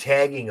 You're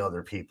tagging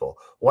other people.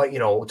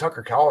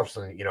 Tucker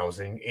Carlson, is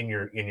in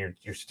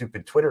your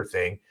stupid Twitter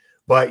thing,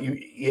 but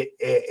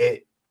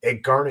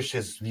it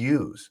garnishes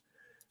views.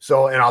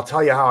 So, and I'll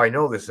tell you how I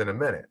know this in a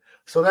minute.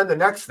 So then the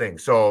next thing,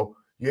 so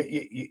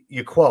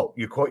you quote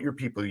your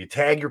people, you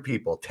tag your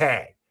people,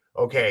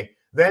 okay.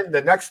 Then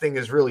the next thing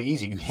is really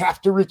easy. You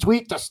have to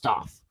retweet the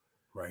stuff.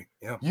 Right.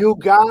 Yeah. You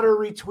gotta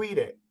retweet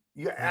it.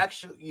 You have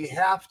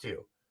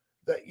to.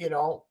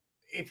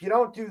 if you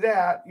don't do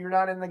that, you're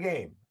not in the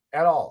game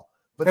at all.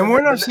 But and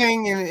we're not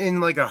saying in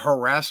like a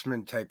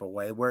harassment type of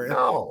way where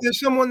no. if there's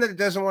someone that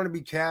doesn't want to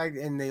be tagged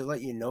and they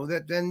let you know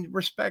that, then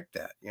respect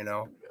that, you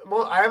know.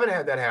 Well, I haven't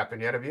had that happen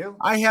yet. Have you?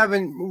 I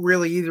haven't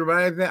really either,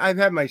 but I've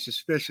had my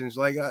suspicions.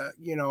 Like,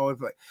 you know, if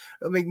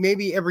I mean,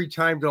 maybe every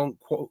time don't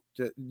quote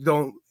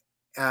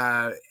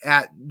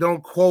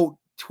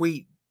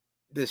tweet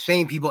the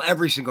same people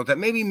every single time.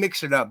 Maybe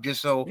mix it up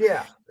just so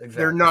exactly.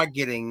 they're not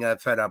getting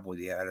fed up with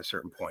you at a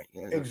certain point.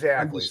 You know?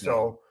 Exactly.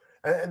 So,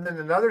 and then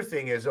another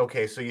thing is,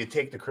 okay, so you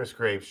take the Chris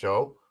Graves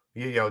show,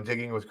 you know,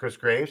 Digging with Chris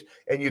Graves,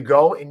 and you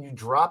go and you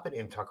drop it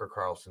in Tucker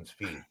Carlson's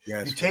feed.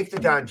 Yes. You take the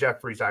Don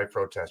Jeffries I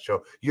Protest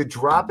show, you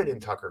drop it in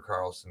Tucker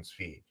Carlson's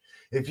feed.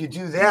 If you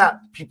do that,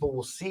 people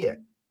will see it.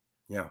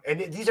 Yeah. And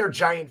these are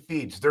giant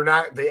feeds. They're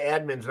not, the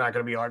admin's not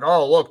going to be like,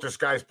 oh, look, this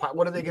guy's,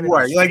 what are they going to do?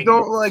 Right. Like,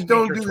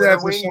 don't do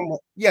that for someone.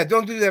 Yeah.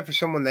 Don't do that for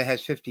someone that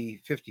has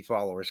 50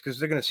 followers, because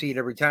they're going to see it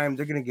every time.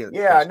 They're going to get.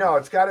 Yeah. No,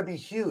 it's got to be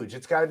huge.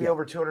 It's got to be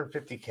over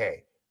 250K.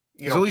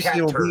 You know, at least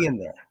it'll be in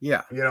there.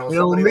 Yeah. You know,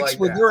 it'll mix like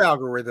with your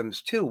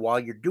algorithms too while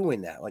you're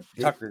doing that, like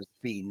Tucker's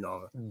feed and all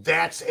that.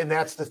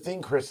 That's the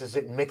thing, Chris, is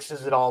it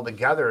mixes it all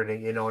together.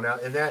 And, you know, now,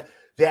 and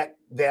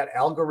that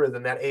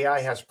algorithm, that AI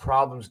has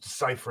problems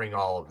deciphering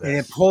all of this. And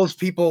it pulls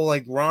people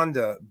like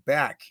Rhonda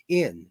back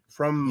in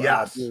from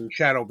being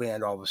shadow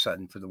banned all of a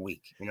sudden for the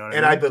week. You know what I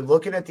mean? I've been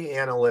looking at the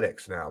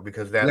analytics now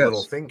because that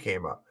little thing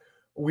came up.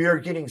 We are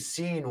getting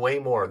seen way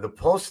more. The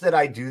posts that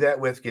I do that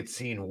with get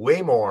seen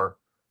way more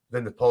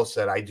than the posts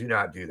that I do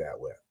not do that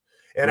with.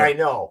 And I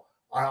know,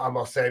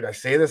 I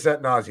say this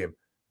ad nauseum.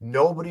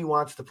 Nobody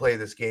wants to play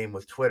this game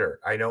with Twitter.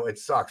 I know it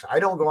sucks. I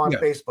don't go on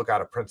Facebook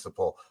out of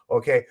principle.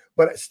 Okay.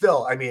 But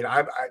still, I mean,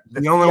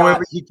 the only way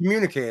we can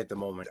communicate at the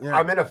moment. Yeah.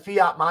 I'm in a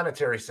fiat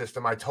monetary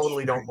system I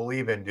totally don't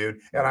believe in, dude.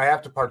 And I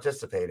have to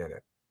participate in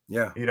it.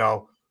 Yeah. You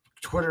know,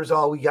 Twitter's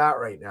all we got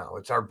right now.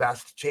 It's our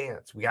best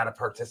chance. We got to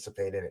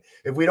participate in it.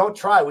 If we don't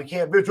try, we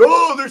can't bitch.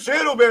 Oh, they're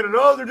shadow banning.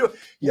 Oh, they're doing.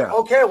 Yeah.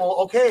 Okay. Well,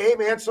 okay. Hey,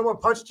 man, someone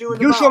punched you in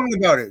the mouth. Do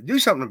something about it. Do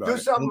something about it. Do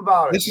something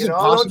about it. This is a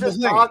possible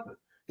thing.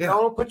 You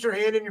know, don't put your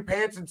hand in your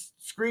pants and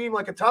scream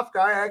like a tough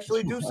guy.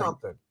 Actually do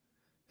something.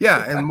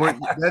 Yeah, and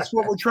that's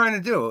what we're trying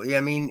to do.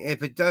 I mean,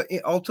 if it does,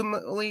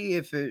 ultimately,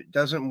 if it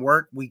doesn't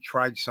work, we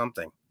tried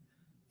something.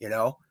 You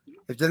know,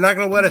 if they're not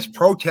going to let us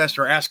protest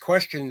or ask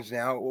questions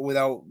now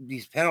without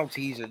these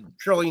penalties and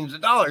trillions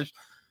of dollars,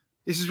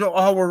 this is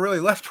all we're really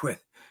left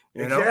with.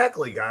 You know?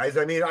 Exactly, guys.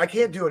 I mean, I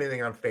can't do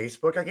anything on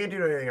Facebook. I can't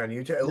do anything on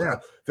YouTube. Yeah.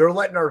 They're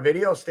letting our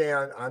video stay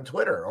on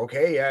Twitter.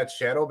 Okay, yeah, it's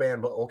shadow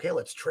banned, but okay,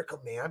 let's trick them,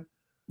 man.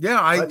 Yeah,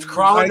 let's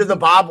crawl into the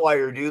barbed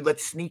wire, dude.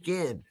 Let's sneak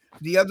in.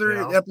 The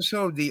other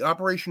episode, the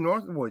Operation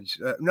Northwoods.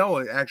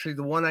 No, actually,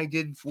 the one I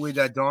did with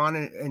Dawn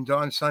and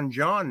Dawn's son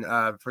John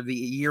for the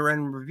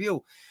year-end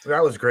review.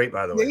 That was great,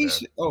 by the way.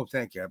 Oh,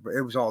 thank you.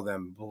 It was all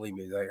them. Believe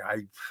me, I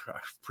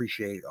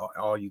appreciate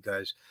all you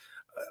guys.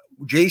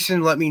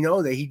 Jason let me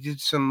know that he did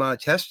some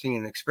testing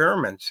and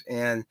experiments,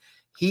 and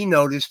he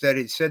noticed that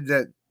it said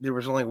that there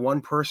was only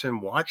one person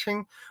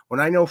watching, when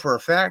I know for a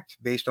fact,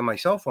 based on my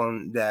cell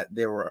phone, that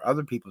there were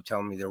other people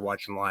telling me they're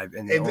watching live,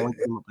 and they only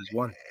came up as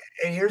one.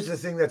 And here's the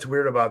thing that's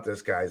weird about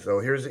this, guys, though.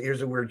 Here's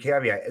a weird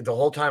caveat. The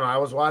whole time I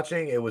was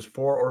watching, it was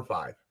 4 or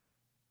 5.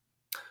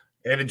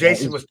 And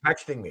Jason was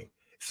texting me.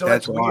 So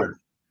that's weird.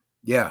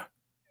 Yeah.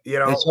 You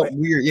know, it's so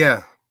weird.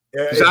 Yeah.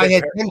 Because I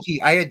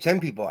had 10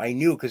 people. I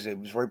knew because it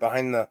was right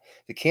behind the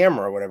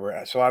camera or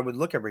whatever. So I would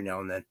look every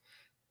now and then.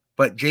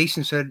 But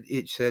Jason said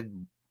it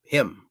said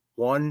him,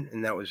 one,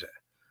 and that was it.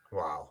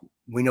 Wow.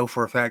 We know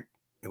for a fact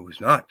it was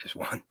not just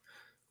one.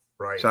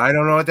 Right. So I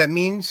don't know what that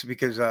means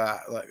because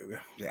like,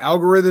 the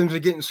algorithms are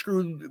getting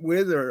screwed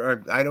with,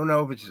 or I don't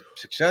know if it's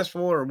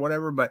successful or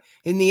whatever. But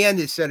in the end,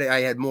 it said I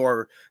had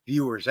more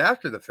viewers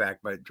after the fact.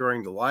 But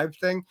during the live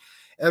thing,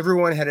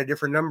 everyone had a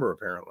different number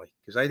apparently,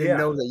 because I didn't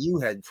know that you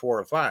had 4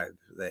 or 5.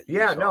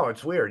 No,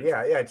 it's weird.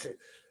 Yeah.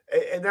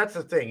 And that's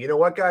the thing. You know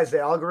what, guys? The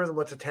algorithm,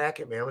 let's attack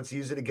it, man. Let's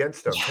use it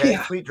against them.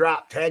 Tag, tweet,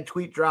 drop. Tag,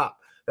 tweet, drop.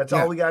 That's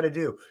all we got to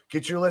do.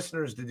 Get your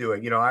listeners to do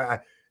it. You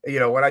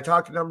know, when I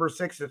talk to number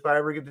 6, if I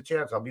ever get the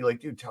chance, I'll be like,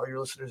 dude, tell your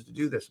listeners to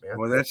do this, man.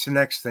 Well, that's the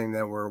next thing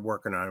that we're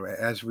working on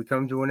as we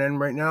come to an end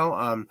right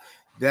now.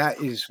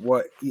 That is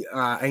what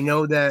I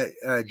know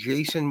that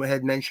Jason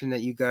had mentioned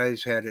that you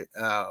guys had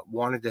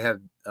wanted to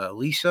have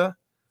Lisa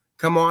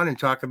come on and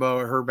talk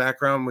about her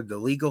background with the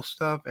legal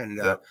stuff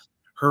and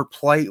her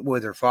plight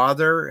with her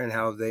father and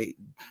how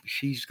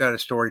she's got a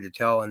story to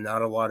tell and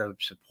not a lot of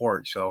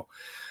support. So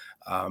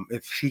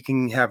if she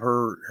can have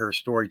her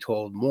story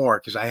told more,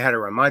 because I had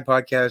her on my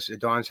podcast,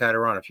 Dawn's had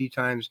her on a few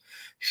times.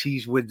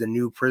 She's with the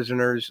new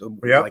prisoners,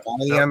 like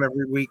I am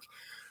every week.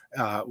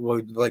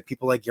 Like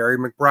people like Gary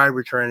McBride,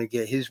 we're trying to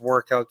get his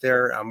work out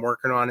there. I'm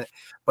working on it.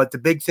 But the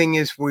big thing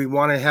is we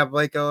want to have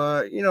like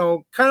kind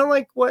of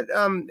like what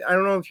I don't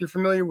know if you're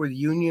familiar with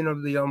Union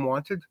of the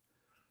Unwanted.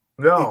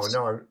 No,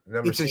 I've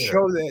never seen it. It's a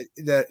show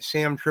that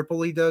Sam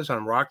Tripoli does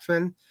on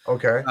Rockfin.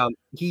 Okay.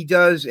 He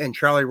does, and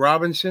Charlie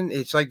Robinson.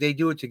 It's like they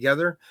do it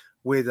together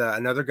with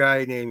another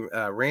guy named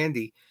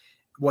Randy.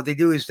 What they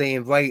do is they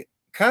invite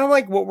kind of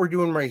like what we're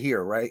doing right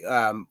here, right?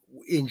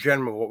 In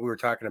general, what we were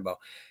talking about.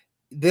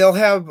 They'll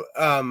have,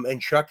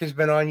 and Chuck has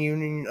been on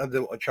Union of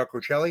the Chuck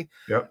Rocelli.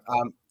 Yep.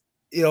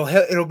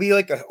 It'll be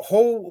like a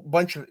whole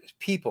bunch of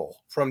people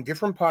from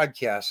different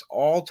podcasts,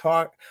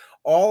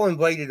 all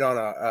invited on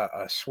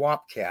a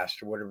swap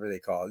cast or whatever they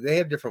call it. They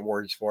have different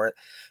words for it,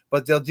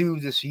 but they'll do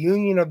this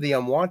Union of the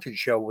Unwanted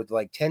show with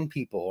like 10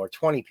 people or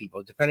 20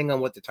 people, depending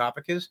on what the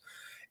topic is.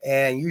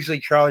 And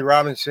usually Charlie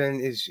Robinson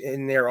is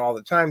in there all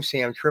the time.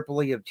 Sam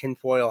Tripoli of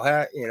Tinfoil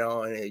Hat,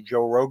 and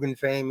Joe Rogan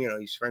fame,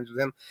 he's friends with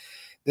him.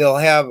 They'll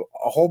have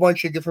a whole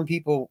bunch of different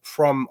people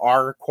from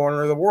our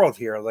corner of the world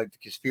here, like the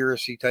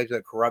conspiracy types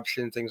of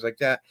corruption, things like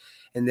that.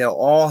 And they'll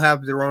all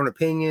have their own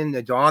opinion.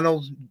 The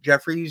Donald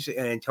Jeffries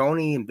and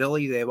Tony and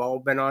Billy, they've all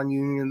been on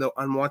Union of the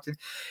Unwanted.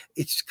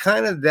 It's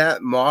kind of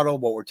that model,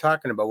 what we're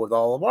talking about with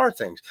all of our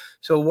things.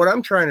 So what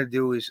I'm trying to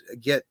do is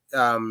get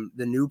the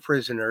new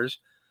prisoners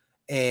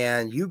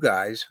and you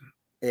guys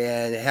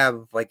and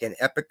have like an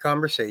epic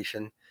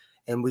conversation.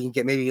 And we can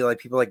get maybe like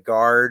people like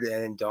Guard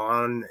and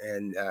Don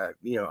and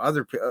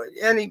other people.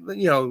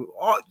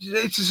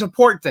 It's a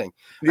support thing.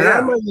 Yeah. And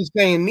I'm not even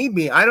saying me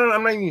being.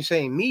 I'm not even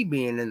saying me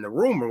being in the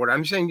room or what.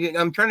 I'm saying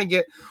I'm trying to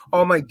get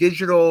all my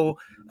digital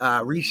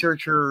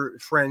researcher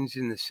friends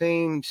in the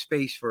same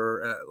space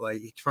for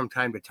like from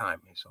time to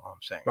time. Is all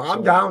I'm saying. Well,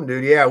 I'm down,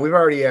 dude. Yeah, we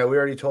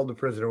already told the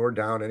prisoner we're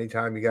down.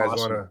 Anytime you guys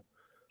want to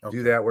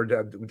do that, we're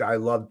down. I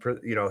love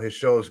his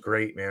show is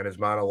great, man. His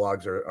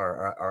monologues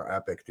are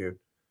epic, dude.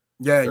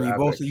 Yeah, and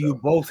you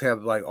both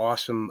have like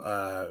awesome.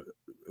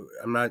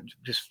 I'm not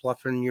just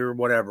fluffing your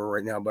whatever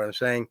right now, but I'm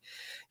saying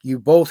you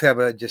both have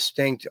a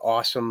distinct,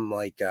 awesome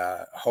like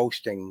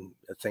hosting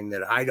thing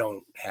that I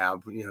don't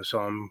have. So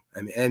I'm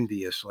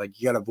envious.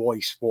 Like you got a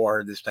voice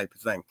for this type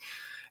of thing,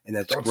 and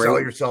that's don't great. Sell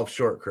yourself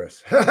short,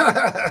 Chris.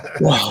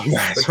 Well,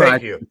 that's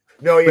thank you.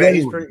 No, yeah,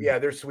 anyway.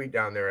 They're sweet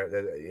down there.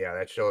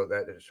 That show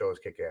is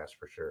kick ass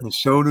for sure. And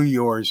so do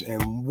yours.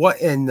 And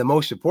the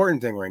most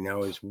important thing right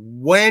now is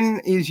when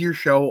is your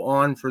show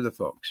on for the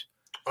folks?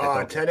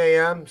 10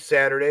 a.m.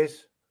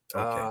 Saturdays.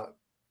 Okay.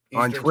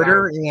 On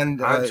Twitter time.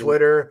 And on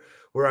Twitter.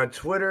 We're on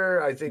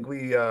Twitter. I think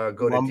we go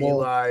Rumble.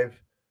 to DLive.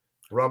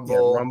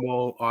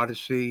 Rumble,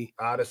 Odyssey,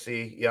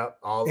 yep.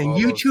 All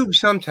YouTube those.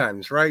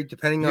 Sometimes, right?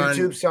 Depending on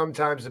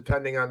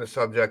the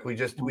subject. We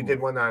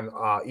did one on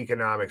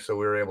economics, so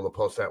we were able to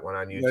post that one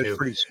on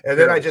YouTube. And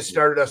then I just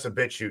started us a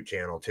BitChute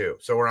channel too,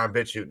 so we're on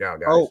BitChute now,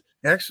 guys. Oh,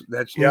 that's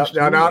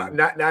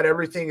not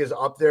everything is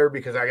up there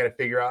because I got to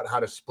figure out how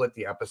to split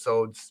the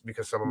episodes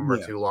because some of them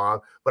are too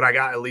long. But I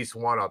got at least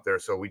one up there,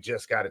 so we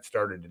just got it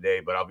started today.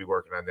 But I'll be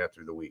working on that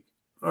through the week.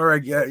 All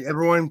right,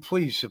 everyone,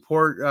 please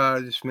support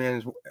this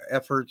man's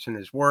efforts and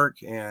his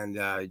work, and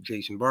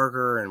Jason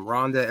Barker and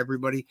Rhonda,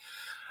 everybody.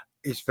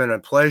 It's been a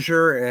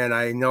pleasure, and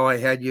I know I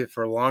had you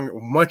for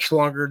much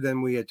longer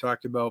than we had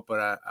talked about,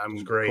 but I'm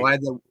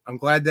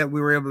glad that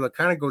we were able to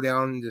kind of go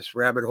down this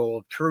rabbit hole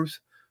of truth.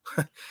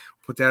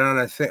 Put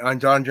that on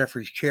Don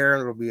Jeffries' chair.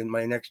 It'll be in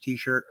my next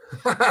T-shirt.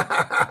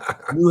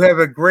 You have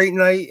a great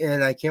night,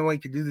 and I can't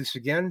wait to do this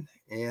again.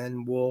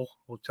 And we'll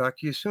talk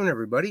to you soon,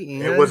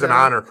 everybody. And, it was an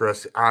honor,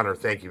 Chris. Honor.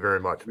 Thank you very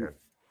much, man.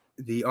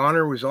 The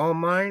honor was all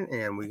mine,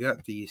 and we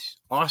got this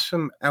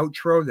awesome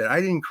outro that I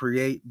didn't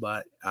create,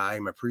 but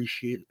I'm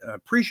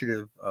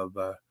appreciative of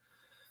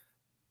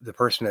the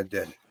person that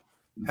did.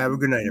 Have a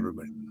good night,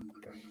 everybody.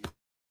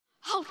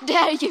 How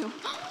dare you!